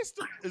 Well, no,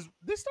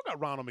 they still got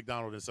Ronald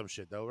McDonald in some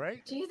shit though,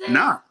 right? Do you think?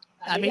 Nah.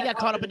 I mean, he got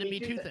caught up in the Me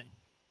Too thing.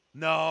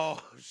 No.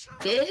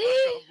 Did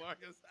he?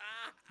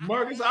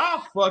 Marcus,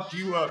 I'll fuck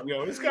you up,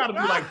 yo. It's got to be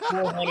like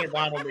 400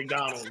 Ronald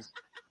McDonald's.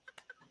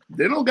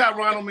 They don't got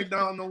Ronald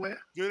McDonald nowhere.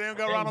 Dude, they don't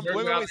got Ronald.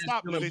 Wait,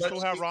 stop. Do they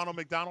still have Ronald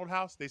McDonald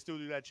House? They still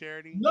do that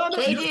charity? No,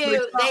 They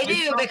do. They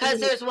do because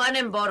there's one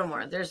in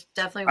Baltimore. There's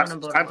definitely one in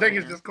Baltimore. I think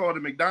it's just called the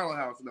McDonald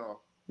House, though.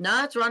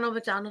 No, it's Ronald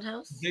McDonald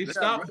House. They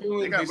stopped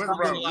doing. They got rid of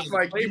Ronald. Just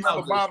like you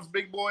remember Bob's. Bob's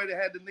Big Boy that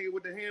had the nigga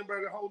with the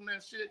hamburger holding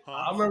that shit.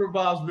 I remember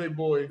Bob's Big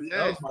Boy. Yeah.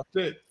 That was my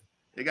shit.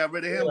 They got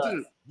rid of him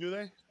too. Do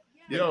they?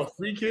 Yo,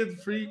 free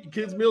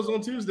kids meals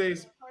on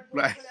Tuesdays.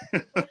 Right.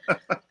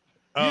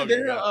 Yeah,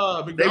 they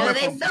No,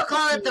 they still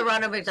call it the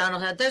Ronald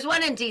McDonald House. There's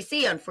one in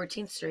D.C. on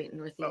 14th Street in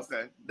Northeast.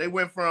 Okay. They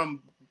went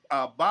from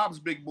Bob's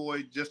Big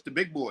Boy just to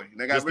Big Boy. And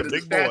they got Just rid of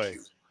the the Big Boy.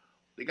 statue.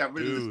 They got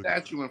rid of the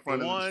statue in front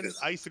The of one the shit.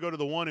 I used to go to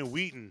the one in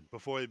Wheaton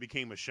before it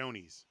became a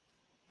Shoney's.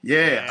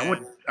 Yeah,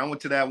 Man. I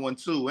went to that one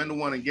too, and the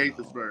one in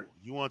Gaithersburg.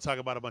 You want to talk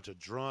about a bunch of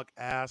drunk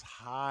ass,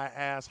 high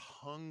ass,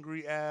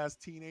 hungry ass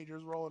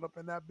teenagers rolling up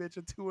in that bitch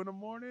at 2 a.m?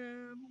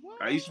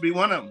 What? I used to be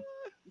one of them.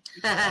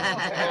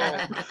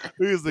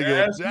 We used to get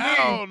That's me.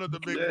 down at the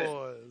big Yeah.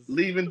 boys.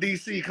 Leaving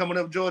DC, coming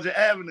up Georgia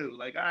Avenue.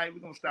 Like, all right, we're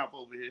gonna stop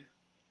over here.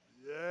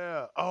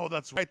 Yeah. Oh,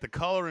 that's right. The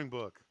coloring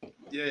book.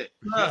 Yeah.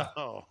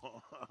 Yo,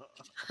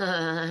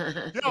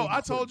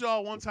 I told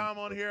y'all one time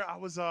on here, I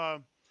was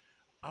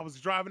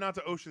driving out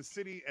to Ocean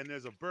City, and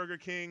there's a Burger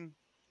King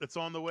that's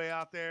on the way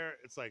out there.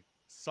 It's like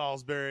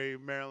Salisbury,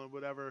 Maryland,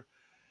 whatever.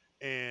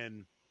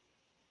 And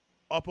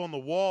up on the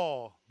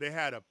wall, they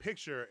had a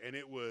picture, and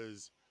it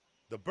was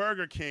the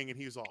Burger King, and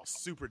he was all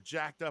super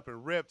jacked up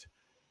and ripped.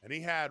 And he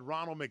had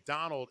Ronald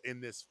McDonald in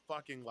this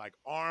fucking like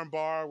arm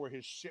bar where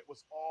his shit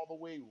was all the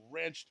way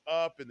wrenched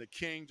up, and the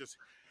king just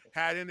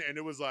had in it, and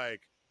it was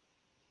like,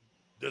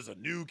 there's a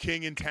new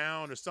king in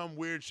town or some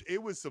weird shit.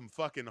 It was some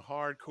fucking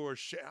hardcore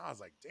shit. I was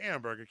like,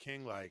 damn, Burger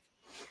King, like,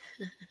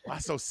 why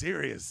so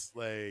serious?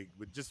 Like,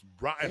 with just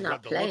the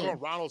look on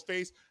Ronald's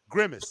face,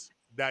 grimace,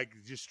 that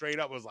just straight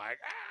up was like,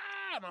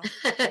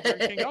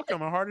 Burger King, y'all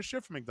coming hard as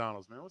shit for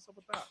McDonald's, man. What's up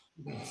with that?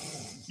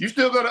 You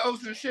still go to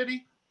Ocean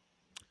City?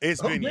 It's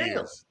been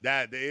years.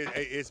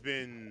 It's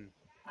been.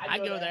 I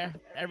go there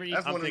every.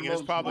 That's I'm one of the thinking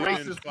it's most probably been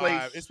racist 5.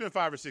 places. It's been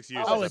 5 or 6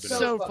 years. Oh, since it's I've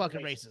been so there. fucking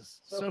racist.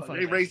 So fucking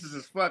They racist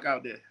as fuck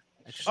out there.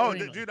 Oh,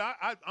 dude,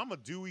 I'm a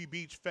Dewey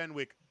Beach,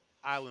 Fenwick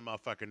Island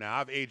motherfucker now.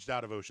 I've aged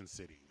out of Ocean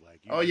City. Like,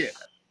 Yeah,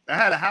 I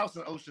had a house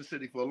in Ocean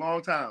City for a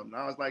long time. And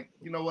I was like,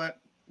 you know what?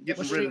 Get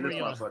rid of this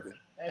motherfucker.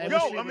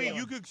 Yo, I mean,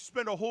 you could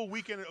spend a whole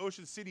weekend in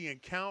Ocean City and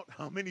count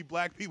how many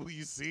black people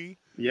you see.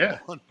 Yeah.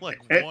 On like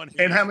one.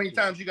 And how many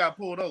times you got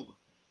pulled over?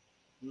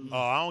 Oh,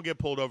 I don't get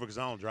pulled over because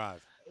I don't drive.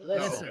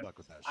 Listen, I don't fuck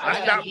with that shit.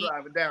 I stopped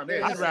driving down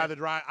there. I'd rather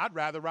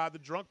ride the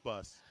drunk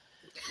bus.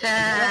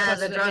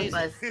 The drunk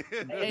bus.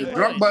 The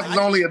drunk bus is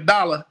only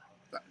 $1.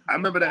 I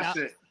remember that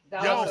shit.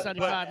 $1.75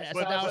 now. It's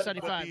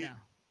 $1.75 now.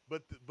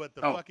 But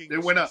the Oh, fucking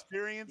it went up.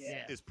 experience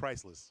is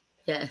priceless.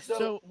 Yes.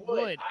 So,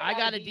 Wood, I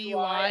got a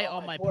DUI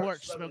on my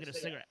porch smoking a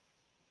cigarette.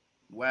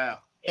 Wow.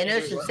 In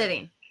Ocean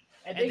City.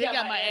 And they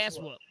got my ass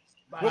whooped.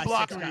 What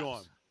block were you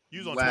on?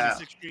 You was on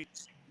 26th Street.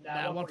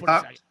 Nah,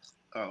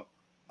 142nd.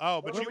 Oh,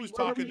 but you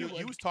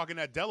was talking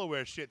that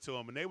Delaware shit to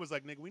them, and they was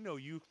like, "Nigga, we know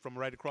you from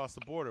right across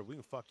the border. We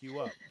can fuck you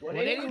up." Well,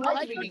 they didn't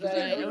like me because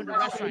I owned a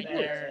restaurant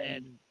there,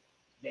 and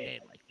they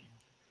didn't like me.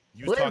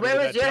 Where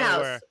was your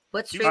house?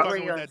 What street were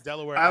you on?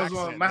 I was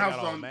on my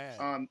house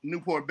on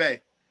Newport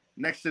Bay,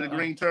 next to the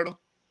Green Turtle.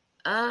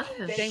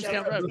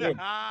 Jamestown Road.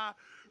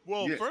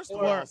 Well, Yeah. first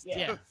of all,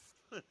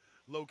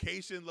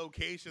 location.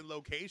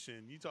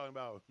 You talking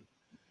about?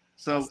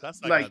 So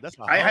that's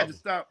I had to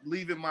stop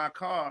leaving my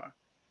car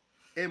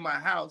in my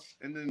house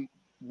and then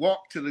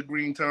walk to the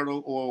Green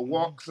Turtle or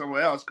walk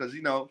somewhere else because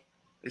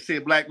they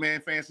said black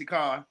man fancy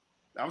car.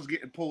 I was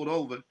getting pulled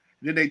over. And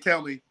then they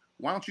tell me,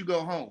 "Why don't you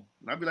go home?"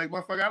 And I'd be like,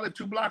 "Motherfucker, I live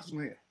 2 blocks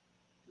from here.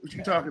 What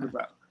you talking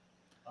about?"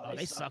 Oh,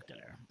 they sucked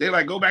there. They're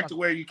like, "Go back to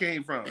where you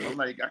came from." I'm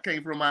like, "I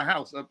came from my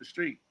house up the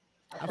street."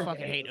 I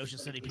fucking hate Ocean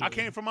City people. I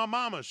came from my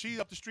mama. She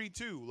up the street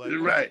too. Like,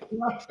 right.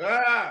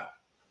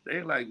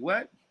 They're like,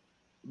 "What?"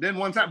 Then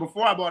one time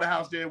before I bought a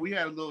house there, we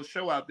had a little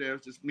show out there. It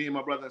was just me and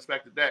my brother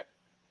inspected that.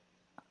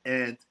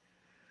 And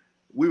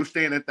we were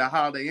staying at the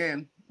Holiday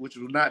Inn, which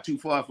was not too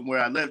far from where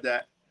I lived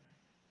at.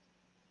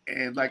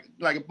 And like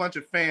a bunch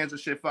of fans and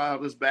shit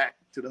followed us back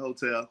to the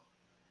hotel.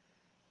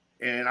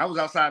 And I was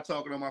outside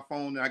talking on my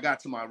phone, and I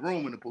got to my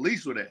room, and the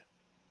police were there.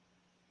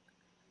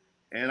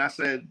 And I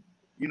said,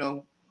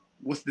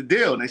 "What's the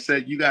deal?" And they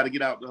said, "You got to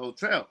get out of the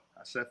hotel."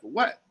 I said, "For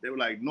what?" They were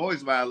like,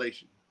 "Noise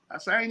violation." I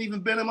said, "I ain't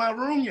even been in my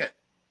room yet."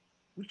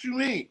 "What you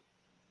mean?"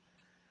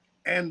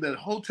 And the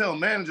hotel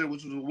manager,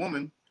 which was a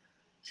woman,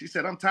 she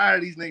said, "I'm tired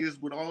of these niggas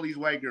with all these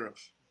white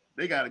girls.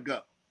 They got to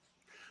go."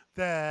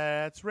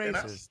 That's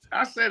racist.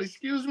 I said,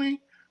 "Excuse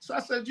me?" So I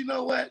said, "You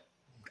know what?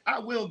 I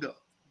will go.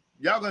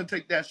 Y'all going to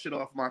take that shit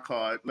off my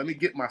card. Let me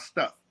get my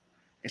stuff."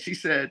 And she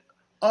said,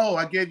 "Oh,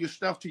 I gave your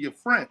stuff to your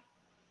friend."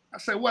 I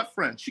said, "What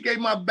friend?" She gave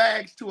my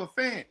bags to a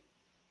fan.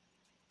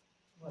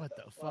 What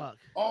the fuck?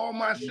 All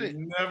my shit.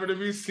 Never to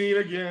be seen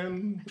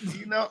again.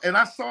 And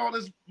I saw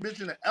this bitch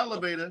in the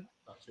elevator.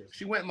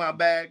 She went in my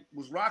bag,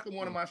 was rocking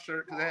one of my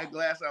shirts because it had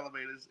glass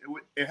elevators.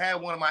 It had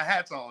one of my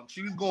hats on.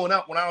 She was going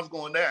up when I was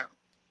going down.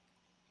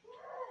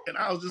 And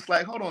I was just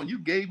like, hold on, you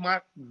gave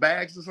my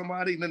bags to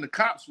somebody? And then the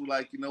cops were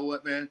like, "You know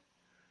what, man?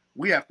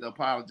 We have to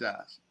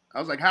apologize." I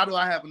was like, how do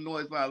I have a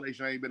noise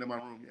violation? I ain't been in my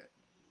room yet.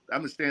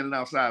 I've been standing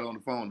outside on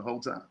the phone the whole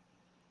time.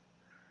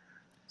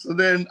 So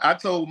then I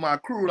told my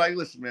crew, like,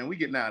 "Listen, man, we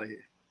getting out of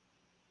here."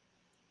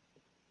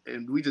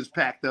 And we just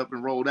packed up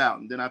and rolled out.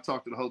 And then I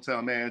talked to the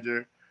hotel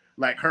manager,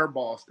 like her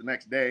boss, the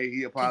next day.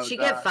 He apologized. Did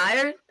she get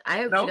fired?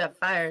 I hope she got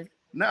fired.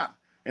 Nah.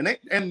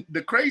 And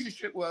the crazy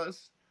shit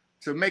was,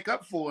 to make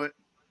up for it,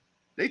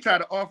 they tried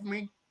to offer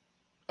me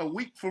a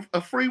week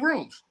of free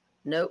rooms.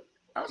 Nope.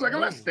 I was like,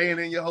 I'm not staying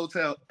in your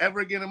hotel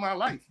ever again in my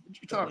life.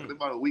 What you talking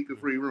about, a week of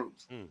free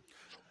rooms?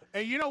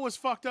 And you know what's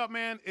fucked up,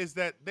 man, is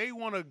that they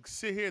want to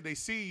sit here, they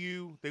see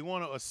you, they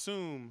want to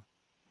assume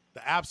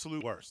the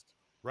absolute worst,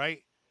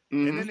 right?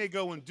 Mm-hmm. And then they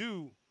go and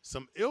do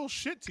some ill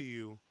shit to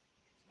you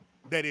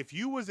that if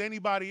you was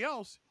anybody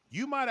else,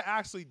 you might have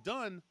actually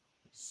done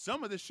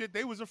some of the shit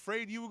they was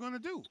afraid you were gonna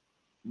do.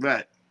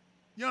 Right.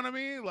 You know what I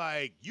mean?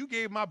 Like, you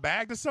gave my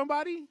bag to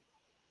somebody.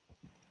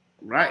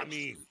 Right. I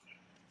mean,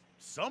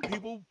 some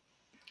people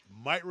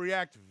might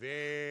react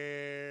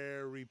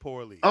very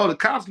poorly. Oh, the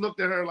cops looked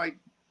at her like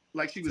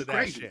she was to that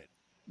crazy. shit.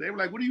 They were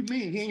like, "What do you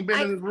mean? He ain't been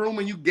in his room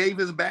and you gave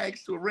his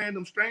bags to a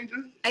random stranger?"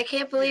 I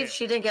can't believe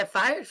she didn't get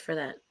fired for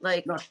that.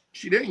 Like, no,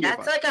 she didn't get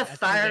that's fired. like a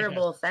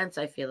fireable offense,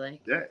 I feel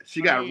like. Yeah,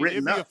 she got It'd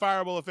written be a up.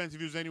 fireable offense if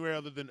he was anywhere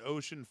other than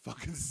Ocean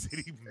fucking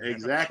City.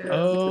 Exactly.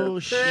 Oh,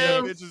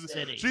 shit.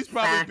 Bitches, she's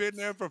probably been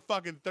there for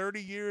fucking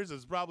 30 years.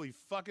 Is probably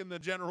fucking the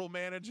general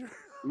manager.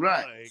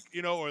 Right. Like,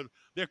 you know, or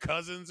their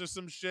cousins or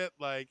some shit.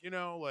 Like, you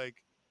know,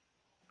 like,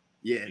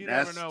 yeah, you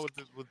that's... never know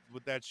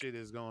what that shit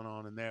is going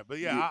on in there. But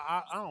yeah,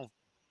 I don't.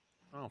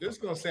 This is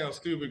gonna sound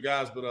stupid,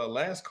 guys, but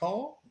last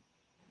call.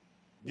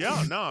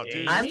 Yeah, no,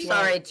 dude. I'm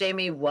sorry,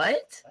 Jamie.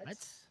 What?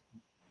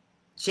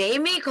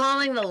 Jamie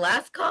calling the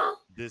last call?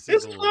 This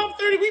It's is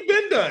 12:30. We've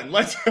been done.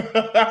 Let's. All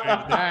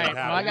right,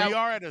 well, we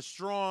are at a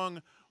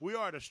strong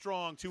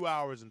 2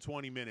 hours and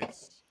 20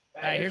 minutes.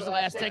 All right, here's the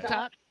last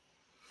TikTok.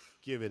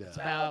 Give it It's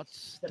about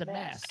the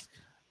mask.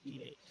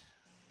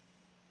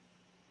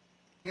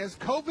 As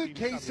COVID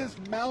cases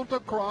mount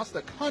across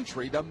the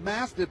country, the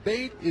mask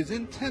debate is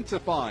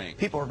intensifying.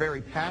 People are very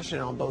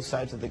passionate on both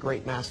sides of the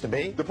great mask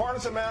debate. The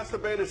partisan mask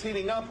debate is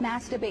heating up.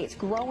 Mask debate's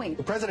growing.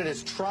 The president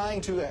is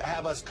trying to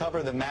have us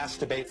cover the mask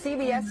debate.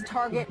 CVS,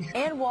 Target,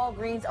 and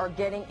Walgreens are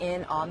getting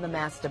in on the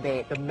mask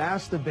debate. The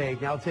mask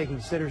debate now taking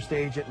center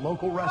stage at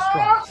local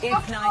restaurants.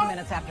 It's 9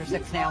 minutes after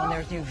 6 now, and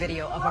there's new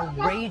video of a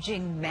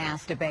raging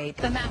mask debate.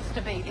 The mask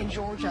debate in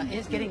Georgia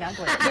is getting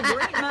ugly. The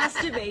great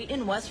mask debate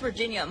in West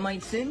Virginia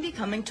might soon be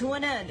coming to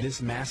an end.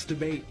 This mask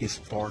debate is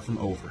far from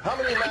over. How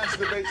many mask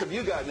debates have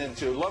you gotten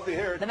into? Love to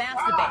hear it. The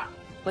mask debate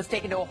was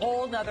taken to a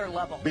whole nother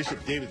level.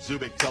 Bishop David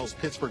Zubik tells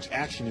Pittsburgh's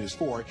Action News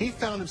 4 he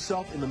found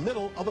himself in the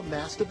middle of a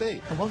mask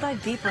debate. And we'll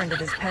dive deeper into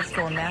this pet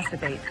store mask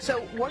debate.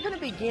 So we're going to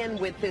begin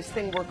with this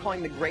thing we're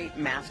calling the great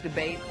mask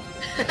debate.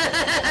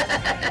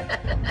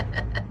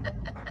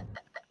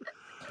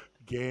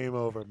 Game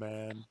over,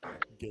 man.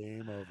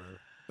 Game over.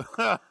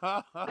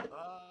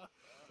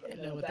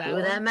 With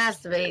that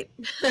masturbate.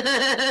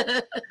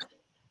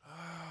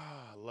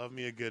 Love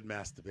me a good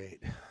masturbate.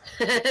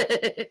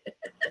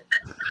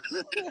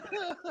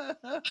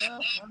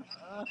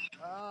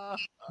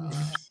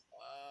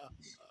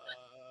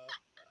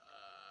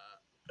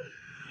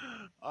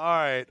 All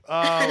right.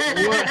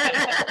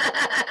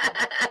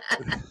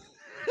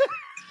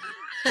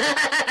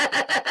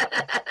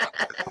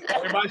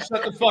 Everybody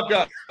shut the fuck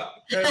up.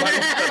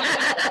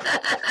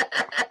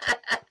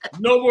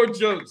 No more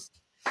jokes.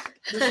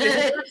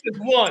 This is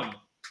one.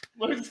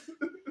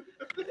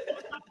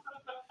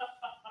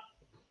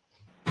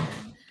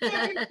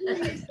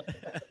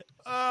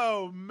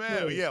 Oh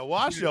man, yeah.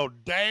 Wash your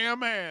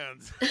damn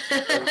hands.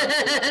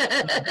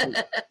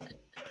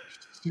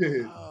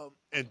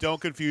 And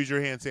don't confuse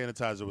your hand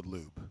sanitizer with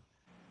lube.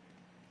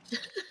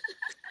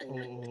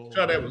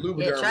 Try that with lube.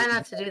 Yeah, try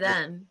not to do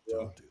that.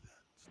 Don't do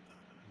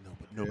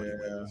that. Nobody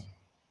wins.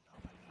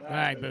 All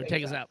right, boo,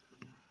 take us out.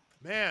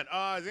 Man,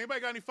 has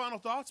anybody got any final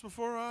thoughts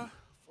before I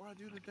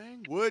do the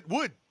thing?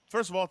 Wood.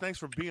 First of all, thanks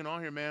for being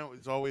on here, man.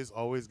 It's always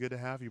good to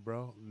have you,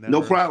 bro.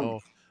 No problem.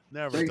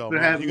 Never dull.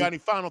 You got any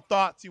final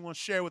thoughts you want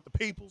to share with the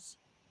peoples?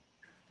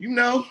 You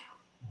know,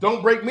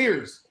 don't break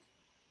mirrors.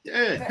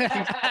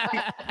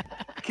 Yeah.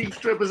 Keep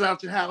strippers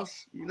out your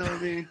house. You know what I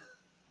mean?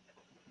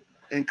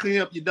 And clean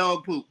up your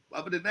dog poop.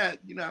 Other than that,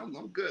 you know,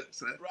 I'm good.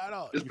 So right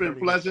on. It's been a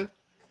pleasure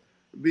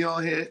to be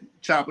on here,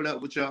 chop it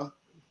up with y'all.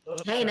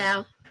 Hey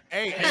now.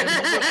 Hey,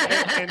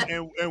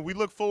 and we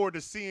look forward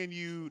to seeing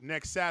you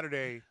next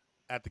Saturday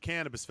at the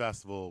Cannabis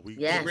Festival. We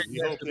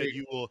hope that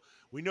you will.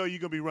 We know you're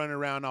gonna be running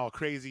around all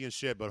crazy and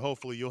shit, but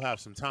hopefully you'll have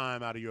some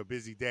time out of your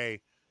busy day.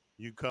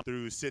 You come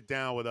through, sit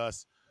down with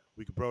us.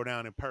 We could bro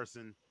down in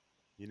person.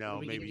 You know,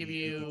 maybe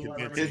you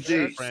can convince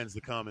your friends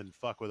to come and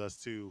fuck with us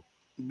too.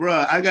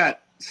 Bruh, I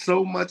got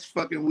so much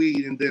fucking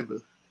weed in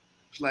Denver.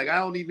 It's like I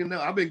don't even know.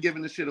 I've been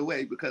giving this shit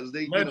away because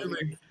they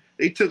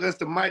they took us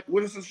to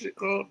what is this shit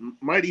called?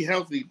 Mighty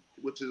Healthy,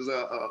 which is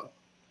a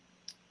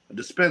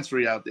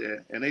dispensary out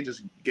there, and they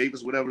just gave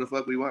us whatever the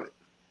fuck we wanted.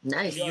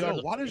 Nice. Yo,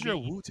 why does your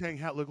Wu-Tang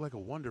hat look like a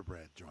Wonder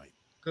Bread joint?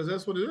 Because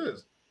that's what it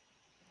is.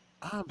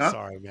 I'm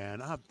sorry,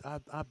 man.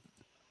 I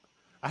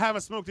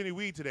haven't smoked any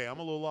weed today. I'm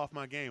a little off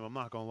my game. I'm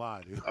not gonna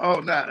lie, dude. Oh,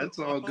 nah, that's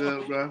all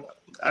good, bro.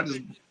 I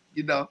just,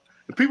 you know,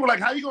 and people are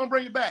like, how you gonna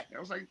bring it back? I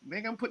was like,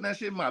 nigga, I'm putting that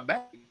shit in my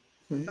bag.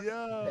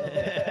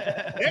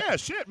 Yeah,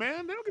 shit,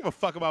 man. They don't give a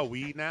fuck about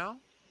weed now.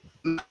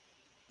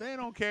 They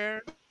don't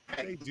care.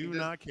 They do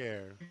not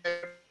care.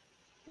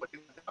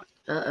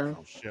 Uh-oh.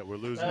 Oh shit, we're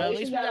losing. At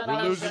least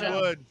We're losing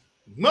wood.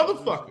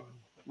 Motherfucker.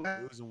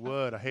 Losing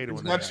wood. I hate it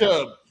when my that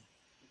chub.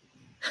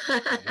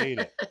 I hate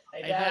it.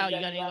 Hey, Val, you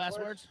got any last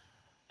words?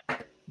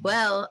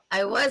 Well,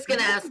 I was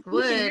gonna ask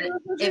Wood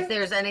if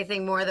there's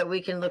anything more that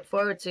we can look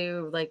forward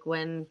to, like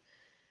when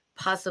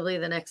possibly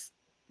the next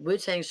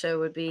Wu-Tang show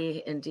would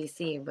be in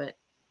DC, but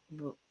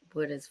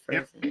Wood is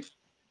frozen.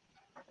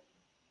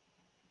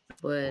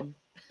 Wood.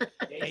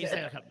 Yeah, he's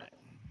not coming back.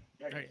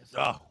 There he is.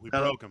 Oh, we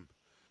broke him.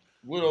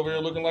 Wood over here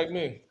looking like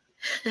me.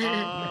 All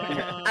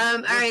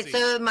right.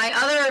 So my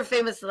other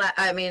famous,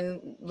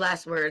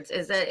 last words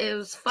is that it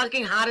was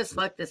fucking hot as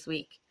fuck this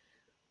week.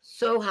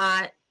 So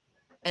hot,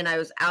 and I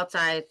was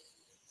outside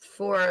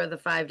for the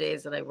 5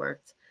 days that I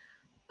worked.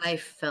 I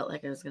felt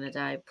like I was gonna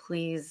die.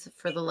 Please,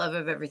 for the love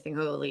of everything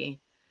holy,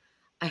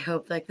 I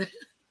hope like the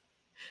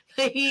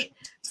heat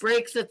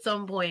breaks at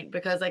some point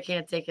because I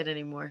can't take it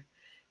anymore.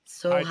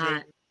 So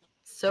hot,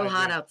 so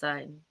hot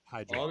outside.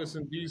 August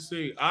in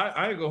DC.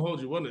 I ain't gonna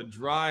hold you. Wasn't a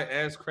dry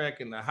ass crack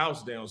in the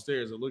house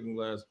downstairs at Looking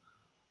Glass.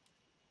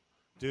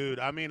 Dude,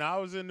 I mean, I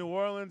was in New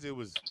Orleans. It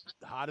was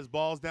hot as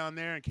balls down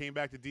there, and came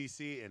back to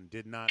DC and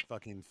did not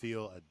fucking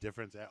feel a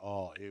difference at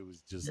all. It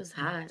was just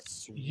hot.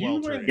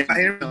 You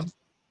went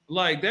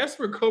like that's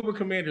where Cobra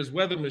Commander's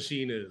weather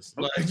machine is.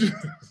 Like,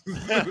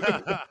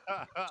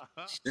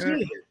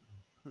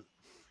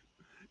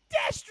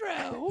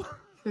 Destro.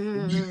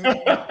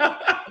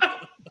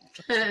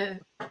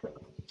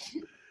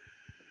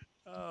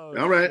 Oh,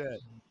 all right. Shit.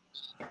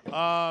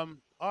 All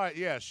right.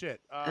 Yeah.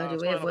 Shit. Do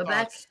we have Wood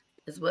back?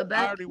 Is Wood back?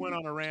 I already went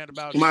on a rant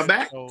about. Am I shit,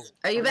 back? So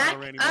are you back?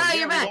 Oh,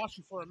 you're back. We lost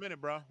you for a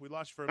minute, bro. We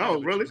lost you for a minute.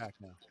 Oh, really? Back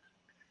now.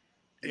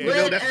 Yeah.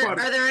 Wood,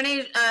 are there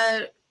any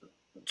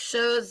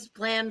shows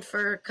planned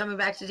for coming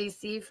back to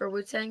DC for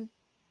Wu-Tang?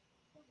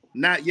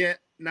 Not yet.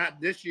 Not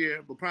this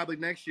year, but probably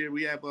next year.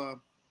 We have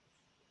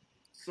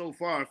so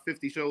far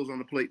 50 shows on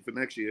the plate for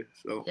next year.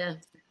 So yeah.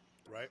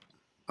 Right.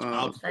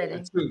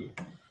 Exciting.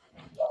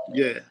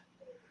 Yeah.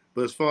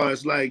 But as far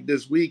as like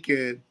this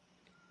weekend,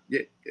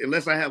 yeah,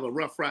 unless I have a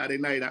rough Friday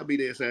night, I'll be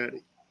there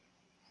Saturday.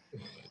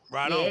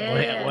 Right on.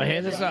 Yeah. Well,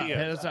 hit us up. Hit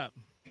us up.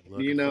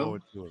 You know,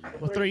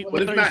 but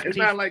it's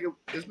not like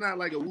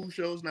a Wu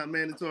show. It's not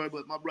mandatory.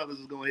 But my brothers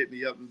is gonna hit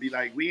me up and be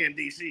like, "We in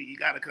DC, you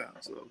gotta come."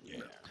 So you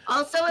know.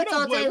 Also, it's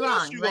all day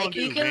long. Like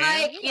you can,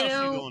 like you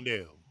know. What you gonna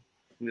do?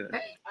 Yeah.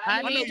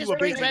 I know mean, you just a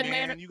bring busy Red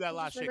man. Man. You got a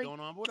lot of shit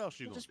going on. But what else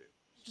you gonna do?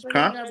 Just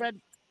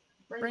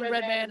bring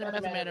Red Man and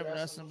Method Man over to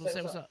us, and we'll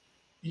say what's up.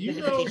 You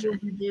know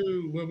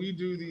when we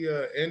do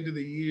the end of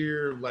the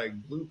year like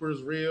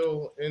bloopers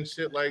reel and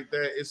shit like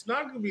that, it's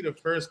not gonna be the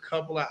first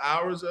couple of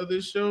hours of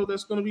this show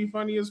that's gonna be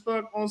funny as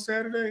fuck on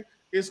Saturday.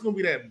 It's gonna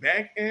be that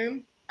back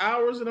end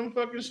hours of them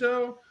fucking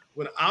show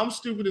when I'm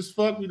stupid as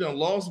fuck. We done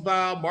lost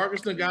Val.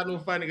 Marcus done got into a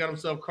fight and got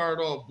himself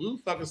carted off. Blue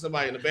fucking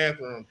somebody in the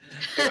bathroom.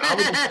 And I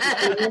was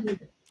just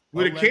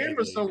with a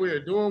camera somewhere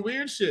doing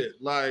weird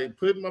shit like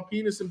putting my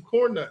penis in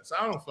corn nuts.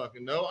 I don't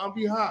fucking know. I'll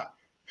be hot.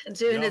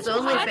 Doing his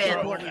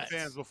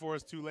OnlyFans before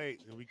it's too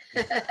late. You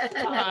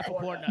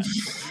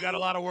got a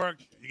lot of work.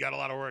 You got a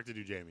lot of work to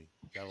do, Jamie.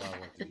 You got a lot of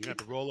work to do. You have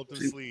to roll up the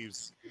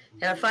sleeves.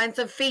 Gotta find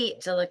some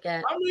feet to look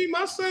at. I mean,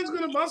 my son's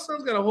got a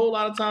whole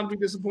lot of time to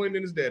be disappointed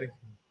in his daddy.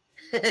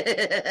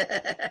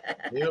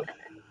 Yep.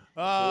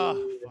 No,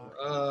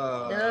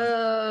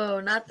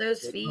 not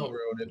those feet.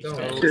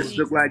 Just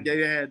look like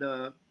they had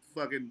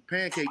fucking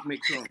pancake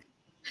mix on.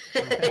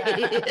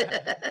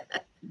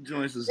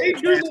 Joints is they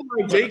do look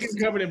like bacon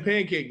covered in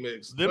pancake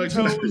mix. Them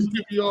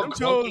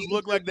toes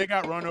look like they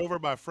got run over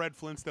by Fred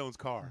Flintstone's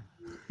car.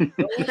 The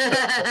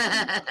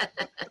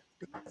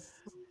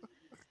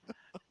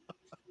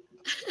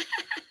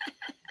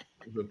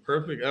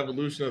perfect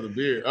evolution of the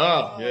beard.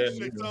 Oh yeah.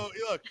 Shit. So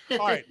look,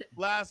 all right.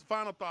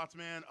 Final thoughts,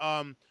 man.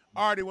 I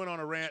already went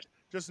on a rant.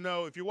 Just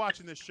know if you're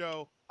watching this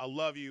show, I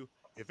love you.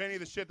 If any of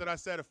the shit that I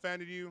said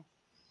offended you,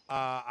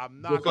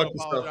 I'm not gonna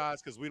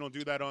apologize because we don't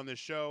do that on this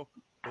show.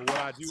 But what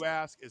I do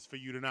ask is for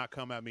you to not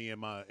come at me in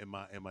my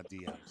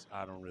DMs.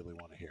 I don't really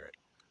want to hear it.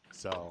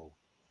 So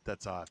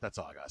that's all I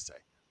gotta say.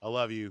 I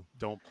love you.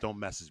 Don't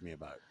message me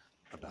about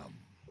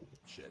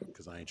shit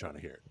because I ain't trying to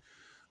hear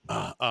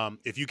it.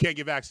 If you can't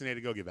get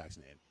vaccinated, go get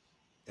vaccinated.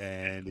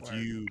 And if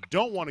you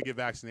don't want to get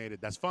vaccinated,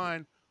 that's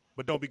fine.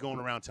 But don't be going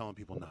around telling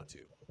people not to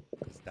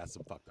because that's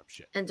some fucked up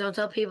shit. And don't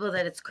tell people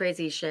that it's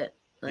crazy shit.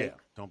 Like, yeah,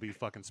 don't be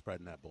fucking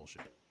spreading that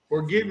bullshit.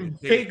 Or getting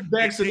fake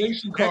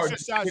vaccination cards.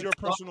 Exercise your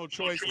personal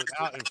choice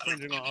without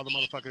infringing on other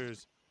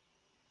motherfuckers.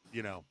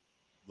 You know,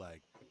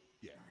 like,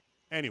 yeah.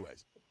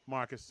 Anyways,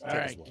 Marcus. All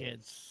right,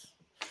 kids.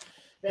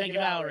 Thank you,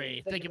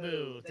 Valerie. Thank you,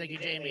 Boo. Thank you,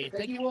 Jamie.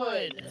 Thank you,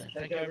 Wood.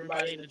 Thank you,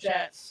 everybody in the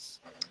chats.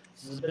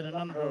 This has been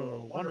another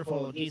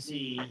wonderful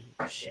DC.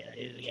 Shit, I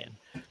did it again.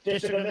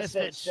 District of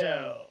Misfits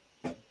show.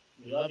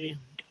 We love you.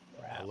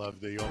 I love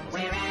the almost.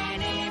 We're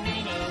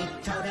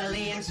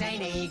totally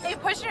insane. They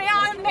pushed me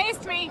out and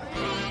maced me.